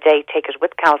magnesium in the day, take it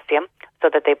with calcium so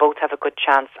that they both have a good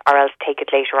chance, or else take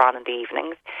it later on in the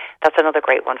evenings. That's another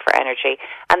great one for energy.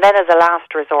 And then as a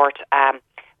last resort,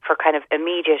 for kind of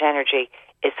immediate energy,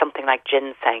 is something like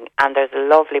ginseng. And there's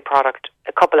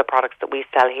a couple of products that we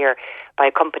sell here by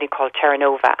a company called Terra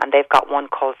Nova, and they've got one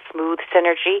called Smooth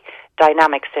Synergy,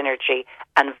 Dynamic Synergy,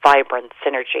 and Vibrant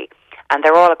Synergy. and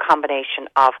they're all a combination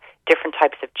of different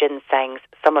types of ginsengs.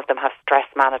 Some of them have stress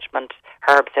management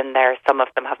herbs in there, some of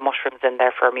them have mushrooms in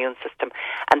there for immune system,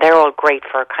 and they're all great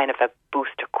for kind of a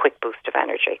quick boost of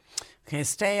energy. Okay,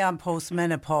 stay on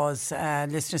postmenopause.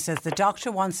 Listener says, the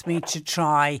doctor wants me to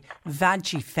try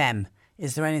Vagifem.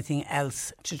 Is there anything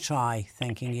else to try?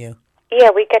 Thanking you.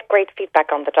 Yeah, we get great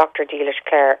feedback on the Dr. Dealish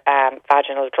Clare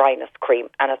vaginal dryness cream,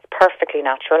 and it's perfectly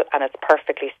natural and it's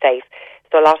perfectly safe.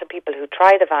 So a lot of people who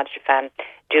try the Vagifem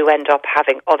do end up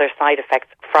having other side effects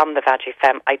from the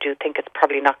Vagifem. I do think it's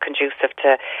probably not conducive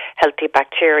to healthy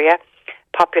bacteria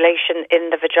population in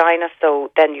the vagina,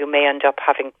 so then you may end up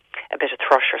having a bit of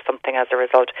thrush or something as a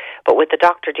result. But with the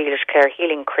Dr. Dealish Clare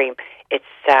healing cream, it's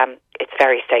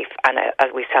very safe, and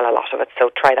we sell a lot of it,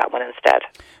 so try that one instead.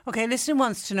 Okay, listener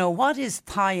wants to know, what is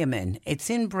thiamine? It's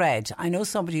in bread. I know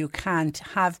somebody who can't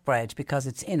have bread because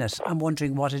it's in it. I'm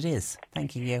wondering what it is.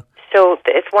 Thanking you. So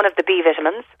it's one of the B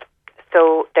vitamins.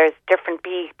 So there's different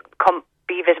B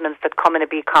vitamins that come in a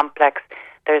B complex.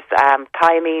 There's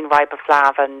thiamine,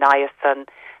 riboflavin, niacin.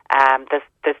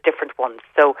 There's different ones.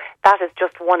 So that is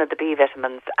just one of the B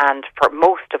vitamins, and for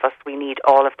most of us we need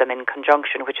all of them in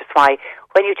conjunction, which is why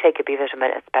when you take a B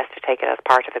vitamin it's best to take it as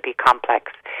part of a B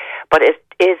complex. But it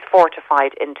is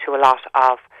fortified into a lot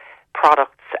of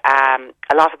products.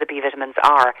 A lot of the B vitamins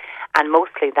are, and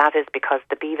mostly that is because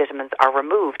the B vitamins are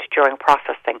removed during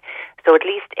processing. So at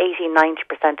least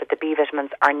 80-90% of the B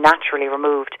vitamins are naturally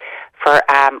removed for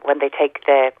when they take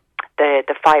the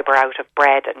fibre out of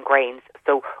bread and grains.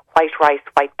 So white rice,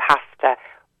 white pasta,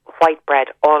 white bread,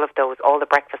 all of those, all the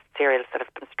breakfast cereals that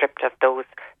have been stripped of those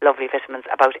lovely vitamins,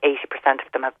 about 80%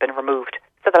 of them have been removed.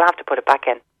 So they'll have to put it back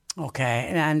in. Okay,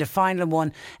 and a final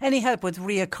one. Any help with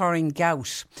reoccurring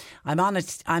gout? I'm on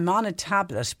a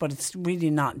tablet, but it's really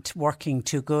not working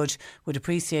too good. Would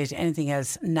appreciate anything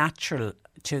else natural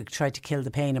to try to kill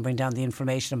the pain and bring down the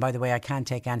inflammation. And by the way, I can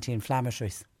take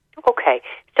anti-inflammatories. Okay,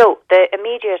 so the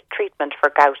immediate treatment for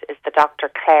gout is the Dr.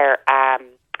 Clare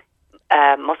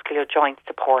muscular joint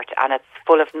support, and it's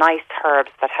full of nice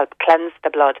herbs that help cleanse the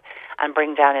blood and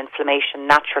bring down inflammation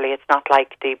naturally. It's not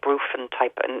like the Brufen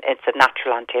type, and it's a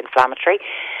natural anti-inflammatory.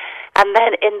 And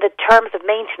then in the terms of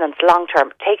maintenance long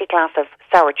term, take a glass of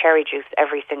sour cherry juice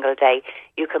every single day.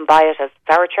 You can buy it as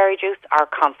sour cherry juice or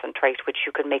concentrate, which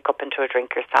you can make up into a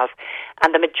drink yourself.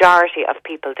 And the majority of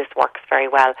people, this works very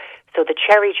well. So the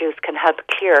cherry juice can help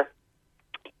clear.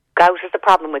 Gout is a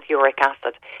problem with uric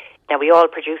acid. Now, we all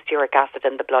produce uric acid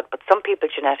in the blood, but some people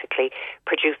genetically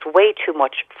produce way too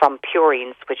much from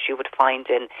purines, which you would find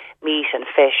in meat and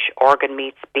fish, organ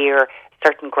meats, beer,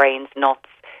 certain grains,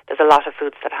 nuts. There's a lot of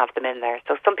foods that have them in there.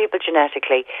 So some people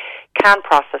genetically can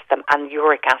process them, and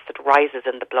uric acid rises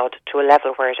in the blood to a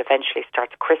level where it eventually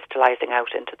starts crystallizing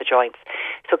out into the joints.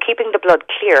 So keeping the blood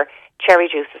clear, cherry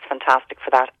juice is fantastic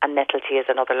for that, and nettle tea is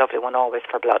another lovely one always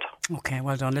for blood. Okay,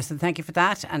 well done. Listen, thank you for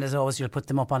that. And as always, you'll put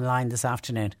them up online this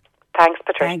afternoon. Thanks,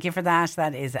 Patricia. Thank you for that.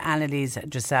 That is Annalise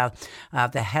Dressel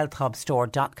of the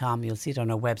healthhubstore.com. You'll see it on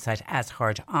our website as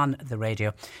heard on the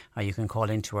radio, or you can call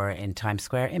into her in Times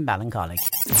Square in Ballincollig.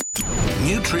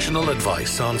 Nutritional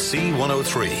advice on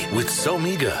C103 with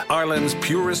Somega, Ireland's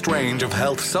purest range of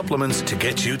health supplements to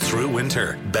get you through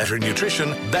winter. Better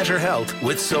nutrition, better health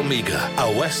with Somega,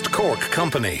 a West Cork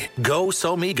company. Go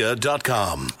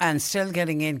Somega.com. And still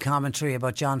getting in commentary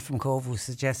about John from Cove, who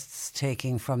suggests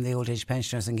taking from the old age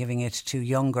pensioners and giving it to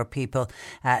younger people.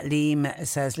 Liam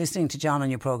says, listening to John on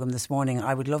your programme this morning,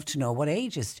 I would love to know what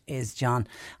age is John.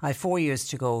 I have 4 years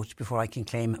to go before I can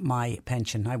claim my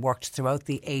pension. I worked throughout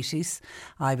the 80s.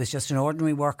 I was just an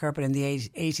ordinary worker, but in the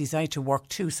 80s I had to work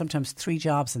 2, sometimes 3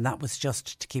 jobs, and that was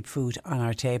just to keep food on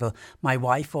our table. My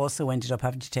wife also ended up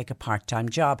having to take a part-time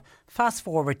job. Fast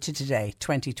forward to today,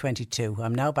 2022.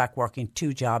 I'm now back working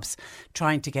 2 jobs,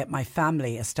 trying to get my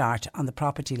family a start on the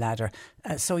property ladder.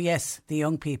 So yes, the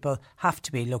young people have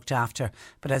to be looked after.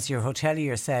 But as your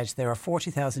hotelier said, there are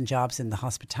 40,000 jobs in the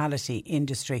hospitality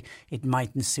industry. It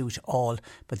mightn't suit all,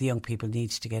 but the young people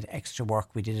need to get extra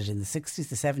work. We did it in the 60s,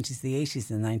 the 70s, the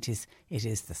 80s and the 90s. It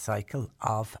is the cycle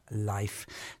of life.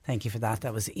 Thank you for that.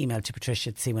 That was emailed to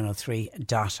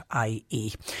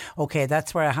patricia@c103.ie. Okay,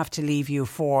 that's where I have to leave you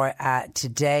for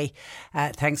today.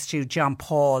 Thanks to John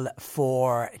Paul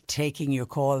for taking your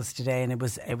calls today, and it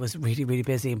was really, really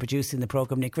busy in producing the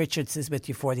programme. Nick Richards is with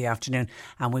you for the afternoon,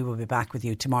 and we will be back with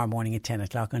you tomorrow morning at 10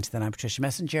 o'clock. Until then, I'm Patricia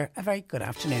Messenger. A very good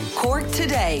afternoon. Cork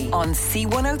Today on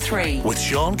C103 with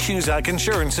Sean Cusack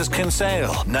Insurance's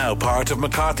Kinsale, now part of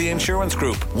McCarthy Insurance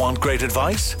Group. Want great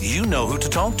advice? You know who to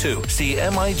talk to.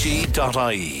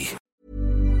 CMIG.ie.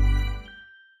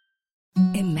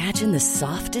 Imagine the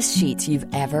softest sheets you've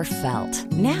ever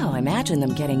felt. Now imagine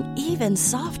them getting even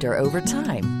softer over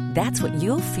time. That's what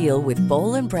you'll feel with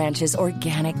Boll & Branch's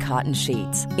organic cotton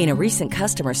sheets. In a recent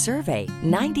customer survey,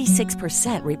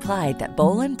 96% replied that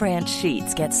Boll & Branch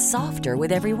sheets get softer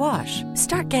with every wash.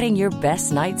 Start getting your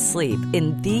best night's sleep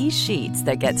in these sheets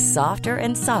that get softer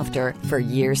and softer for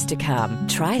years to come.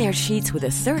 Try their sheets with a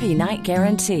 30-night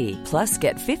guarantee. Plus,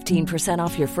 get 15%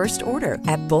 off your first order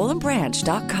at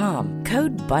bollandbranch.com.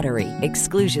 Code BUTTERY.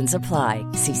 Exclusions apply.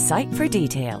 See site for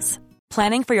details.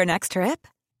 Planning for your next trip?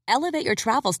 Elevate your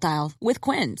travel style with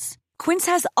Quince. Quince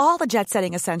has all the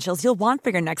jet-setting essentials you'll want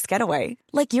for your next getaway,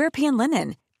 like European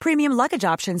linen, premium luggage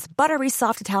options, buttery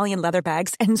soft Italian leather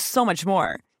bags, and so much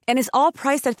more. And is all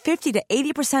priced at 50 to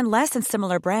 80% less than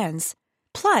similar brands.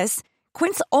 Plus,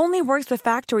 Quince only works with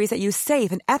factories that use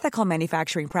safe and ethical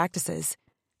manufacturing practices.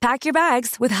 Pack your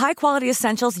bags with high-quality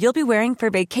essentials you'll be wearing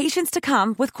for vacations to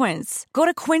come with Quince. Go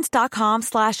to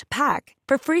quince.com/pack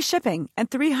for free shipping and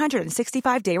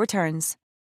 365-day returns.